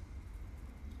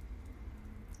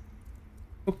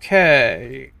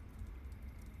 Okay.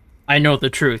 I know the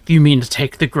truth. You mean to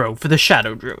take the grove for the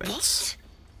Shadow Druids.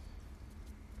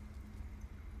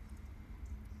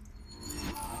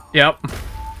 Yep.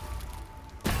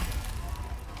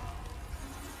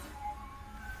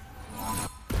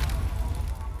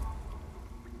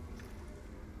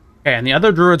 Okay, and the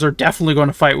other druids are definitely going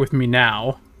to fight with me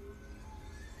now.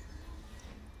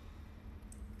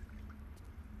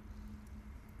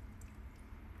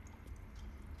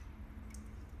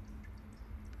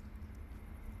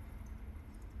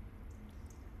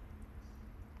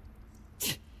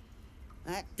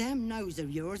 That damn nose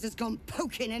of yours has gone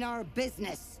poking in our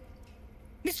business.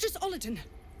 Mistress Ollerton,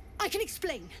 I can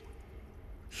explain.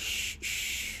 Shh,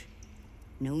 shh.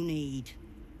 No need.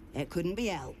 It couldn't be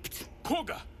helped.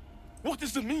 Kaga! What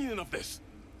is the meaning of this?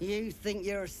 You think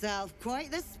yourself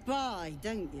quite the spy,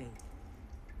 don't you?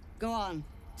 Go on,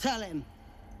 tell him.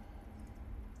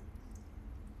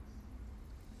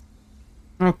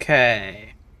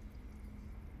 Okay.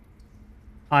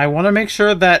 I want to make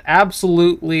sure that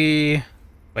absolutely...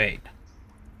 Wait.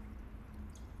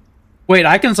 Wait,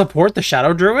 I can support the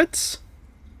Shadow Druids?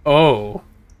 Oh.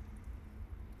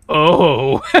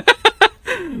 Oh.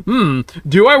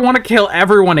 Do I want to kill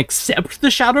everyone except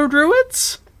the Shadow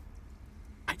Druids?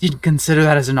 I didn't consider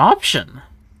that as an option.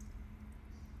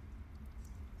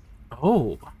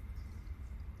 Oh.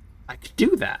 I could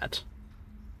do that.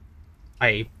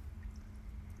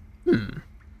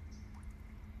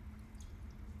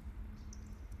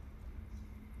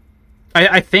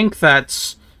 I think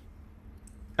that's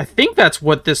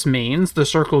what this means. The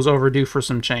circle's overdue for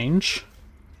some change.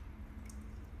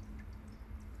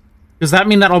 Does that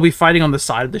mean that I'll be fighting on the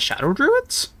side of the Shadow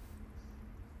Druids?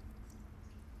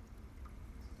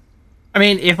 I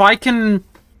mean, if I can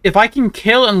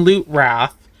kill and loot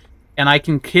Wrath, and I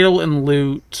can kill and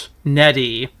loot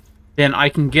Nettie, then I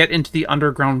can get into the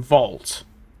underground vault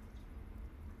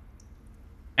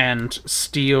and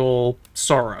steal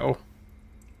Sorrow,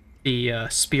 the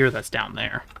spear that's down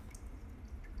there.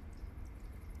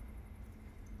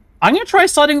 I'm going to try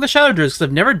sliding the Shadow Druids, because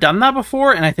I've never done that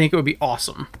before, and I think it would be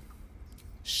awesome.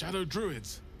 Shadow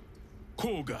Druids?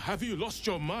 Korga, have you lost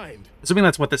your mind? Assuming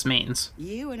that's what this means.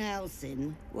 You and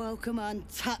Elsin welcome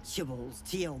untouchables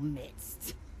to your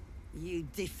midst. You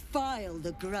defile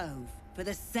the grove for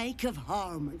the sake of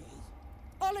harmony.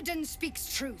 Olladin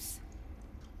speaks truth.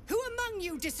 Who among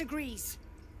you disagrees?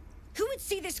 Who would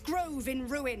see this grove in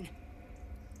ruin?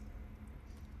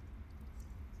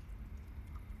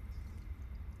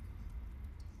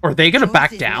 Are they gonna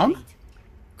back down?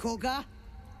 Korga,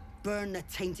 burn the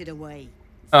tainted away.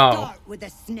 Oh. Start with the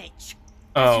snitch.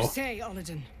 Oh. As you say,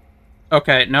 Olladin.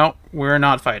 Okay, no, we're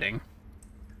not fighting.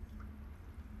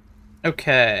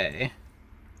 Okay.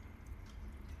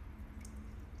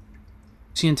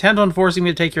 So you intend on forcing me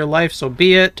to take your life, so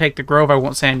be it. Take the grove, I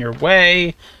won't stand in your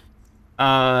way.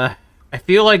 I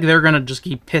feel like they're gonna just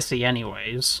keep pissy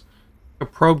anyways. Go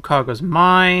probe Kaga's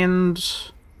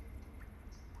mind.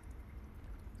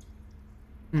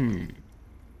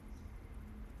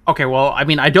 Okay, well, I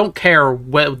mean, I don't care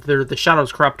whether the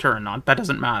shadows corrupt her or not. That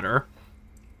doesn't matter.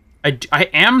 I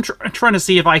am trying to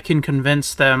see if I can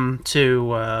convince them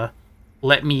to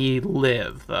let me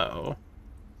live, though,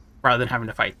 rather than having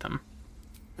to fight them.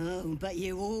 Oh, but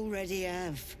you already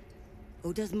have.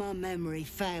 Or does my memory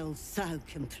fail so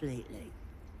completely?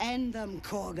 End them,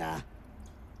 Korga.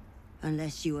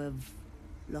 Unless you have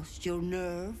lost your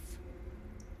nerve.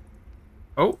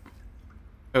 Oh.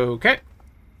 Okay.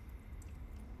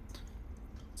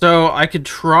 So I could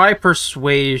try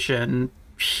persuasion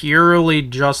purely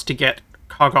just to get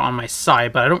Kaga on my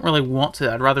side, but I don't really want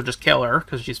to. I'd rather just kill her,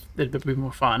 because it'd be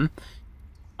more fun.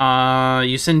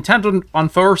 You intend on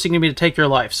forcing me to take your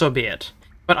life, so be it.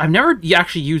 But I've never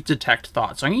actually used Detect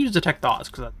Thoughts, so I'm going to use Detect Thoughts,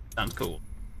 because that sounds cool.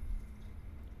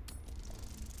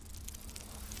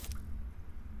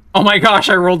 Oh my gosh,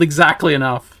 I rolled exactly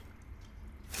enough.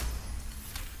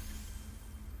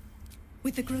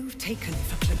 With the grove taken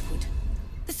for Cloakwood,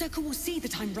 the Circle will see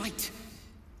that I'm right.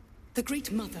 The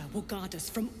Great Mother will guard us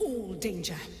from all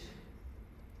danger.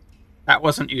 That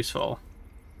wasn't useful.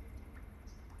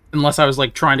 Unless I was,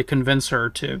 like, trying to convince her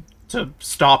to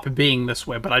stop being this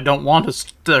way, but I don't want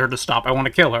her to stop. I want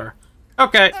to kill her.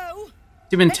 Okay.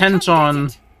 You intent on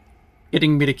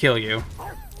getting me to kill you.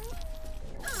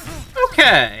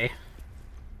 Okay.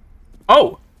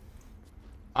 Oh!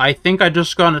 I think I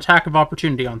just got an attack of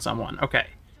opportunity on someone. Okay.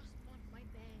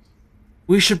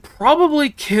 We should probably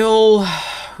kill...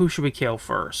 Who should we kill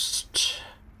first?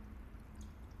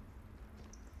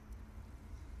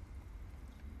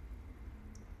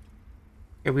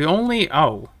 Okay, we only...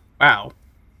 Oh, wow.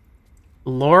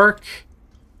 Lork.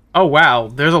 Oh, wow.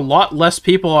 There's a lot less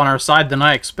people on our side than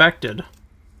I expected.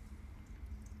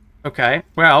 Okay,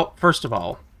 well, first of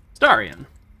all, Starion.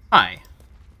 Hi.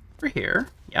 We're here.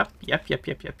 Yep.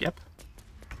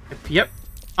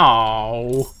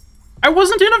 Oh. I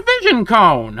wasn't in a vision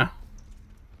cone!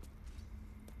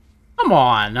 Come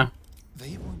on.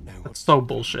 That's so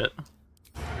bullshit.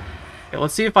 Okay,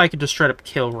 let's see if I could just straight up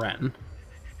kill Ren.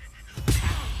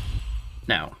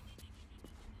 No.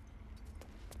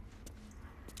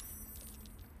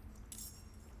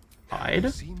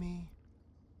 Hide?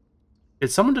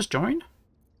 Did someone just join?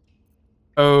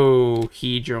 Oh,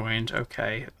 he joined.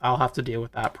 Okay, I'll have to deal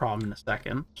with that problem in a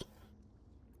second.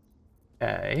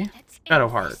 Okay.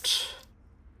 Shadowheart.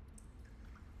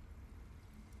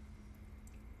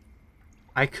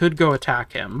 I could go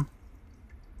attack him.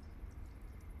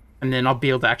 And then I'll be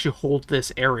able to actually hold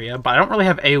this area, but I don't really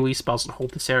have AoE spells to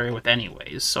hold this area with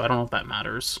anyways, so I don't know if that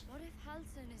matters. What if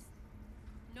Halsin is...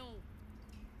 No.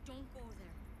 Don't go there.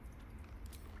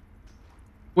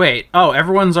 Wait, oh,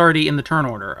 everyone's already in the turn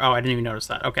order. Oh, I didn't even notice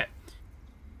that. Okay.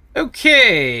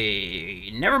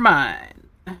 Okay, never mind.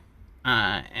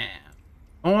 I am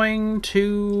going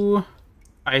to...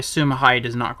 I assume hide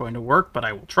is not going to work, but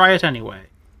I will try it anyway.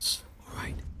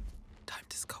 Alright, time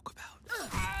to skulk about.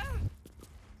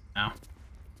 No.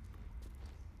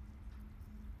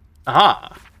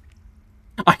 Aha!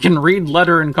 I can read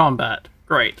letter in combat.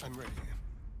 Great. I'm ready.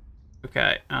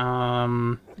 Okay,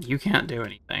 you can't do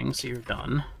anything, so you're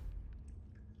done.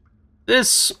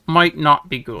 This might not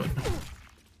be good.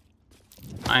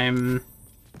 I'm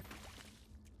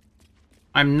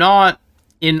not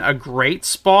in a great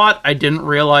spot. I didn't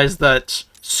realize that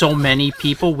so many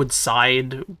people would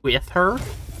side with her.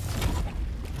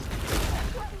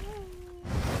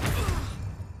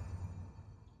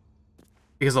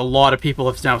 Because a lot of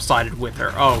people have now sided with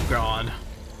her. Oh god.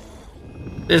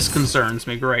 This concerns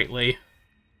me greatly.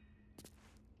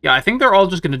 Yeah, I think they're all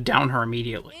just gonna down her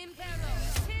immediately.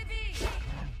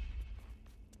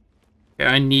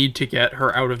 Yeah, I need to get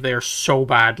her out of there so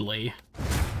badly.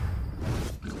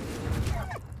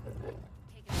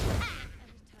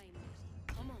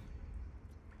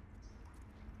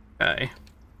 Okay.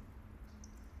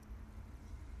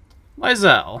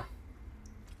 Lizelle.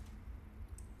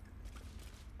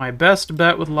 My best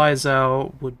bet with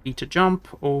Lizelle would be to jump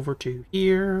over to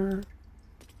here.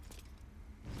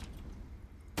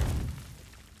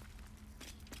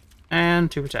 And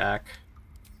to attack.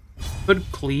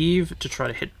 Could cleave to try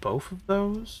to hit both of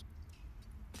those.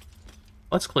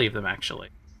 Let's cleave them, actually.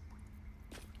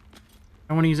 I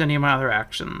don't want to use any of my other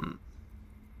actions.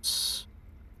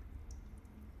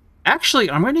 Actually,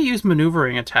 I'm going to use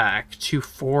maneuvering attack to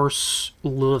force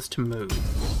Lilith to move.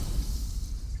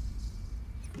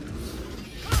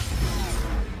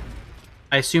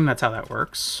 I assume that's how that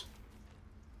works.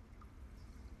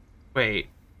 Wait.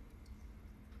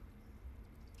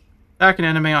 Attack an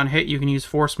enemy on hit, you can use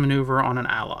force maneuver on an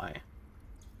ally.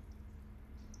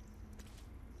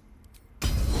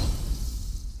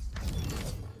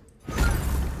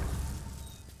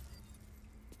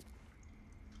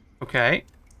 Okay.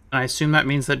 I assume that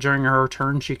means that during her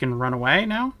turn she can run away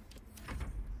now?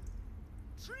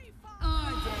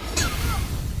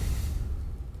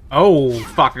 Oh,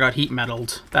 fuck, I got heat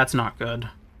meddled. That's not good.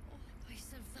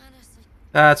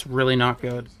 That's really not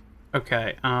good.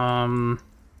 Okay, I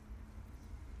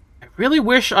really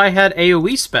wish I had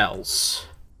AoE spells.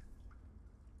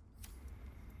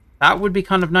 That would be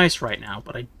kind of nice right now,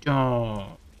 but I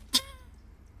don't.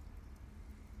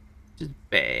 Which is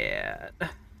bad.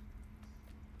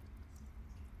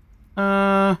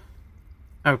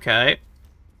 Okay.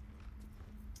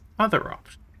 Other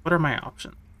options. What are my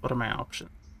options? What are my options?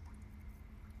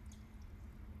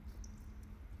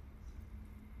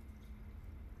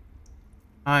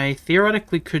 I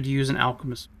theoretically could use an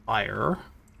Alchemist Fire.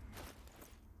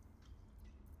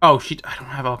 Oh, I don't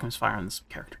have Alchemist Fire on this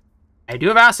character. I do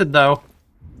have Acid, though.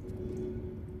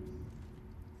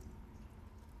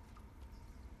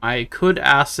 I could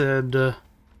Acid... I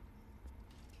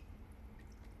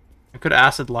could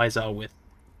Acid Lizelle with...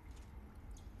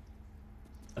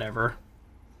 whatever. For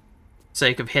the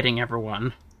sake of hitting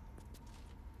everyone.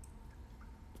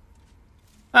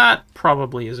 That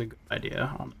probably is a good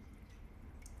idea.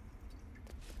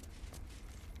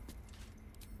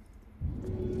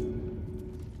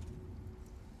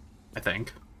 I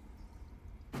think.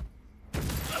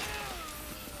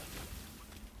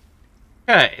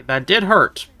 Okay, that did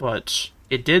hurt, but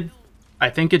it did... I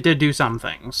think it did do some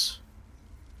things.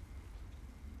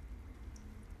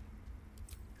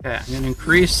 Okay, I'm going to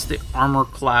increase the armor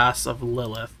class of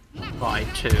Lilith by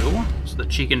 2, so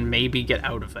that she can maybe get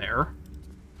out of there.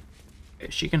 Okay,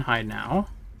 she can hide now.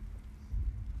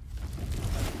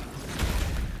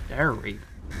 There we go.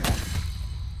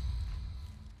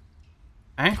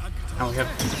 Okay, now we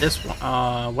have this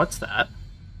one. What's that?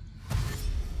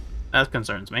 That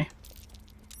concerns me.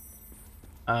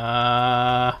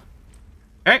 Okay.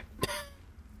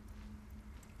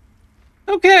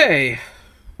 Okay.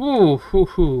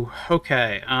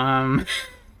 Okay, I'm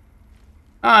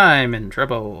in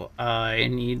trouble. I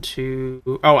need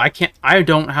to... Oh, I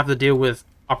don't have to deal with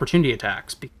opportunity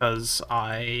attacks because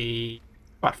I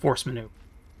got force maneuver.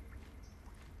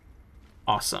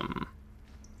 Awesome.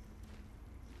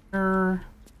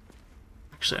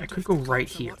 Actually, I could go right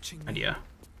here. Idea.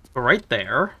 Go right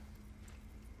there.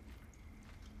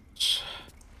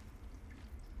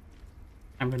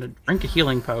 I'm gonna drink a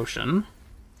healing potion.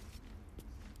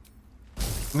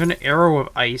 I'm gonna Arrow of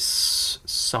Ice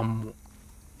some.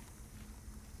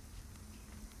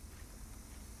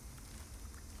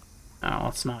 No,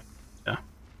 it's not. Yeah.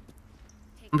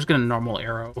 I'm just gonna normal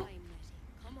arrow.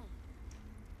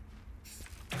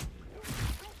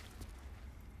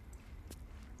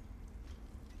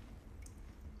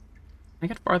 Can I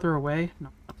get farther away? No.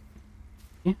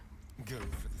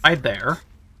 Hide there.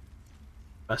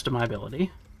 Best of my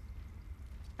ability.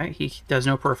 Okay, he does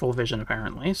no peripheral vision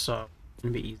apparently, so it's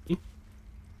gonna be easy.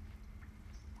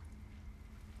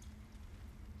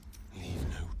 Leave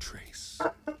no trace.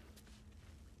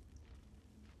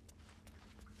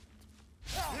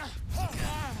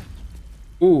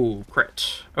 Ooh,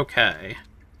 crit. Okay.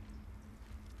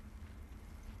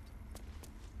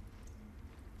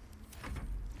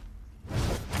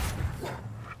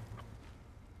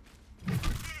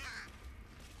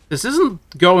 This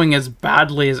isn't going as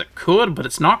badly as it could, but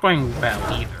it's not going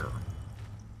well either.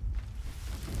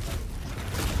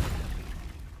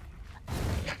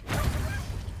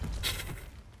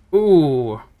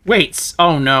 Ooh. Wait.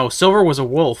 Oh no, Silver was a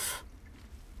wolf.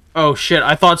 Oh shit,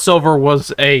 I thought Silver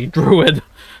was a druid.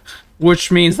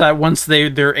 Which means that once their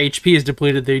HP is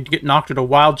depleted, they get knocked into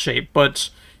wild shape. But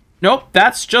nope,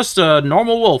 that's just a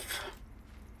normal wolf.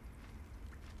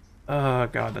 Oh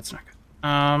god, that's not good.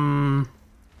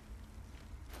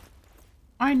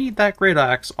 I need that great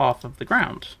axe off of the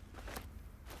ground.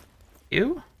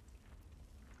 You?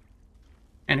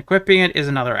 And equipping it is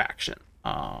another action.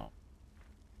 I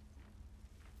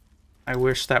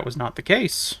wish that was not the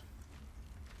case.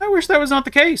 I wish that was not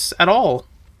the case at all.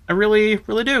 I really,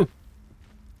 really do.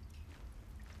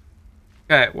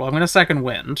 Okay, well, I'm gonna second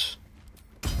wind.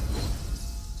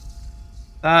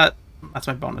 That's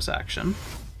my bonus action.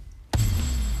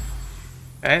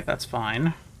 Okay, that's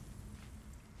fine.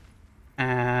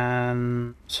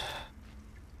 And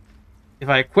if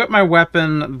I equip my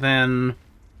weapon, then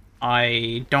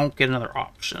I don't get another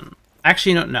option.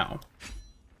 Actually, no.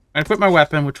 I equip my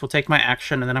weapon, which will take my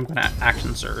action, and then I'm going to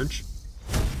action surge.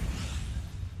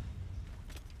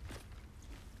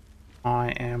 I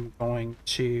am going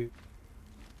to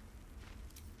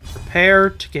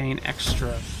prepare to gain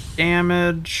extra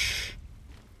damage.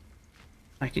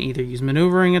 I can either use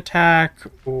maneuvering attack,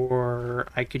 or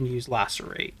I can use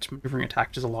lacerate. Maneuvering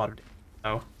attack does a lot of damage,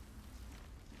 so.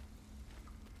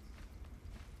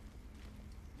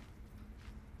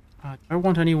 Do I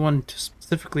want anyone to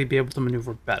specifically be able to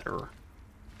maneuver better?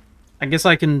 I guess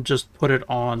I can just put it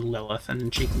on Lilith,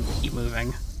 and she can keep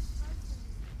moving.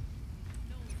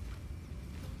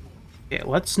 Okay,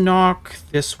 let's knock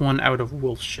this one out of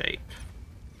wolf shape.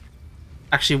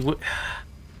 Actually,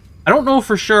 I don't know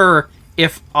for sure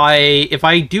if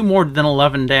I do more than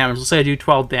 11 damage. Let's say I do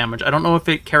 12 damage. I don't know if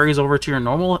it carries over to your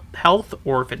normal health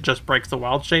or if it just breaks the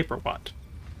wild shape or what.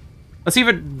 Let's see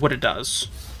what it does.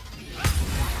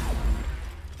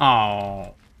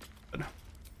 Oh.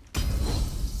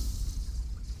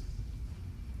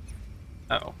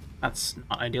 Oh, that's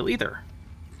not ideal either.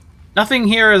 Nothing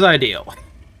here is ideal.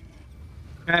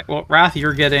 Okay, well, Wrath,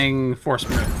 you're getting force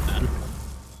move then.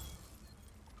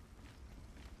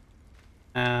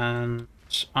 And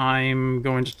I'm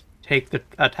going to take the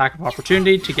attack of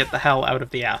opportunity to get the hell out of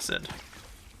the acid.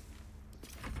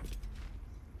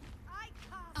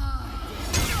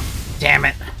 Damn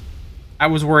it. I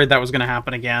was worried that was going to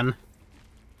happen again.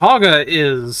 Haga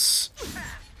is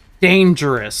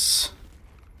dangerous.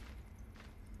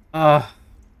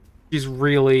 She's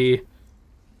really...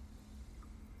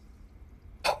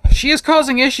 She is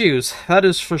causing issues, that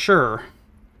is for sure.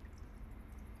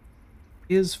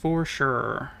 Is for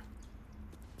sure.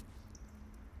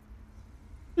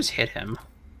 Just hit him.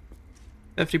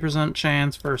 50%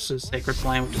 chance versus Sacred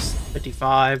Flame, which is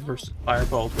 55, versus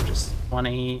Firebolt, which is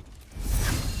 20.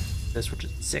 This, which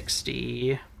is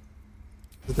 60.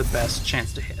 This is the best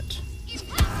chance to hit.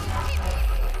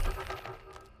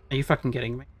 Are you fucking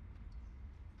kidding me?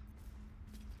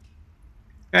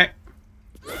 Okay.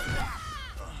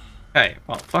 Okay,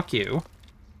 well, fuck you.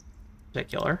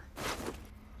 Particular.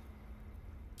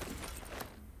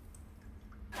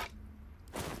 I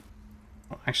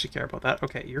don't actually care about that.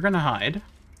 Okay, you're gonna hide.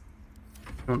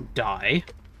 Don't die.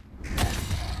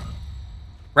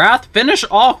 Wrath, finish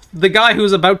off the guy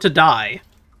who's about to die.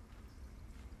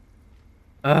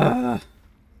 Okay.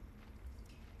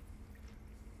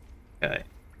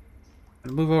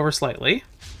 Move over slightly.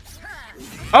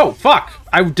 Oh, fuck!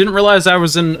 I didn't realize I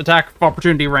was in attack of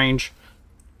opportunity range.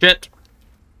 Shit.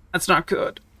 That's not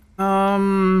good.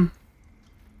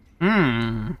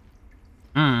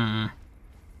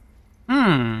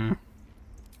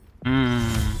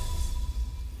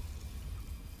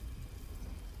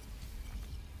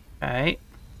 Okay.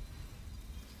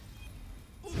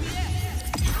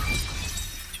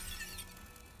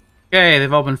 Okay,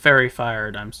 they've all been fairy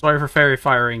fired. I'm sorry for fairy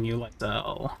firing you like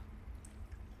that.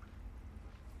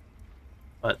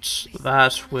 But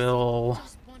that will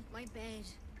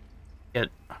get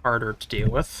harder to deal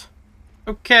with.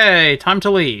 Okay, time to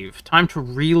leave. Time to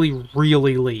really,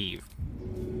 really leave.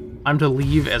 Time to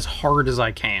leave as hard as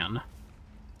I can.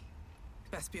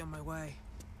 Best be on my way.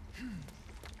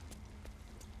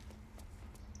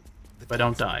 If I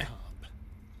don't die.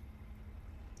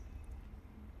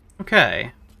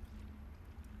 Okay.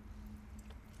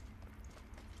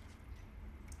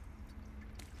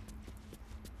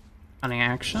 Cunning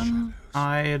action.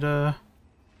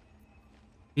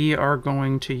 We are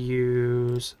going to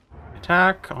use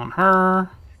attack on her.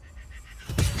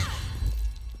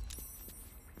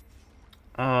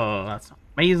 Oh, that's not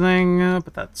amazing,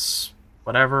 but that's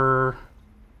whatever.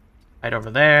 Right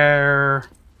over there.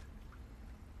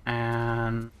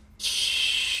 And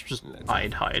just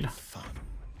hide.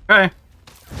 Okay.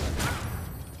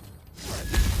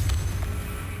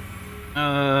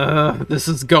 This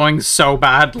is going so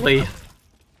badly.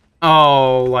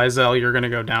 Oh, Lizelle, you're gonna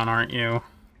go down, aren't you?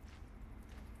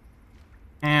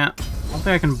 I don't think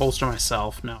I can bolster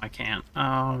myself. No, I can't.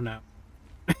 Oh, no.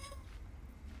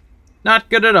 Not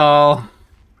good at all.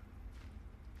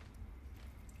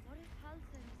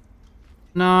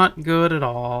 Not good at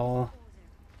all.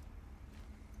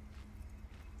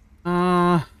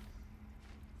 I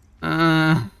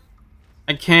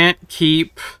can't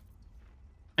keep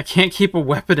a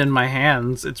weapon in my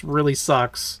hands. It really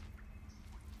sucks.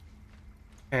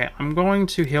 Okay, I'm going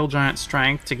to heal Giant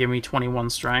Strength to give me 21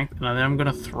 strength, and then I'm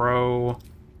gonna throw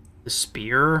the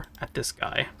spear at this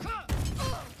guy.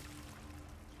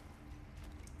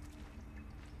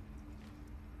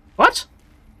 What?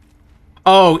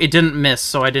 Oh, it didn't miss,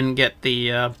 so I didn't get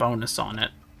the bonus on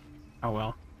it. Oh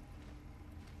well.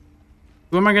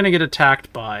 Who am I gonna get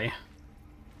attacked by?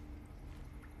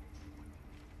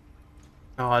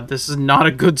 God, this is not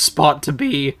a good spot to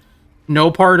be.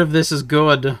 No part of this is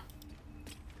good.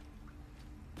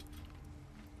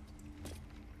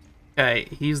 Okay,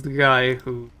 he's the guy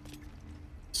who's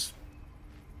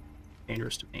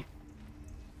dangerous to me.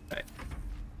 Okay.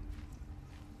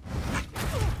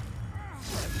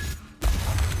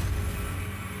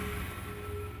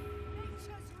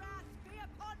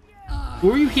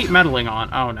 Who are you heat meddling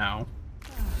on? Oh no.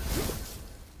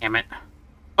 Damn it.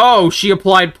 Oh, she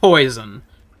applied poison.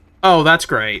 Oh, that's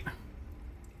great.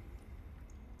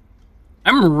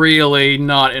 I'm really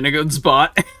not in a good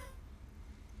spot.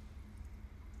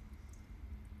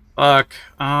 Fuck.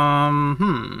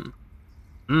 I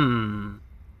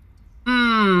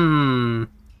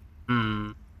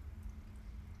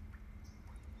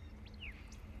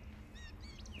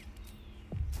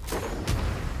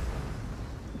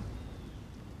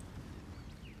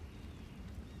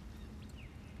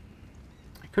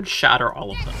could shatter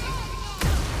all of them.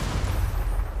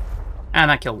 And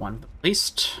I kill one at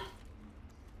least.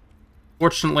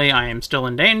 Fortunately, I am still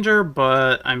in danger,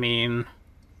 but, I mean...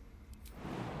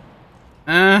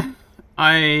 yeah,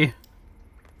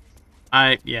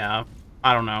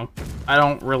 I don't know. I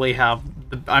don't really have...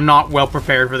 I'm not well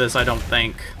prepared for this, I don't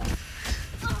think.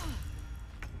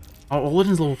 Oh,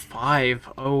 Olidin's level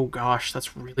 5. Oh gosh,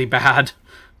 that's really bad.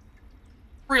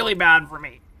 Really bad for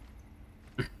me.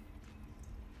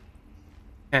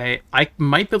 Okay, I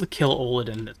might be able to kill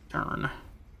Olidin this turn.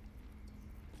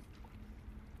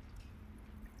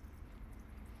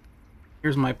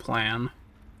 Here's my plan.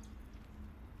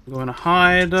 I'm going to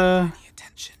hide.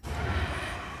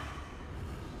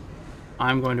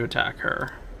 I'm going to attack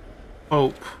her.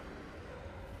 Hope.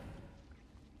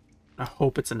 I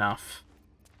hope it's enough.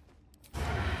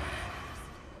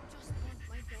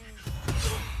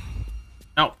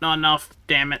 No, not enough.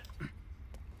 Damn it.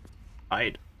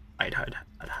 Hide. Hide.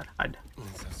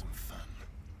 Let's have some fun.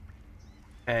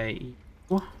 Okay.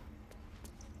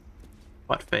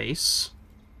 Butt face.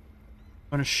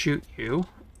 I'm gonna shoot you.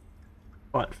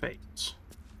 Butt face.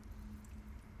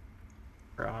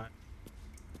 Right.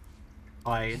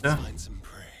 Hide. Let's find some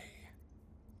prey.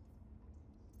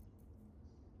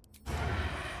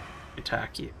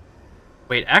 Attack you.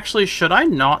 Wait, actually, should I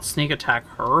not sneak attack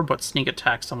her, but sneak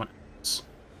attack someone else?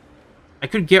 I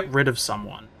could get rid of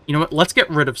someone. You know what? Let's get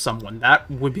rid of someone. That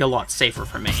would be a lot safer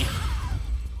for me.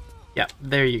 Yep,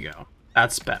 there you go.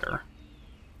 That's better.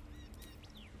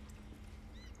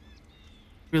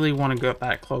 Really want to go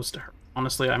that close to her.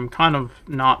 Honestly, I'm kind of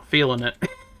not feeling it.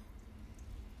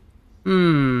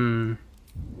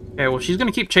 Okay, well, she's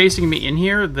gonna keep chasing me in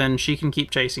here, then she can keep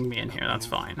chasing me in here. That's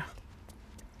fine.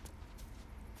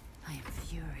 I am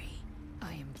fury.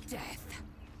 I am death.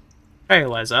 Hey,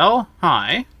 Lizelle.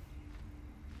 Hi.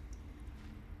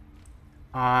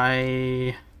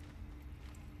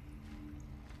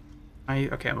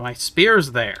 Okay, my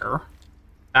spear's there.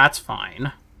 That's fine.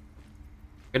 I'm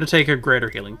gonna take a greater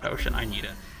healing potion. I need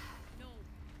it.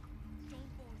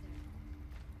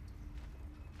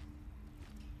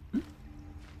 Did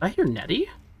I hear Nettie?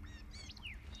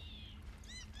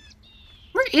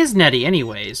 Where is Nettie,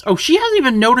 anyways? Oh, she hasn't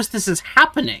even noticed this is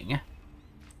happening.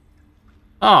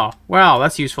 Oh, wow,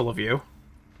 that's useful of you.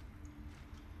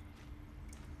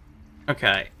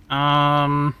 Okay,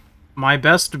 my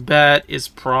best bet is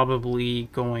probably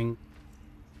going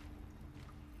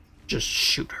just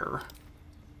shoot her.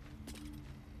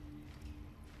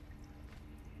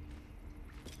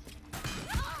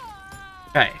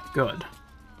 Okay, good.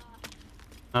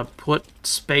 Put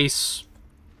space...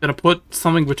 Gonna put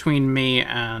something between me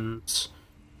and...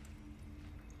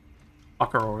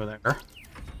 fucker over there.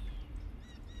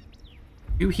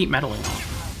 You heat meddling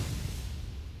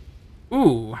on.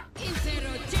 Ooh.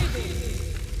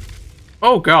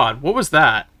 Oh god, what was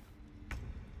that?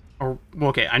 Or,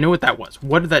 okay, I know what that was.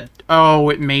 What did that... Oh,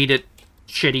 it made it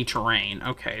shitty terrain.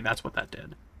 Okay, that's what that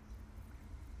did.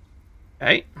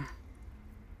 Okay.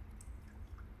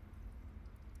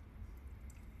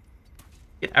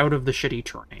 Get out of the shitty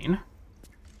terrain.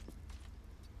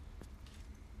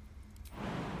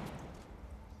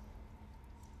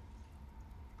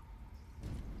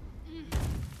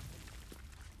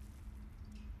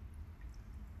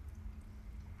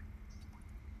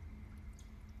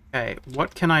 Okay,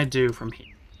 what can I do from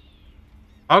here?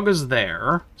 Ugga's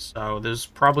there, so there's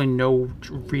probably no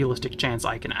realistic chance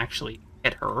I can actually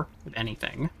hit her with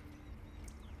anything.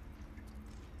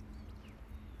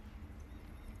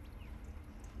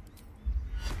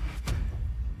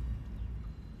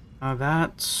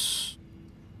 That's...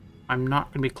 I'm not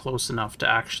going to be close enough to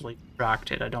actually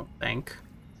distract it, I don't think.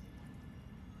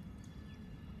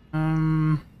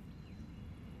 I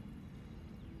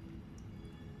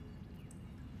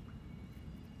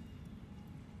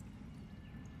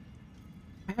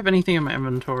have anything in my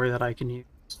inventory that I can use?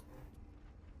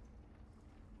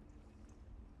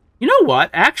 You know what?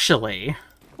 Actually,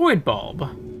 Void Bulb.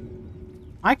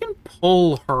 I can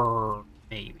pull her,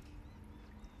 maybe.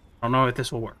 I don't know if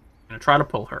this will work. I'm gonna try to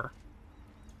pull her.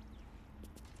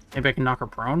 Maybe I can knock her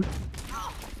prone?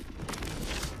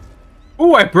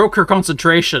 Oh, I broke her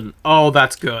concentration! Oh,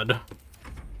 that's good.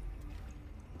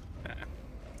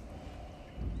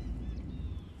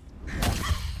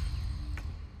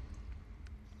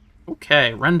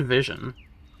 Okay, rend vision.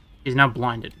 He's now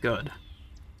blinded. Good.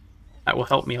 That will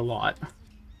help me a lot.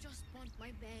 Just want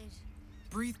my bed.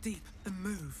 Breathe deep and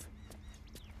move.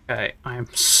 Okay, I am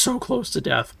so close to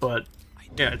death, but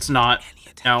yeah, it's not.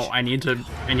 No, I need to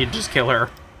just kill her.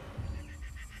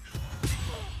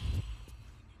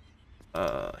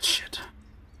 Shit.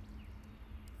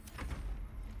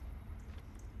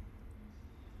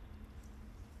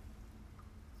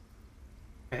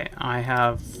 Okay, I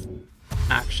have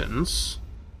actions.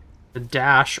 The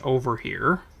dash over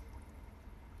here.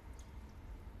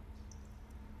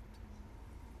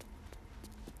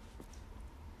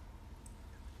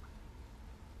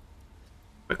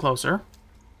 Bit closer.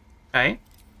 Okay.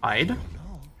 Hide.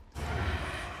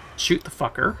 Shoot the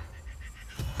fucker.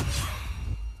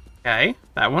 Okay,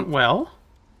 that went well.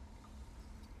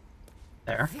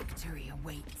 There. Victory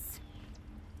awaits.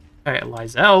 Okay,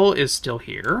 Lizelle is still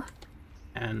here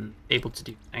and able to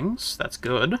do things. That's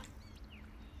good.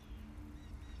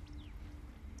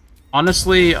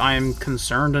 Honestly, I'm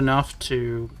concerned enough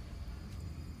to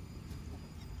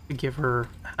give her...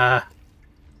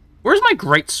 Where's my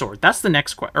greatsword? That's the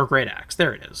next question. Or great axe.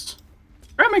 There it is.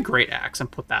 Grab my great axe and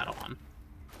put that on.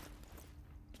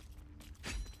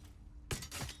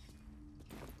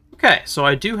 Okay, so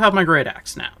I do have my great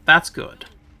axe now. That's good.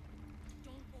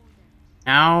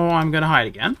 Now I'm gonna hide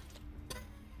again.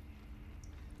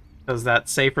 Because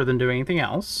that's safer than doing anything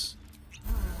else.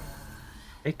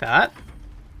 Take that.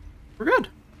 We're good.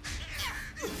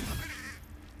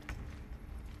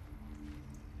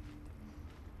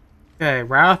 Okay,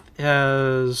 Wrath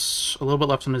has a little bit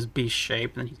left on his beast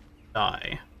shape, and then he's gonna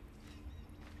die.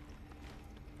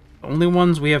 The only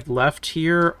ones we have left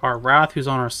here are Wrath, who's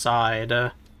on our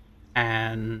side,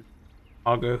 and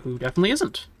Agha, who definitely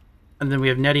isn't. And then we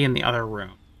have Nettie in the other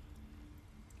room.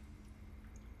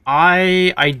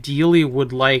 I ideally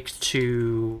would like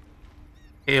to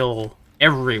kill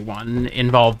everyone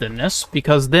involved in this,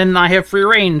 because then I have free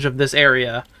range of this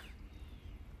area.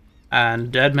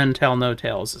 And dead men tell no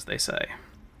tales, as they say.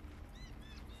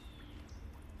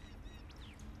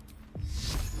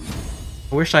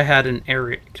 I wish I had an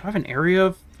area... Do I have an area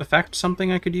of effect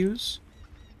something I could use?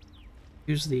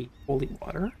 Use the holy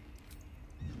water?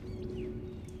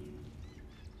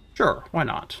 Sure, why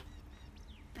not?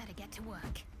 Better get to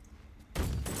work.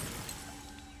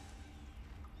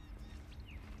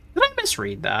 Did I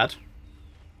misread that?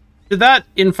 Did that,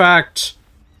 in fact,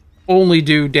 only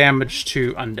do damage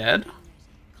to undead?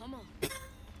 Come on.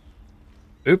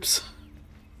 Oops.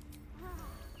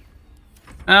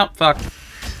 Oh, fuck.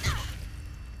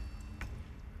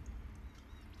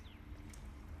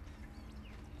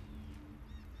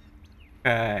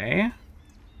 Okay.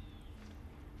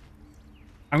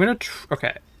 I'm gonna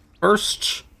okay.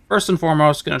 First and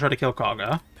foremost, gonna try to kill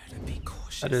Kaga. Better be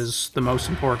cautious. That is the most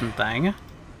important thing.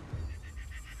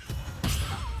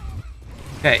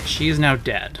 Okay, she is now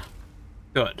dead.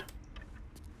 Good.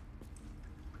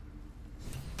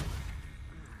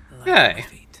 Okay.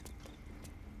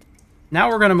 Now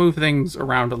we're gonna move things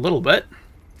around a little bit.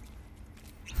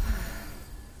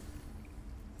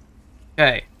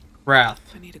 Okay, Wrath.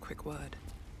 I need a quick word.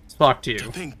 Let's talk to you.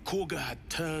 To think Korga had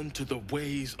turned to the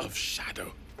ways of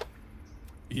shadow.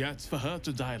 Yet for her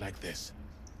to die like this,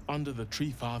 under the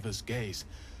Tree Father's gaze,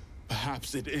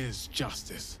 perhaps it is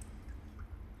justice.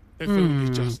 If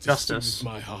only justice soothes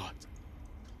my heart.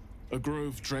 A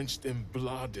grove drenched in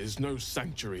blood is no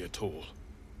sanctuary at all.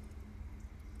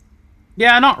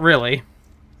 Yeah, not really.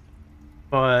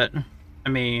 But, I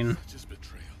mean... Just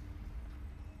betrayal.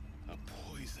 A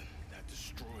poison that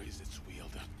destroys its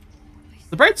wielder.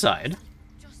 The bright side.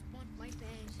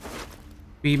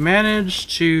 We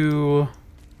managed to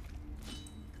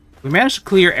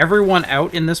clear everyone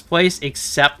out in this place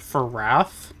except for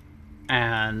Wrath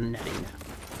and Nettie now.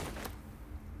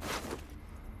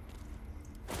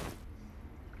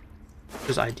 Which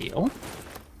is ideal.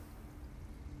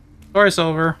 Sorry,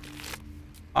 Silver.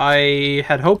 I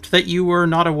had hoped that you were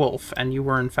not a wolf, and you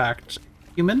were in fact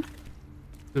human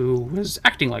who was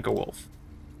acting like a wolf.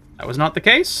 That was not the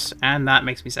case, and that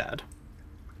makes me sad.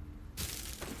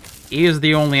 He is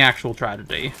the only actual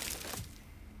tragedy.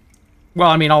 Well,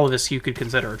 I mean, all of this you could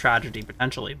consider a tragedy,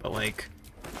 potentially, but, like,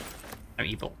 I'm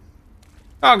evil.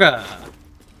 Kaga!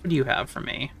 What do you have for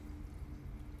me?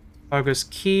 Kaga's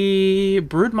key...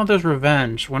 Broodmother's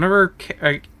Revenge. Whenever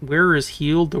a wearer is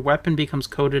healed, the weapon becomes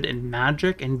coated in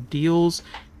magic and deals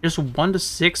just 1 to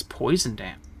 6 poison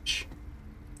damage.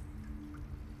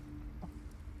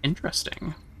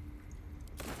 Interesting.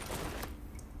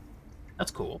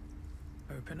 That's cool.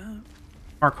 Open up.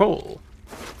 Marcole.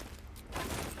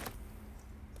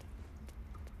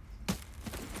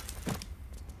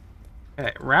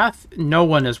 Okay, Wrath, no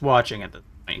one is watching at this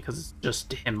point because it's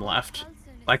just him left.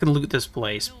 I can loot this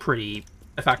place pretty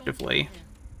effectively.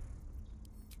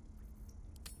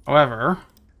 However,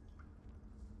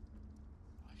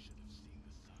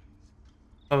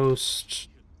 post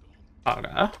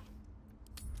Kaga,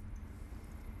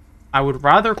 I would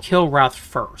rather kill Wrath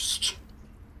first.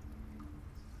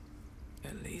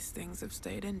 At least things have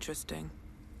stayed interesting.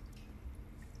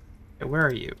 Okay, where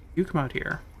are you? You come out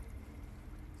here.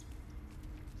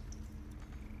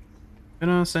 I'm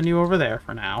gonna send you over there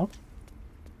for now.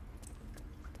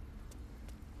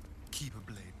 Keep a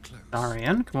blade close.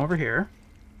 Darian, come over here.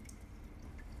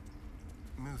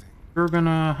 Moving. We're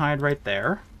gonna hide right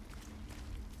there.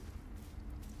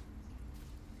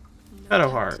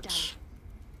 Shadowheart.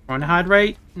 Want to hide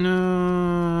right?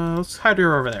 No, let's hide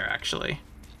her over there, actually.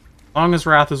 As long as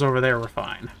Wrath is over there, we're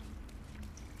fine.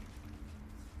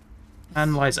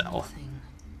 And Lysel.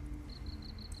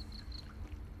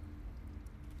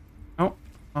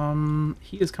 Oh,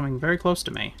 he is coming very close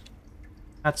to me.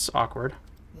 That's awkward.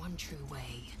 One true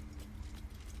way.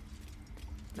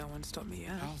 No one stopped me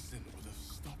yet. Halsin would have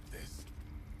stopped this.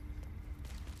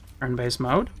 Turn-based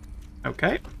mode.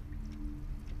 Okay.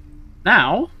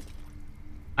 Now,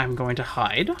 I'm going to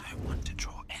hide. I want to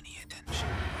draw any attention.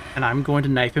 And I'm going to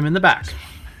knife him in the back.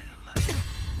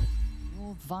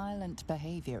 Your violent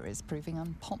behavior is proving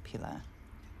unpopular.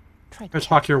 Or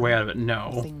talk your way out of it.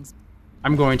 No.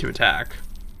 I'm going to attack.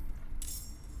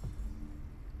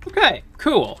 Okay,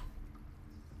 cool.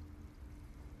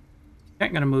 Okay,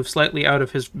 I'm going to move slightly out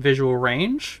of his visual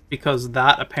range, because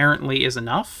that apparently is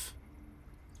enough.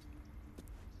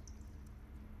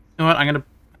 You know what?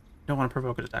 Don't want to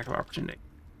provoke an attack of opportunity.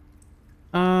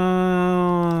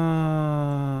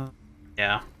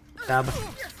 Yeah. Stab.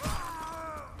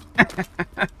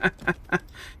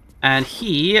 And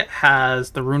he has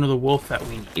the Rune of the Wolf that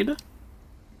we need.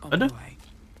 Good.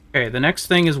 Okay, the next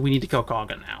thing is we need to kill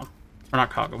Kaga now. Or not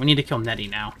Kaga, we need to kill Nettie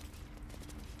now.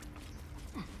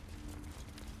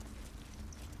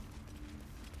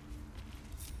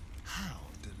 How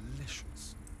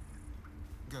delicious.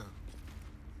 Go. You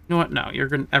know what? No,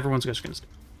 everyone's just gonna stay.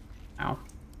 Ow.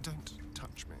 Don't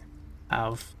touch me.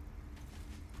 Have.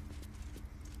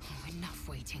 Oh, enough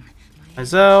waiting.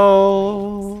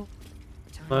 Lysel.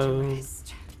 Hello.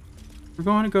 We're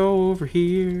going to go over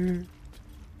here.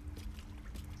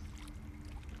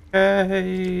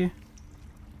 Okay.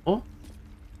 Oh.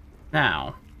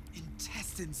 Now.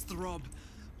 Intestines throb,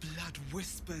 blood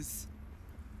whispers.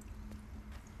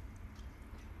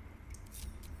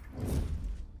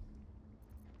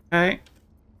 Okay.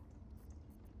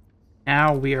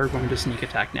 Now we are going to sneak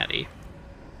attack Nettie.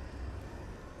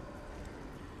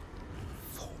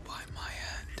 Fall by my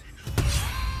hand.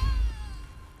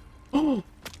 Oh!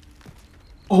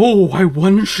 Oh, I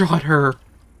one-shot her.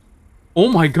 Oh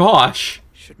my gosh.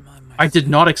 I did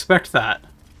not expect that.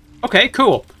 Okay,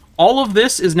 cool. All of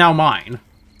this is now mine.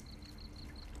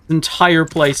 The entire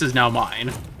place is now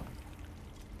mine.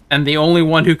 And the only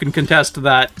one who can contest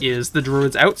that is the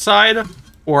druids outside,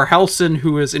 or Halsin,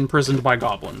 who is imprisoned by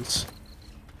goblins.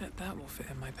 Bet that will fit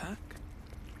in my pack.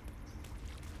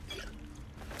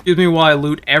 Excuse me while I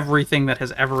loot everything that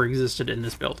has ever existed in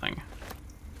this building.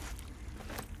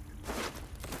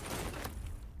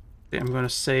 Okay, I'm going to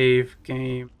save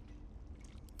game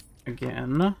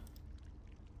again.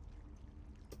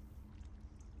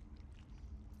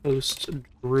 Post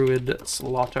druid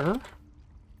slaughter.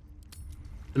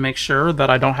 To make sure that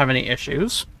I don't have any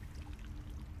issues.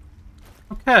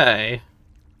 Okay.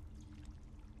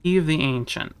 Key of the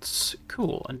Ancients.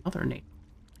 Cool, another name.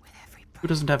 Who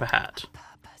doesn't have a hat?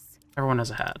 Everyone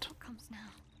has a hat.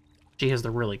 She has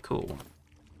the really cool one.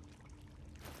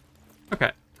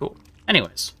 Okay, cool.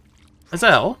 Anyways.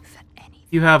 Azel,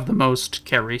 you have the most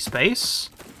carry space.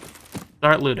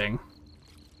 Start looting.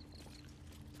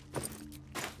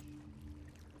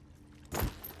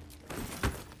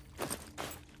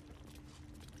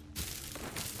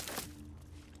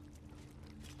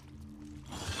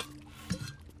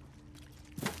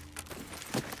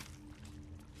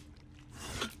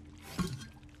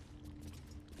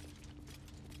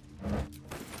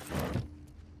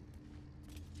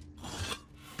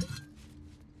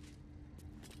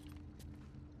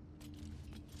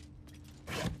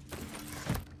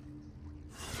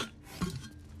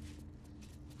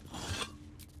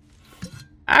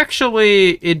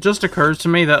 Actually, it just occurs to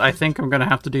me that I think I'm gonna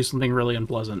have to do something really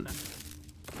unpleasant.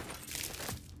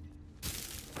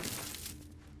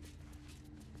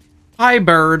 Hi,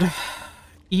 bird.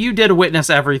 You did witness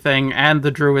everything, and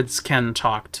the druids can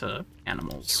talk to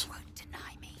animals. You won't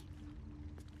deny me.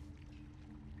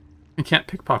 I can't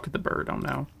pickpocket the bird, oh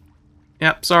no.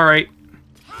 Yep, sorry.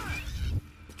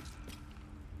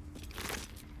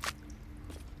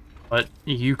 But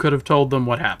you could have told them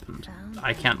what happened.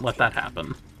 I can't let that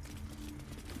happen.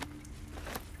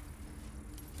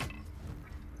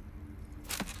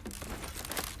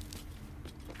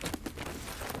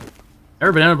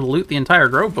 Never been able to loot the entire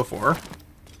grove before.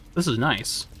 This is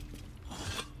nice.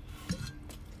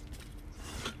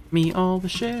 Me all the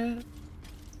shit.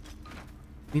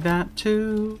 Me that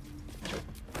too.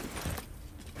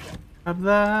 Have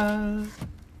that.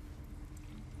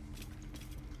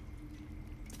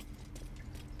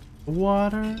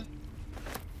 Water.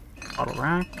 Bottle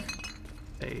rack.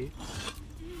 Okay.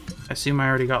 I assume I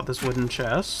already got this wooden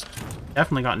chest.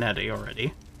 Definitely got Nettie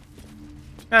already.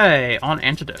 Okay, on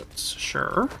antidotes.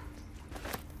 Sure.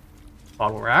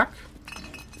 Bottle rack.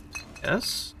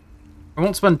 Yes. I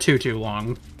won't spend too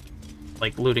long,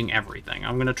 like, looting everything.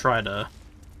 I'm gonna try to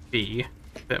be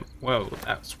a bit... Whoa,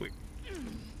 that was weird. I'm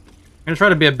gonna try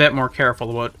to be a bit more careful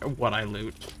about what I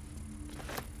loot.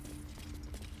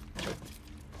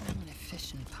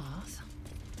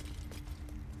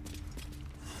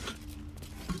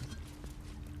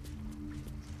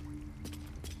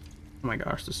 Oh my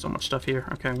gosh, there's so much stuff here.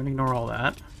 Okay, I'm gonna ignore all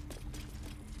that.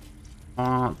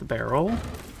 The barrel.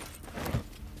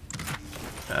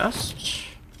 Chest.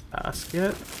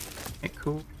 Basket. Okay,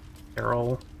 cool.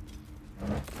 Barrel.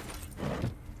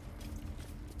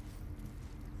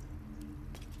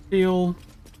 Steel.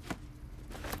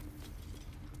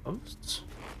 Posts.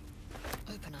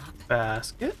 Open up.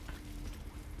 Basket.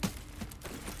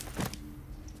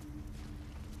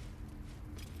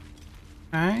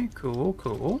 Okay, cool,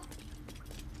 cool.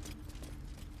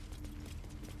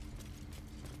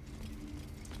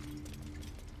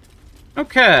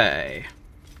 Okay.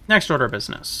 Next order of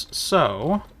business.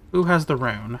 So, who has the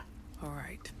rune?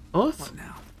 Alright. Lilith? What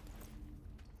now?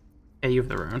 Yeah, you have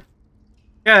the rune.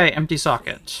 Okay, empty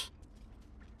socket.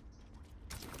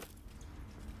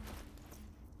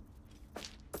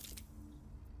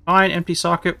 Find empty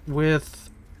socket with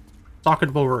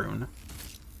socketable rune.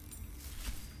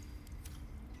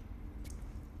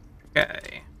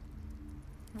 Okay.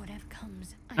 Whatever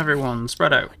comes. Everyone,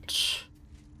 spread out.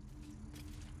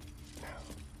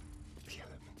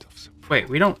 Wait,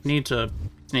 we don't need to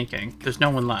sneaking. There's no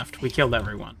one left. We killed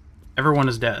everyone. Everyone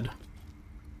is dead.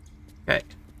 Okay.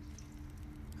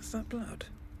 Is that blood?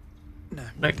 No,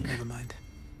 Click. never mind.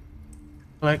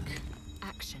 Click.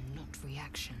 Action, not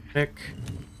reaction. Click.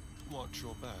 Watch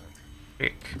your back.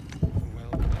 Click.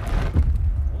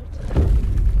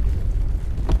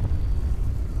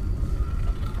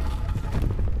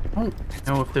 Well, I don't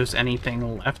know if there's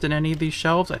anything left in any of these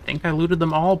shelves. I think I looted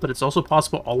them all, but it's also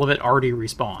possible all of it already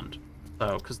respawned.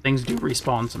 So, because things do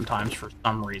respawn sometimes for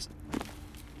some reason.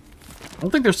 I don't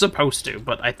think they're supposed to,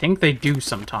 but I think they do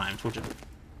sometimes, which is...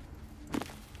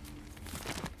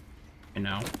 You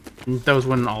know, those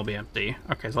wouldn't all be empty.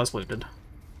 Okay, so that's looted.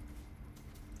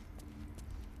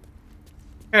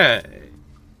 Okay.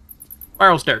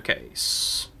 Spiral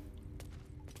staircase.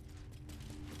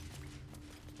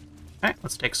 Okay,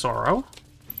 let's take Sorrow.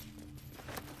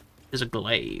 Is a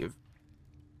glaive.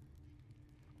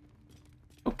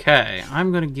 Okay,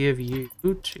 I'm gonna give you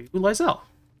to Lysel.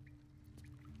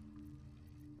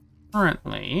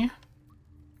 Currently,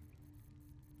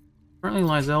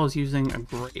 Lysel is using a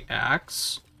great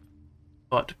axe,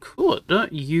 but could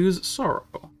use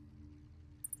Sorrow.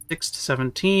 6 to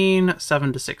 17,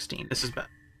 7 to 16. This is better.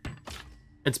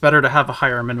 It's better to have a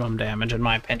higher minimum damage, in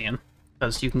my opinion,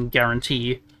 because you can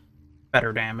guarantee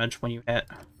better damage when you hit.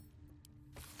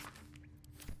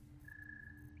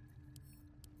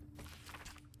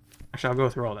 Actually, I'll go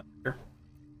through all that here.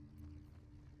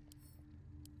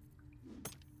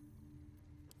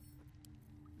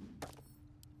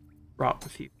 Drop a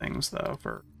few things, though,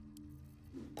 for...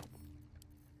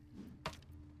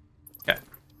 Okay.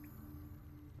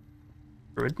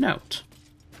 Druid note.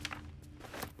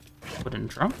 Wooden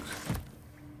trunk.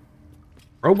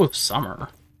 Robe of Summer.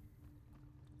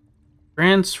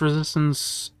 Grants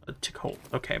resistance to cold.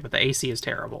 Okay, but the AC is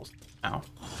terrible. No.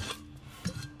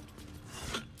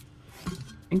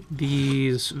 I think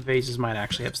these vases might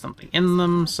actually have something in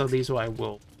them, so these I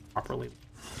will properly...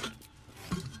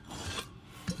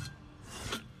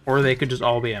 Or they could just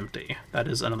all be empty. That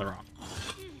is another option.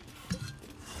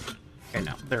 Okay,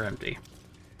 no, they're empty.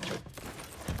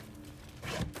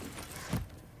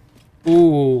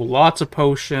 Ooh, lots of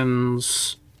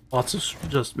potions, lots of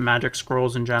just magic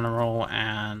scrolls in general,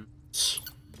 and...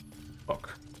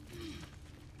 book.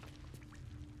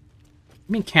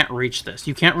 I mean, can't reach this.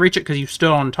 You can't reach it because you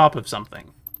stood on top of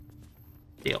something.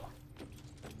 Deal.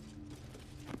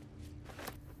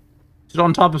 Stood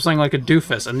on top of something like a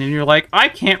doofus, and then you're like, I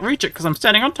can't reach it because I'm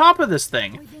standing on top of this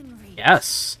thing.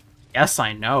 Yes. Yes,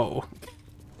 I know.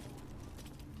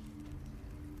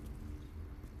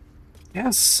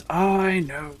 Yes, I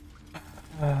know.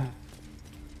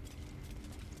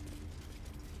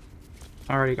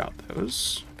 Already got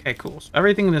those. Okay, cool. So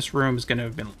everything in this room is going to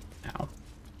have been now.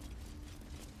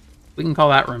 We can call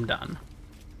that room done.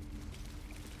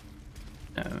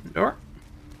 Door.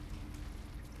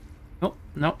 Nope,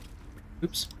 nope.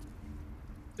 Oops.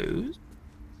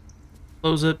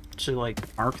 Close it to,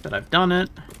 like, mark that I've done it.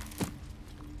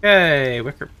 Okay,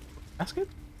 wicker basket.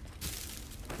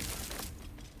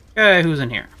 Okay, who's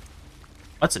in here?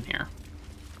 What's in here?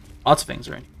 Lots of things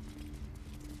are in here.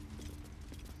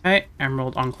 Okay,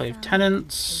 Emerald Enclave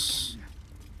Tenants.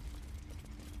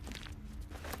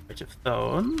 Bridge of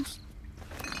Thrones.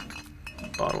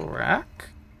 Bottle rack.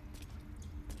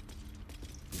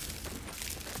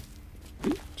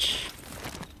 Beach.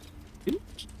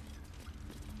 Beach.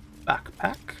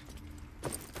 Backpack.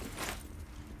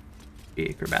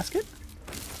 Acre basket.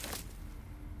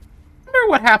 Wonder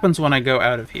what happens when I go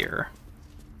out of here.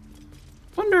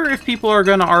 Wonder if people are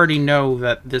gonna already know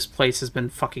that this place has been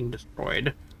fucking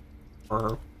destroyed.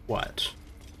 Or what?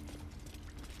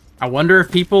 I wonder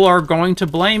if people are going to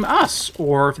blame us,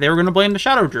 or if they were gonna blame the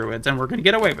Shadow Druids and we're gonna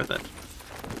get away with it.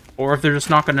 Or if they're just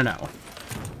not gonna know.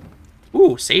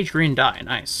 Ooh, sage green dye,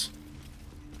 nice.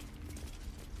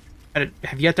 I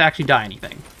have yet to actually dye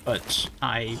anything, but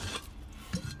I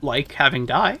like having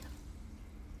dye.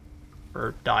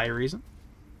 For dye reason.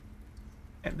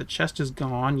 Okay, the chest is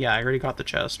gone. Yeah, I already got the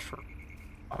chest for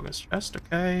August chest,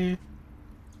 okay.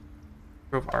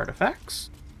 Grove artifacts.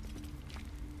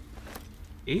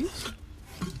 These.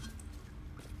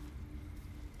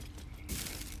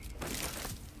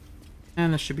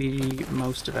 And this should be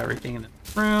most of everything in the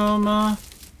room.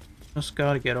 Just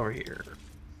gotta get over here.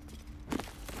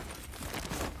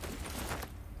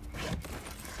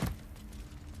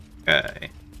 Okay.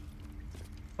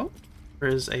 Oh, there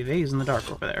is a vase in the dark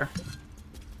over there.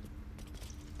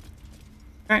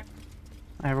 Okay.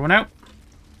 Everyone out.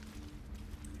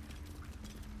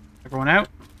 Everyone out.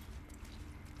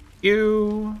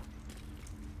 You.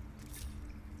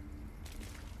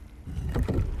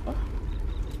 Oh.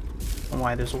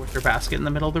 Why there's a wicker basket in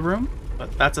the middle of the room,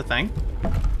 but that's a thing.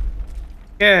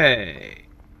 Okay.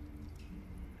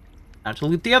 Now to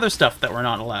loot the other stuff that we're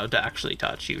not allowed to actually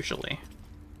touch, usually.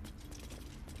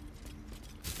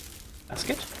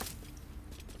 Basket.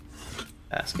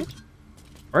 Basket.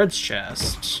 Red's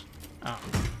chest. Oh.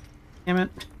 Damn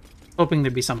it. Hoping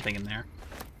there'd be something in there.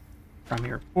 From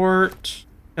your report.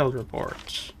 Field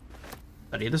report.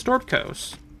 Study of the Stored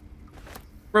Coast.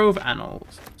 Grove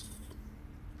Annals.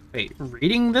 Wait,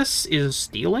 reading this is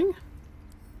stealing?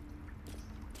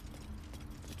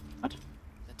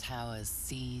 powers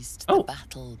seized, Oh. the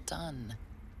battle done.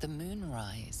 The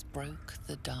moonrise broke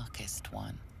the darkest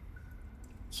one.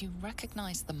 You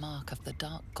recognize the mark of the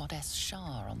dark goddess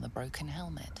Shar on the broken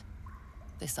helmet.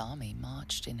 This army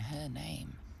marched in her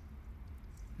name.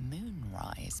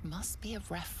 Moonrise must be a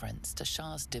reference to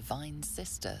Shar's divine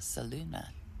sister, Selûne.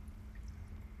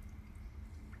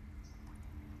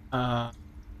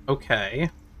 Okay.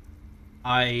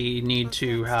 I need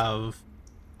to have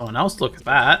someone else look at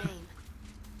that.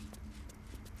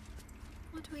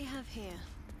 What do we have here?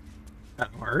 That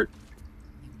art.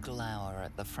 You glower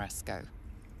at the fresco.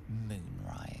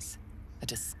 Moonrise. A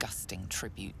disgusting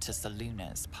tribute to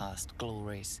Selûne's past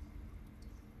glories.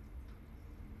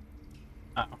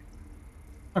 Oh.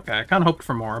 Okay, I kind of hoped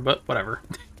for more, but whatever.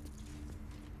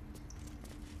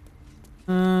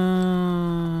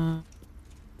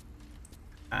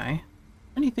 Okay.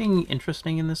 Anything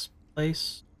interesting in this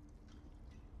place?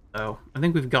 So, I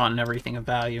think we've gotten everything of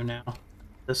value now.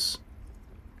 This.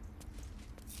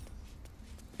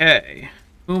 Okay.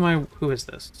 Who is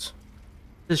this?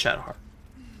 This is Shadowheart.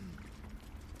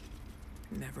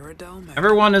 Never a dull moment.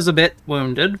 Everyone is a bit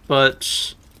wounded,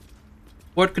 but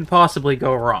what could possibly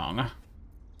go wrong?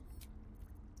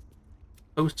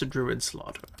 Post druid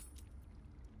slaughter.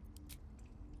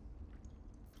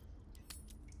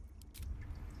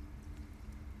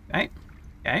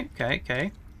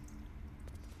 Okay.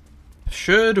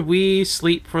 Should we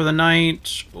sleep for the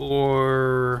night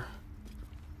or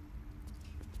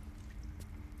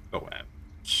go out?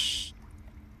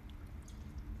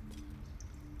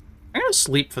 I'm gonna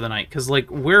sleep for the night because, like,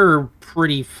 we're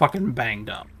pretty fucking banged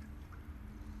up.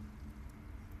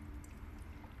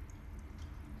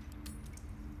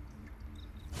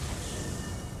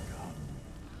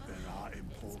 There are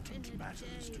important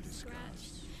matters to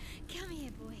discuss. Come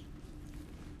here, boy.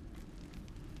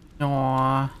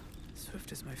 Aww.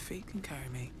 Swift as my feet can carry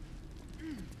me.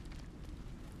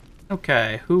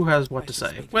 Okay, who has what to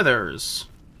say? Withers.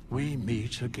 We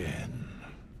meet again,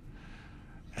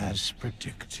 as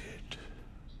predicted.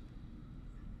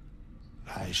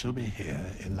 I shall be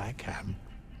here in thy camp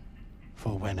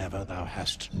for whenever thou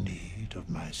hast need of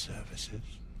my services.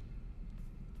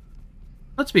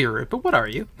 Let's be rude, but what are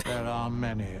you? There are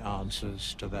many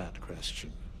answers to that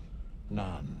question.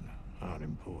 None are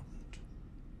important.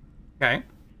 Okay.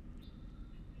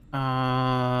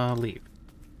 Leave.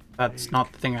 That's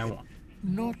not the thing I want.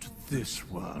 Not this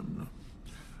one,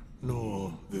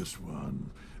 nor this one,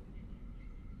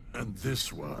 and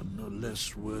this one are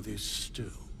less worthy still.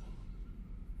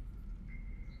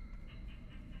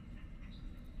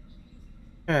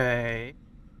 Okay.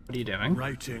 What are you doing?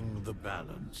 Righting the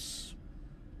balance.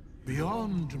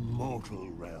 Beyond mortal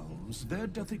realms, there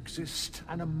doth exist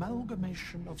an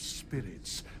amalgamation of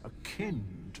spirits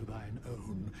akin to thine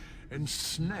own,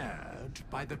 ensnared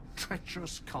by the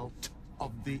treacherous cult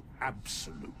of the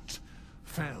Absolute,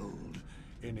 felled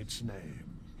in its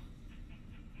name.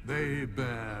 They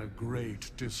bear great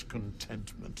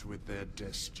discontentment with their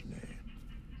destiny.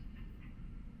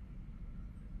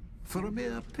 For a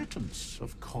mere pittance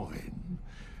of coin,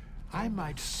 I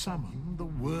might summon the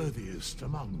worthiest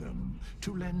among them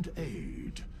to lend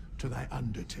aid to thy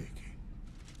undertaking.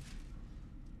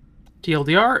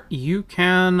 TLDR, you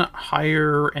can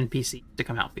hire NPC to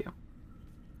come help you.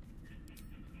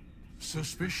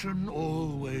 Suspicion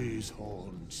always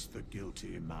haunts the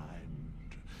guilty mind.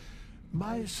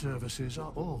 My services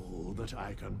are all that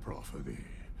I can proffer thee.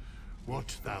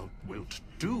 What thou wilt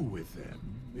do with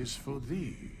them is for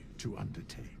thee to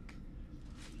undertake.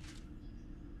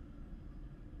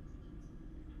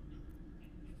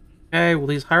 Okay, well,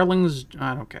 these hirelings,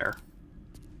 I don't care.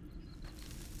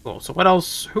 Cool, so what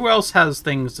else? Who else has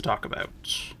things to talk about?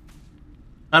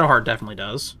 Shadowheart definitely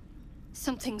does.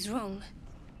 Something's wrong.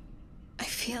 I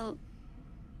feel...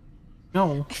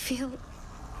 No. I feel...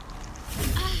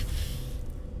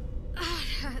 it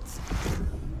hurts.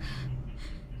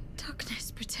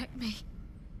 Darkness, protect me.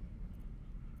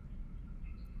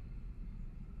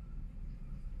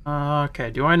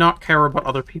 Okay, do I not care about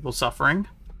other people suffering?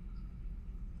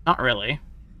 Not really.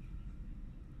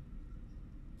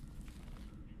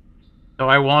 Do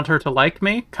I want her to like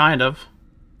me? Kind of.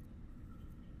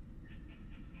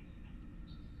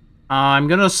 I'm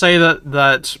gonna say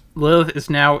that Lilith is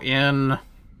now in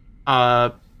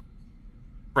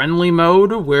friendly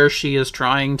mode, where she is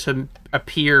trying to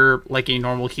appear like a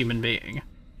normal human being.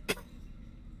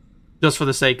 Just for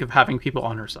the sake of having people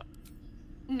on her side.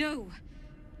 No.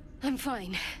 I'm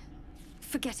fine.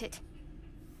 Forget it.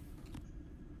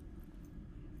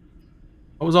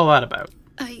 What was all that about?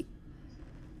 I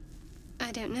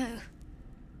don't know.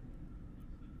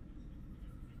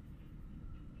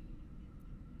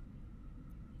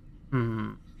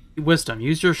 Wisdom.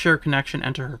 Use your shared connection,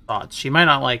 enter her thoughts. She might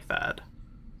not like that.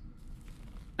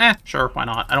 Sure, why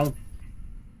not? I don't...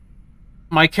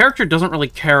 My character doesn't really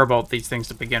care about these things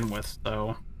to begin with,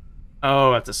 so...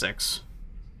 Oh, that's a 6.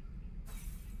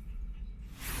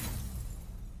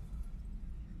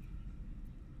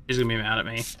 She's gonna be mad at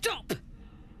me. Stop!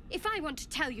 If I want to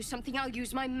tell you something, I'll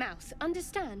use my mouth.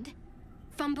 Understand?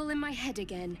 Fumble in my head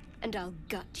again, and I'll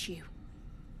gut you.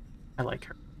 I like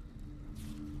her.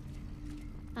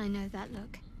 I know that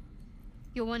look.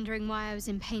 You're wondering why I was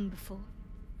in pain before.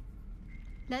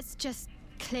 Let's just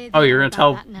clear the Oh, you're air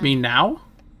gonna about tell that me now?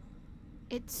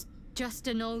 It's just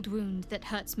an old wound that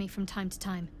hurts me from time to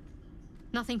time.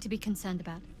 Nothing to be concerned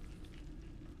about.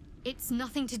 It's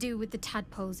nothing to do with the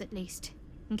tadpoles, at least,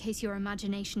 in case your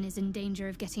imagination is in danger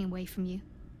of getting away from you.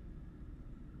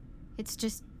 It's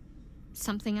just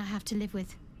something I have to live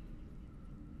with.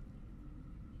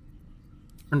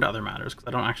 Into other matters, because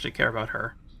I don't actually care about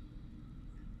her.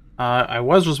 I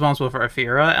was responsible for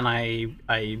Aphira, and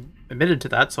I admitted to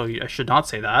that, so I should not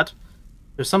say that.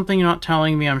 There's something you're not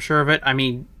telling me, I'm sure of it. I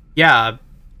mean, yeah,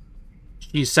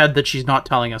 she said that she's not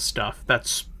telling us stuff.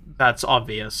 That's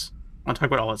obvious. I want to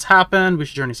talk about all that's happened. We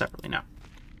should journey separately now.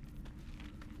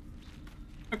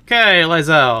 Okay,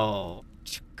 Lizelle.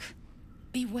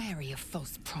 Be wary of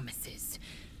false promises.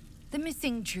 The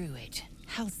missing druid,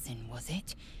 Halsin, was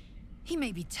it? He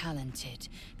may be talented,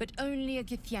 but only a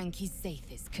Githyanki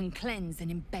Zathis can cleanse an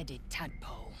embedded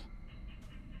tadpole.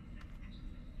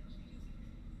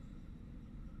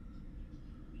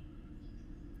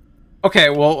 Okay,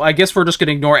 well, I guess we're just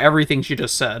gonna ignore everything she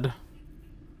just said.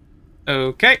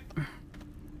 Okay.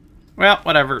 Well,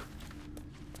 whatever.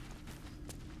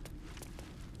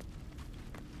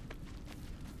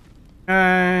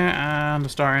 And the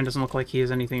Starian doesn't look like he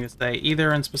has anything to say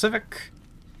either in specific.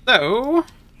 So...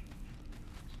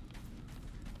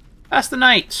 pass the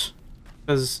night.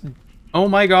 Because, oh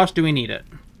my gosh, do we need it.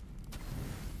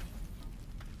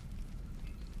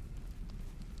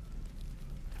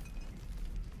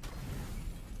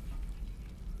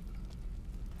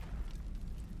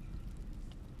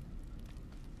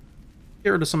 Get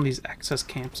rid of some of these excess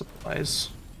camp supplies.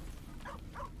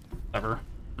 Whatever.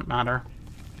 Doesn't matter.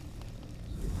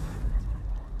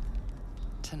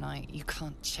 Tonight, you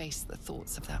can't chase the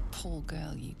thoughts of that poor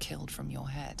girl you killed from your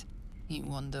head. You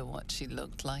wonder what she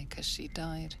looked like as she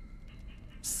died.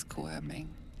 Squirming,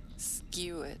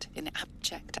 skewered in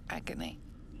abject agony.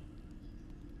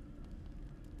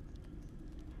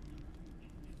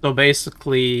 So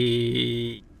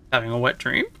basically, having a wet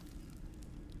dream?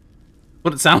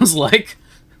 What it sounds like.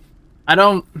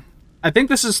 I think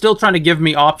this is still trying to give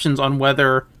me options on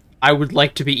whether I would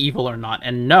like to be evil or not.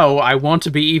 And no, I want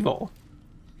to be evil.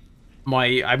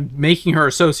 I'm making her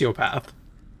a sociopath.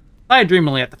 I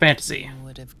dreamily at the fantasy. I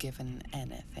would have given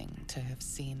anything to have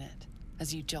seen it.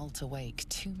 As you jolt awake,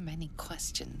 too many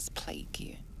questions plague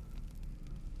you.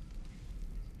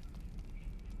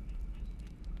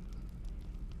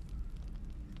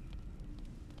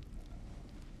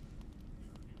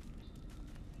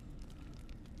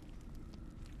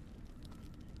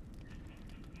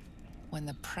 When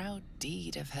the proud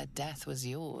deed of her death was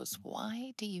yours,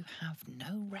 why do you have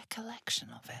no recollection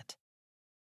of it?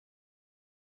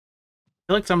 I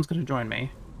feel like someone's gonna join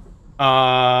me.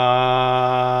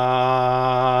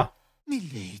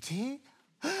 Milady?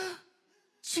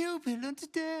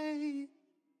 Jubilant day!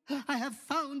 I have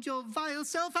found your vile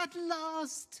self at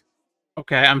last!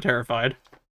 Okay, I'm terrified.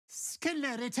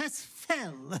 Sceleritas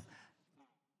fell.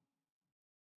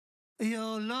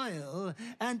 Your loyal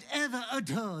and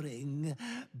ever-adoring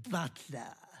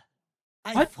butler.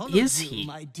 What is he?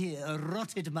 My dear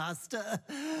rotted master.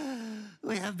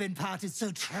 We have been parted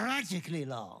so tragically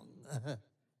long.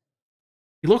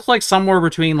 He looks like somewhere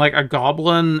between like a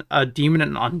goblin, a demon,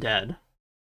 and undead.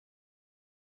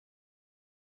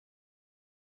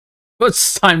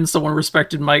 It's time someone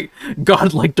respected my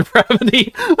godlike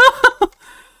depravity.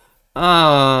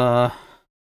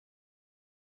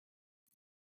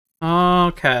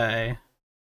 Okay.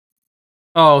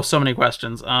 Oh, so many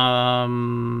questions.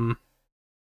 I'm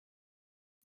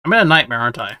in a nightmare,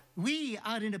 aren't I? We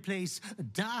are in a place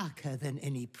darker than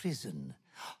any prison,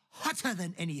 hotter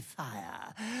than any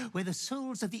fire, where the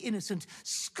souls of the innocent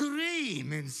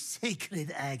scream in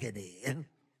sacred agony.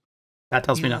 That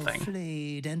tells me Your nothing.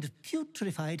 flayed and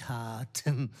putrefied heart.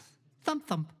 Thump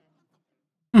thump.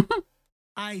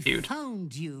 I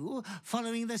found you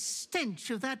following the stench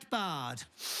of that bard.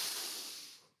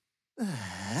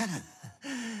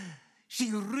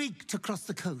 She reeked across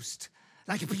the coast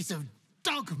like a piece of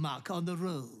dog muck on the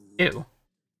road. Ew.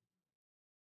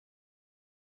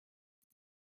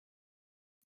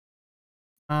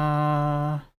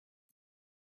 It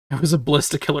was a bliss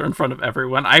to kill her in front of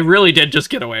everyone. I really did just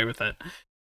get away with it.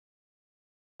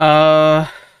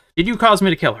 Did you cause me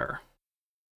to kill her?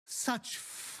 Such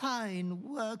fine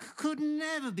work could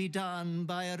never be done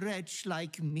by a wretch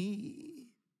like me.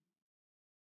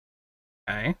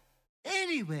 Okay.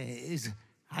 Anyways,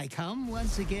 I come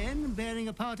once again bearing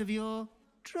a part of your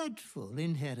dreadful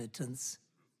inheritance.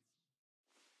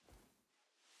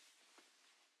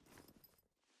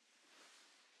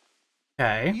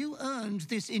 Okay. You earned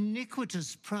this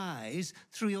iniquitous prize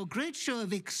through your great show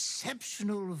of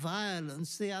exceptional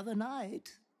violence the other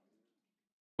night.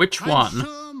 Which one? I'm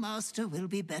sure Master will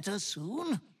be better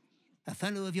soon. A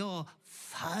fellow of your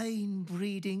fine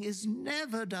breeding is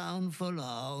never down for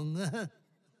long.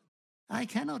 I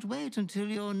cannot wait until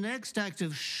your next act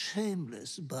of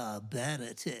shameless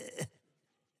barbarity.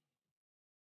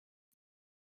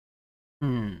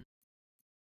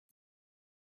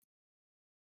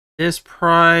 This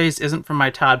prize isn't from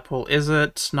my tadpole, is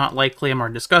it? Not likely. I'm more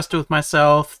disgusted with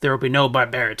myself. There will be no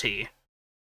barbarity.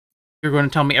 You're going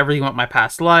to tell me everything about my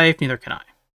past life. Neither can I.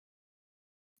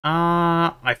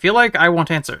 I feel like I want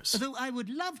answers. Though I would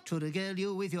love to regale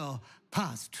you with your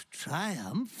past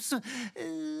triumphs,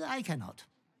 I cannot.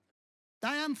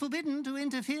 I am forbidden to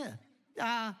interfere.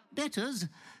 Our betters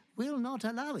will not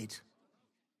allow it.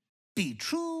 Be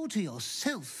true to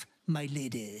yourself, my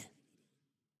lady.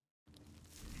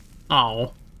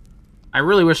 Oh. I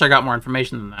really wish I got more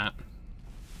information than that.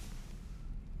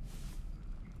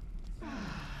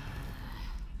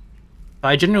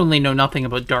 I genuinely know nothing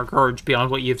about Dark Urge beyond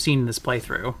what you've seen in this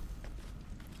playthrough.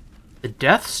 The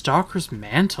Death Stalker's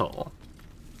Mantle.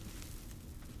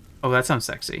 Oh, that sounds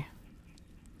sexy.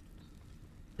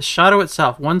 The shadow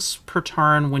itself. Once per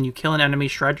turn, when you kill an enemy,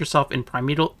 shroud yourself in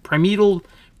primeval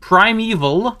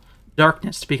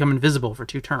darkness to become invisible for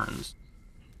 2 turns.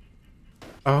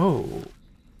 Oh.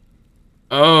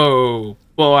 Oh,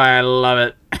 boy, I love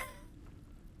it.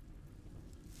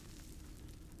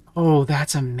 Oh,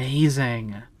 that's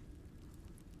amazing.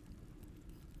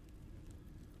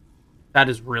 That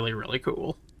is really, really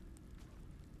cool.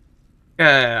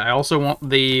 Okay, I also want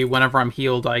the whenever I'm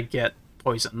healed, I get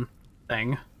poison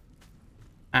thing.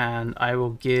 And I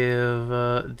will give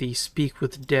the Speak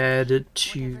with Dead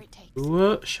to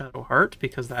Shadowheart,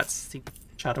 because that's the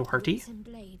Shadowhearty.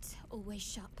 Blades always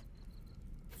sharp.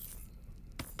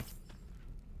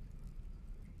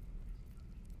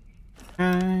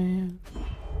 Okay.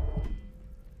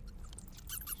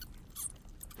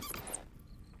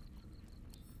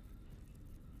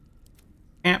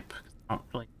 Camp. I don't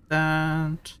really need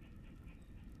that.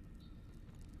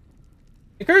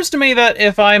 It occurs to me that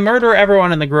if I murder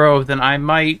everyone in the Grove, then I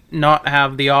might not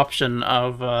have the option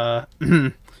of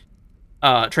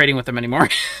trading with them anymore.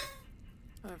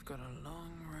 I've got a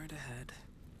long road ahead.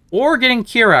 Or getting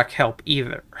Kirak help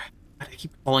either. I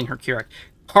keep calling her Kirak.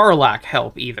 Karlak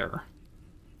help either.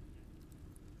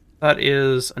 That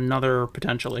is another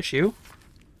potential issue.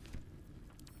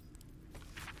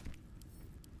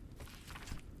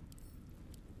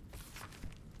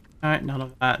 Alright, none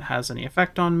of that has any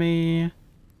effect on me.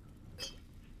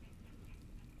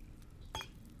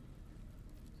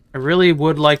 I really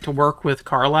would like to work with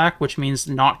Karlak, which means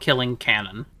not killing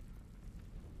Canon.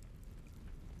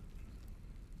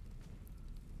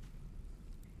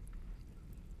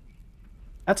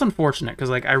 That's unfortunate, because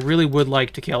like I really would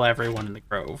like to kill everyone in the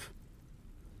Grove.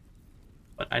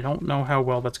 But I don't know how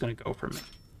well that's going to go for me.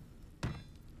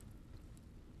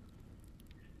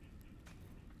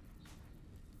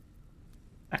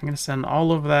 I'm going to send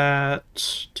all of that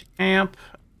to camp.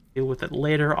 Deal with it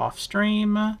later off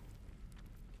stream.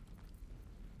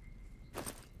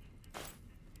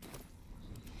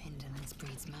 Indolence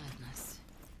breeds madness.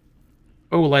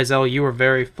 Oh, Lizelle, you are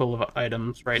very full of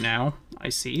items right now. I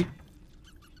see.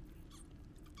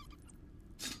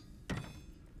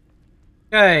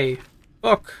 Okay.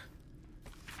 Book.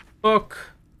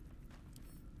 Book.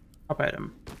 Top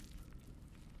item.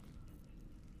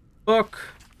 Book.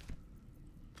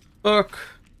 Book.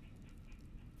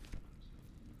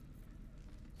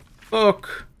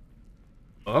 Book.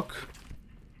 Book.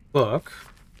 Book.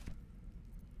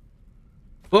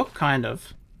 Book, kind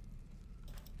of.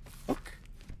 Book.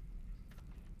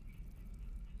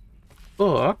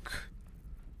 Book.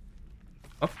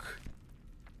 Book.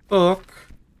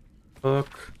 Book.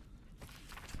 Book.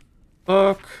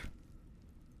 Book.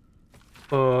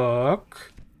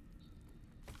 Book.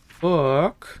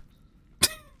 Book.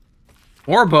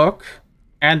 More book.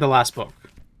 And the last book.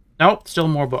 Nope, still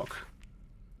more book.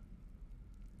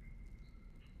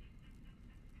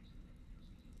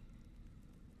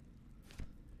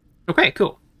 Okay,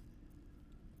 cool.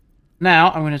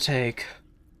 Now I'm going to take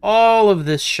all of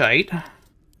this shite.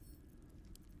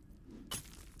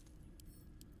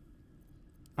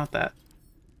 Not that.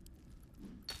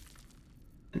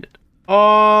 Send it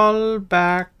all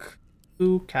back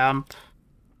to camp.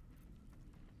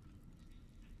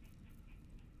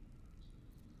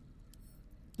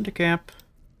 Into camp.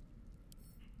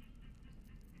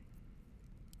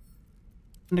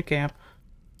 Into camp.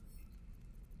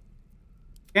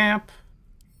 Camp.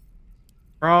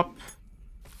 Drop.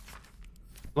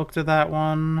 Look to that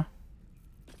one.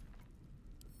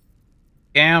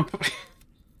 Camp.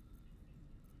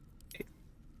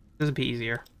 This would be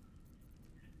easier.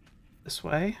 This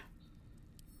way.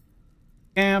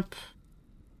 Camp.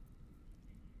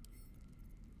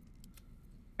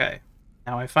 Okay.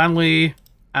 Now I finally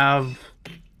have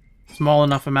a small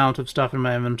enough amount of stuff in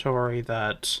my inventory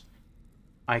that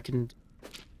I can do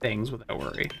things without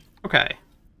worry. Okay.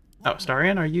 Oh,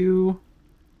 Starian, are you...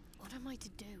 What am I to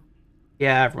do?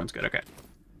 Yeah, everyone's good. Okay.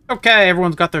 Okay,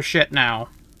 everyone's got their shit now.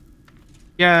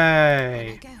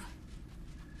 Yay.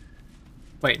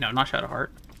 Wait, no, not Shadowheart.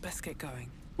 Best get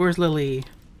going. Where's Lily?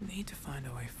 Need to find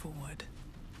a way forward.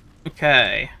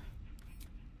 Okay.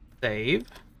 Save.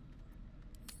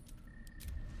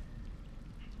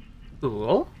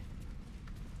 Cool.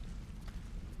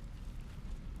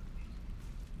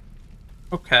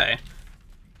 Okay.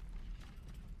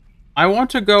 I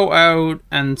want to go out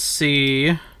and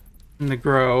see in the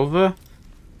grove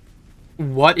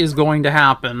what is going to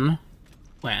happen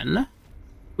when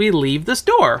we leave this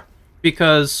door.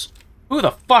 Because who the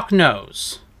fuck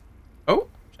knows? Oh,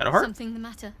 Shadowheart. Something the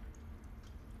matter?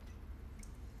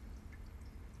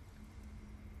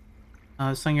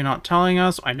 This thing you're not telling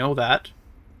us. I know that.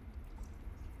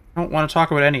 I don't want to talk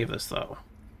about any of this, though.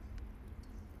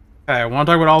 Okay, I want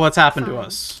to talk about all that's happened to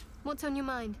us. What's on your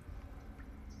mind?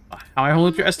 How I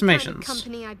hold up your Not the kind of estimations.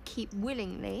 company I'd keep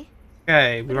willingly.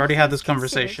 Okay, we've already also had this considered,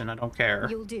 conversation. I don't care.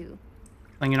 You'll do.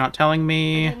 Thing you're not telling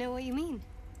me. I don't know what you mean.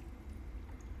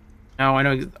 No, I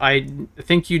know. I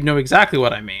think you know exactly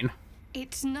what I mean.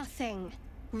 It's nothing,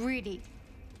 really.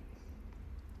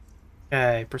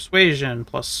 Okay, persuasion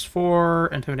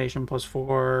 +4, intimidation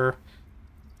 +4.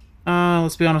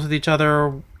 Let's be honest with each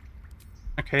other.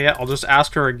 Okay, yeah, I'll just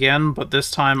ask her again, but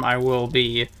this time I will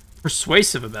be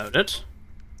persuasive about it.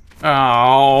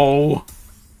 Oh.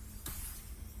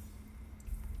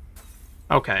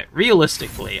 Okay,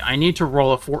 realistically, I need to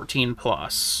roll a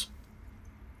 14+.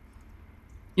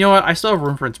 You know what? I still have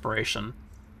room for inspiration.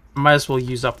 I might as well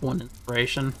use up one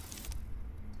inspiration.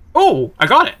 Oh, I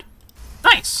got it!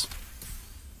 Nice!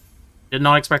 Did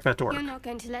not expect that to work. You're not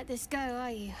going to let this go,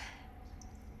 are you?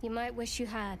 You might wish you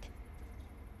had.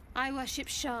 I worship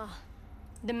Shah,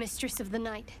 the mistress of the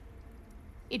night.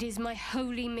 It is my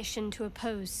holy mission to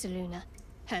oppose Selûne,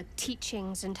 her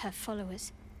teachings and her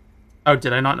followers. Oh,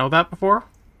 did I not know that before?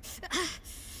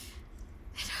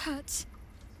 It hurts.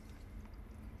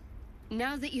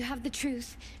 Now that you have the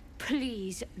truth,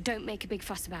 please don't make a big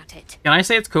fuss about it. Can I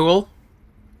say it's cool?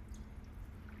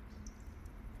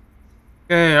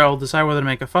 Okay, I'll decide whether to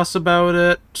make a fuss about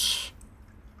it.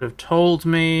 Would have told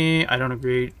me. I don't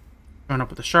agree. Join up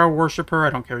with the Shah worshipper. I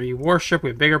don't care who you worship.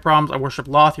 We have bigger problems. I worship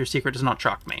Loth. Your secret does not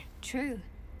shock me. True.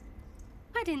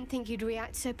 I didn't think you'd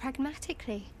react so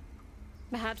pragmatically.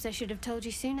 Perhaps I should have told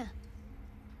you sooner.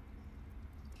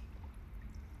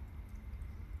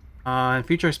 In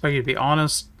future, I expect you to be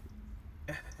honest.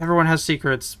 Everyone has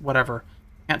secrets. Whatever.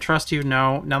 Can't trust you.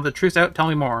 No. Now the truth's out. Tell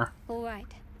me more. All right.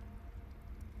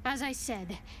 As I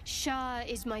said, Shah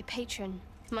is my patron,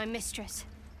 my mistress,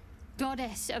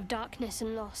 goddess of darkness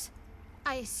and loss.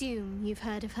 I assume you've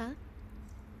heard of her?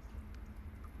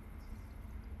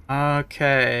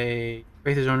 Okay.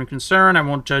 Faith is only concern. I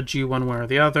won't judge you one way or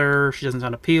the other. She doesn't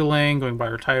sound appealing. Going by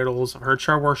her titles, I've heard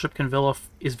Shah worship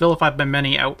is vilified by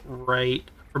many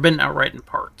outright, forbidden outright in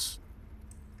parts.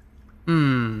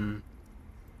 Do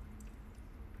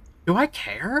I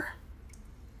care?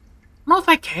 I don't know if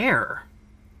I care.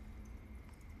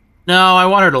 No, I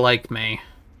want her to like me.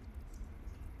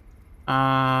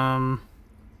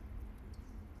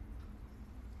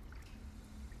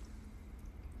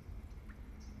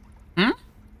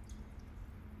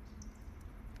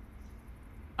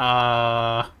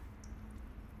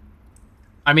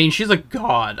 I mean, she's a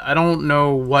god. I don't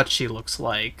know what she looks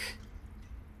like.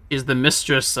 She's the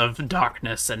mistress of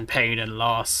darkness and pain and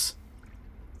loss.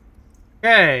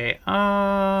 Okay,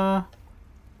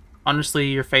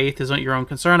 honestly, your faith isn't your own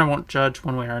concern. I won't judge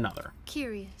one way or another.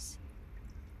 Curious.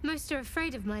 Most are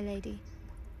afraid of my lady.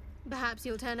 Perhaps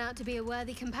you'll turn out to be a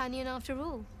worthy companion after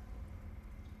all.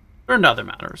 Or into other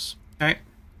matters. Okay.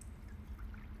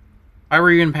 Why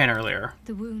were you in pain earlier?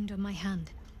 The wound on my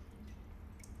hand.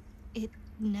 It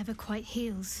never quite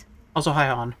heals. Also, hi,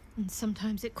 Han. And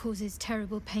sometimes it causes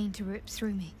terrible pain to rip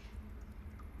through me.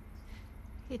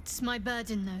 It's my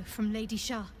burden, though, from Lady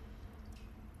Shah.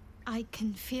 I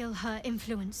can feel her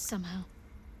influence somehow.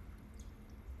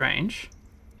 Strange.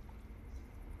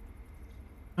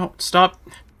 No, stop.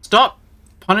 Stop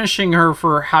punishing her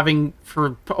for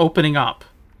opening up.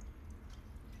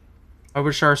 Why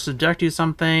would Shar subject you to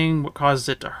something? What causes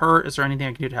it to hurt? Is there anything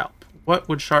I can do to help? What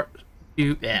would Shar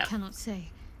do? I cannot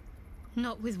say.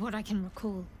 Not with what I can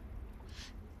recall.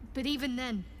 But even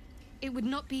then, it would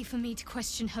not be for me to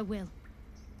question her will.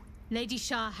 Lady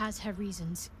Shah has her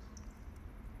reasons.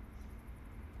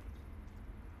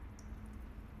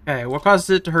 Okay, what causes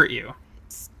it to hurt you?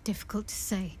 It's difficult to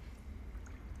say.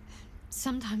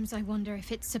 Sometimes I wonder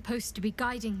if it's supposed to be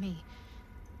guiding me,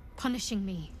 punishing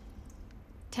me,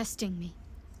 testing me.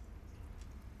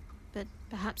 But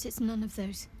perhaps it's none of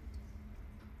those.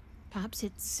 Perhaps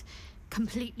it's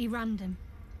completely random.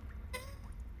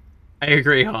 I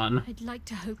agree, Han. I'd like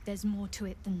to hope there's more to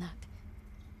it than that.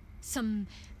 Some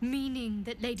meaning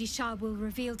that Lady Shah will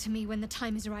reveal to me when the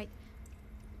time is right.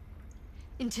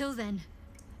 Until then,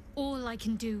 all I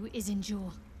can do is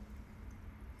endure.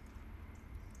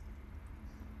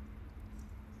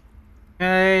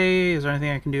 Okay, is there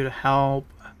anything I can do to help?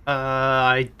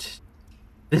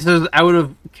 This is out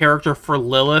of character for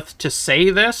Lilith to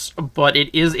say this, but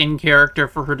it is in character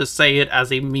for her to say it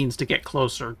as a means to get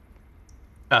closer to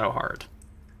Shadowheart.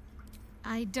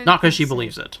 I don't Not because she think so,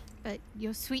 believes it. But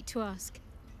you're sweet to ask.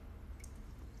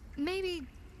 Maybe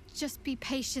just be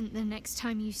patient the next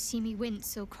time you see me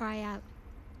wince or cry out.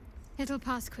 It'll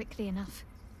pass quickly enough.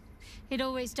 It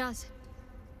always does.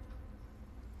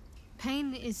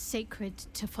 Pain is sacred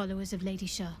to followers of Lady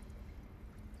Shah.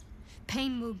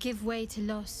 Pain will give way to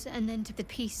loss and then to the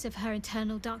peace of her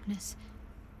eternal darkness.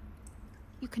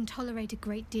 You can tolerate a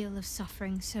great deal of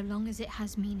suffering so long as it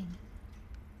has meaning.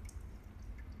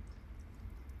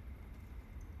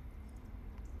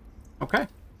 Okay.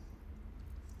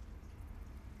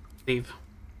 Leave.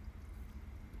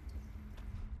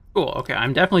 Cool, okay,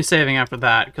 I'm definitely saving after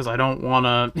that, because I don't want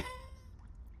to...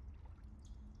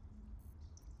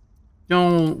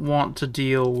 don't want to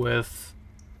deal with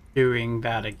doing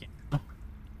that again.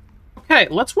 Okay,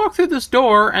 let's walk through this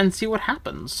door and see what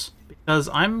happens. Because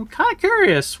I'm kind of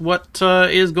curious what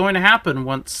is going to happen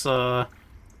once we're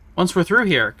through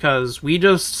here. Because we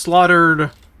just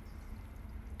slaughtered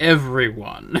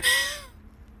everyone.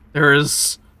 There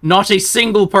is not a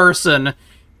single person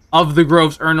of the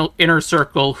Grove's inner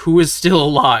circle who is still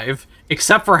alive,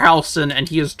 except for Halsin, and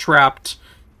he is trapped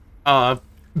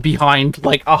behind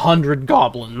like 100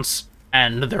 goblins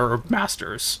and their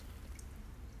masters.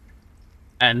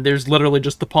 And there's literally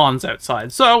just the pawns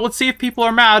outside. So let's see if people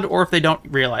are mad or if they don't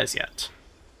realize yet.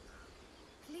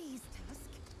 Please, Tusk.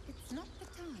 It's not the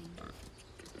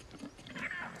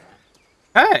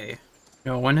time. Hey,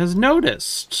 no one has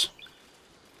noticed.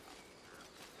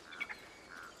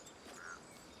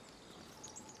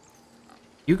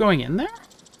 You going in there?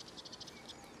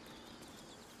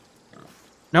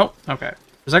 Nope. Okay.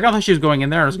 Because I thought she was going in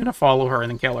there and I was going to follow her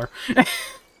and then kill her.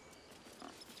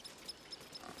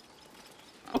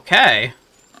 Okay.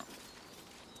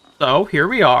 So, here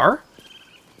we are.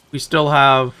 We still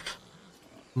have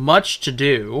much to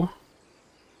do.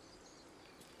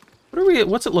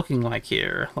 What's it looking like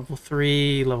here? Level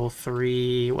 3, level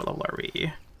 3. What level are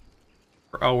we?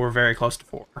 Oh, we're very close to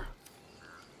 4.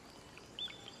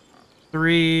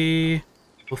 3,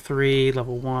 level 3,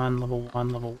 level 1, level 1,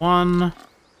 level 1.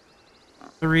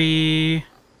 3.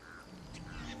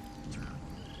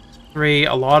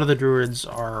 A lot of the druids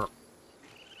are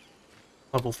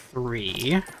level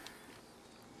 3.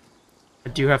 I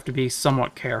do have to be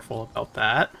somewhat careful about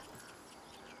that.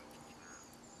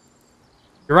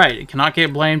 You're right, it cannot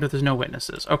get blamed if there's no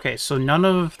witnesses. Okay, so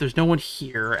there's no one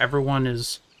here. Everyone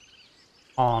is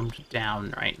calmed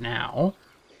down right now.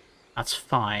 That's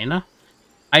fine.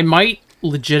 I might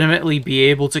legitimately be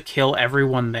able to kill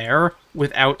everyone there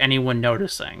without anyone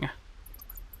noticing.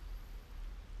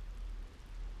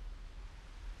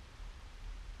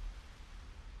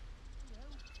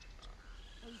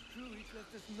 Those druids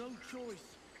left us no choice.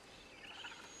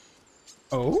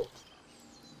 Oh?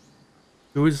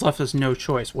 Druids left us no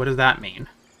choice. What does that mean?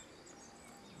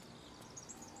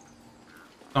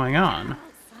 What's going on?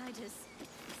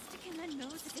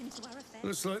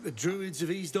 Looks like the druids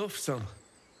have eased off some.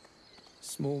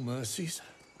 Small mercies.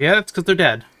 Yeah, that's because they're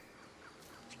dead.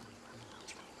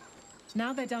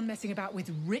 Now they're done messing about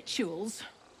with rituals,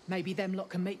 maybe them lot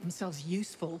can make themselves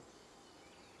useful.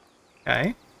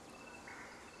 Okay.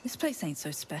 This place ain't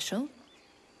so special.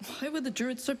 Why were the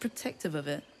druids so protective of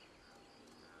it?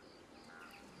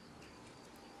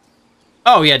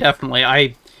 Oh yeah,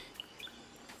 definitely.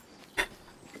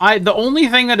 The only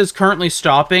thing that is currently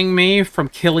stopping me from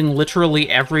killing literally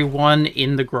everyone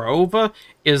in the grove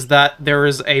is that there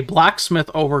is a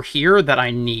blacksmith over here that I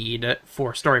need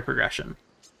for story progression.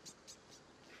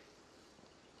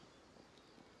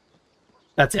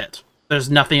 That's it. There's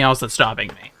nothing else that's stopping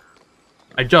me.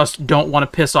 I just don't want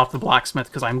to piss off the blacksmith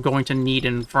because I'm going to need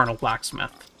an infernal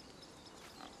blacksmith.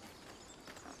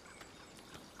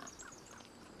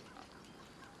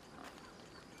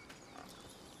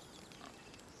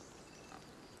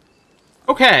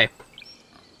 Okay.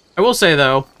 I will say,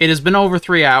 though, it has been over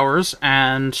 3 hours,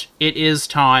 and it is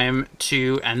time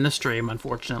to end the stream,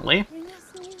 unfortunately.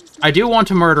 I do want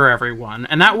to murder everyone,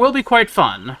 and that will be quite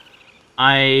fun.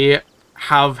 I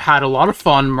have had a lot of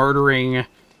fun murdering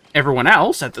everyone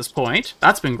else at this point.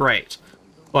 That's been great.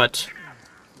 But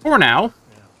for now,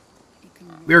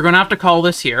 we're going to have to call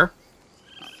this here.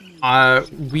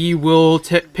 We will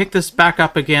pick this back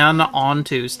up again on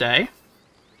Tuesday.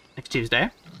 Next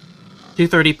Tuesday.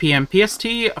 2:30 p.m. PST,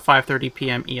 5:30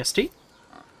 p.m. EST.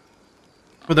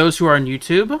 For those who are on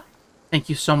YouTube, thank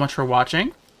you so much for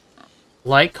watching.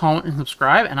 Like, comment, and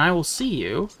subscribe, and I will see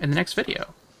you in the next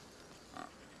video.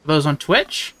 For those on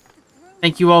Twitch,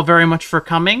 thank you all very much for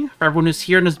coming. For everyone who's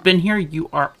here and has been here, you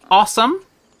are awesome,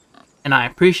 and I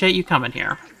appreciate you coming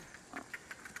here.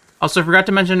 Also, I forgot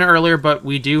to mention it earlier, but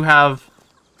we do have,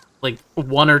 like,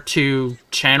 1 or 2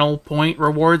 channel point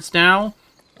rewards now.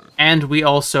 And we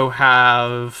also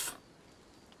have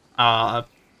our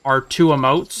 2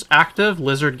 emotes active,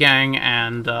 Lizard Gang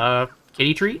and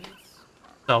Kitty Treat.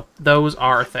 So those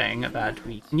are a thing that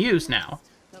we can use now.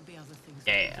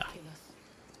 Yeah.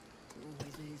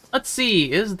 Let's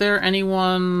see, is there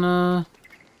anyone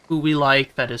who we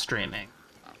like that is streaming?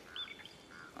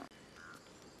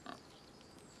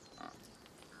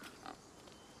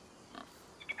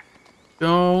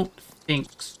 Don't think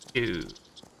so.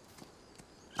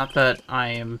 Not that I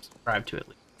am subscribed to, at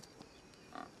least.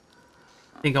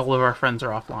 I think all of our friends are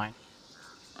offline.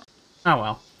 Oh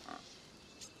well.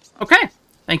 Okay.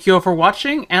 Thank you all for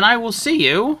watching, and I will see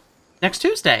you next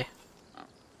Tuesday.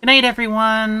 Good night,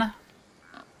 everyone.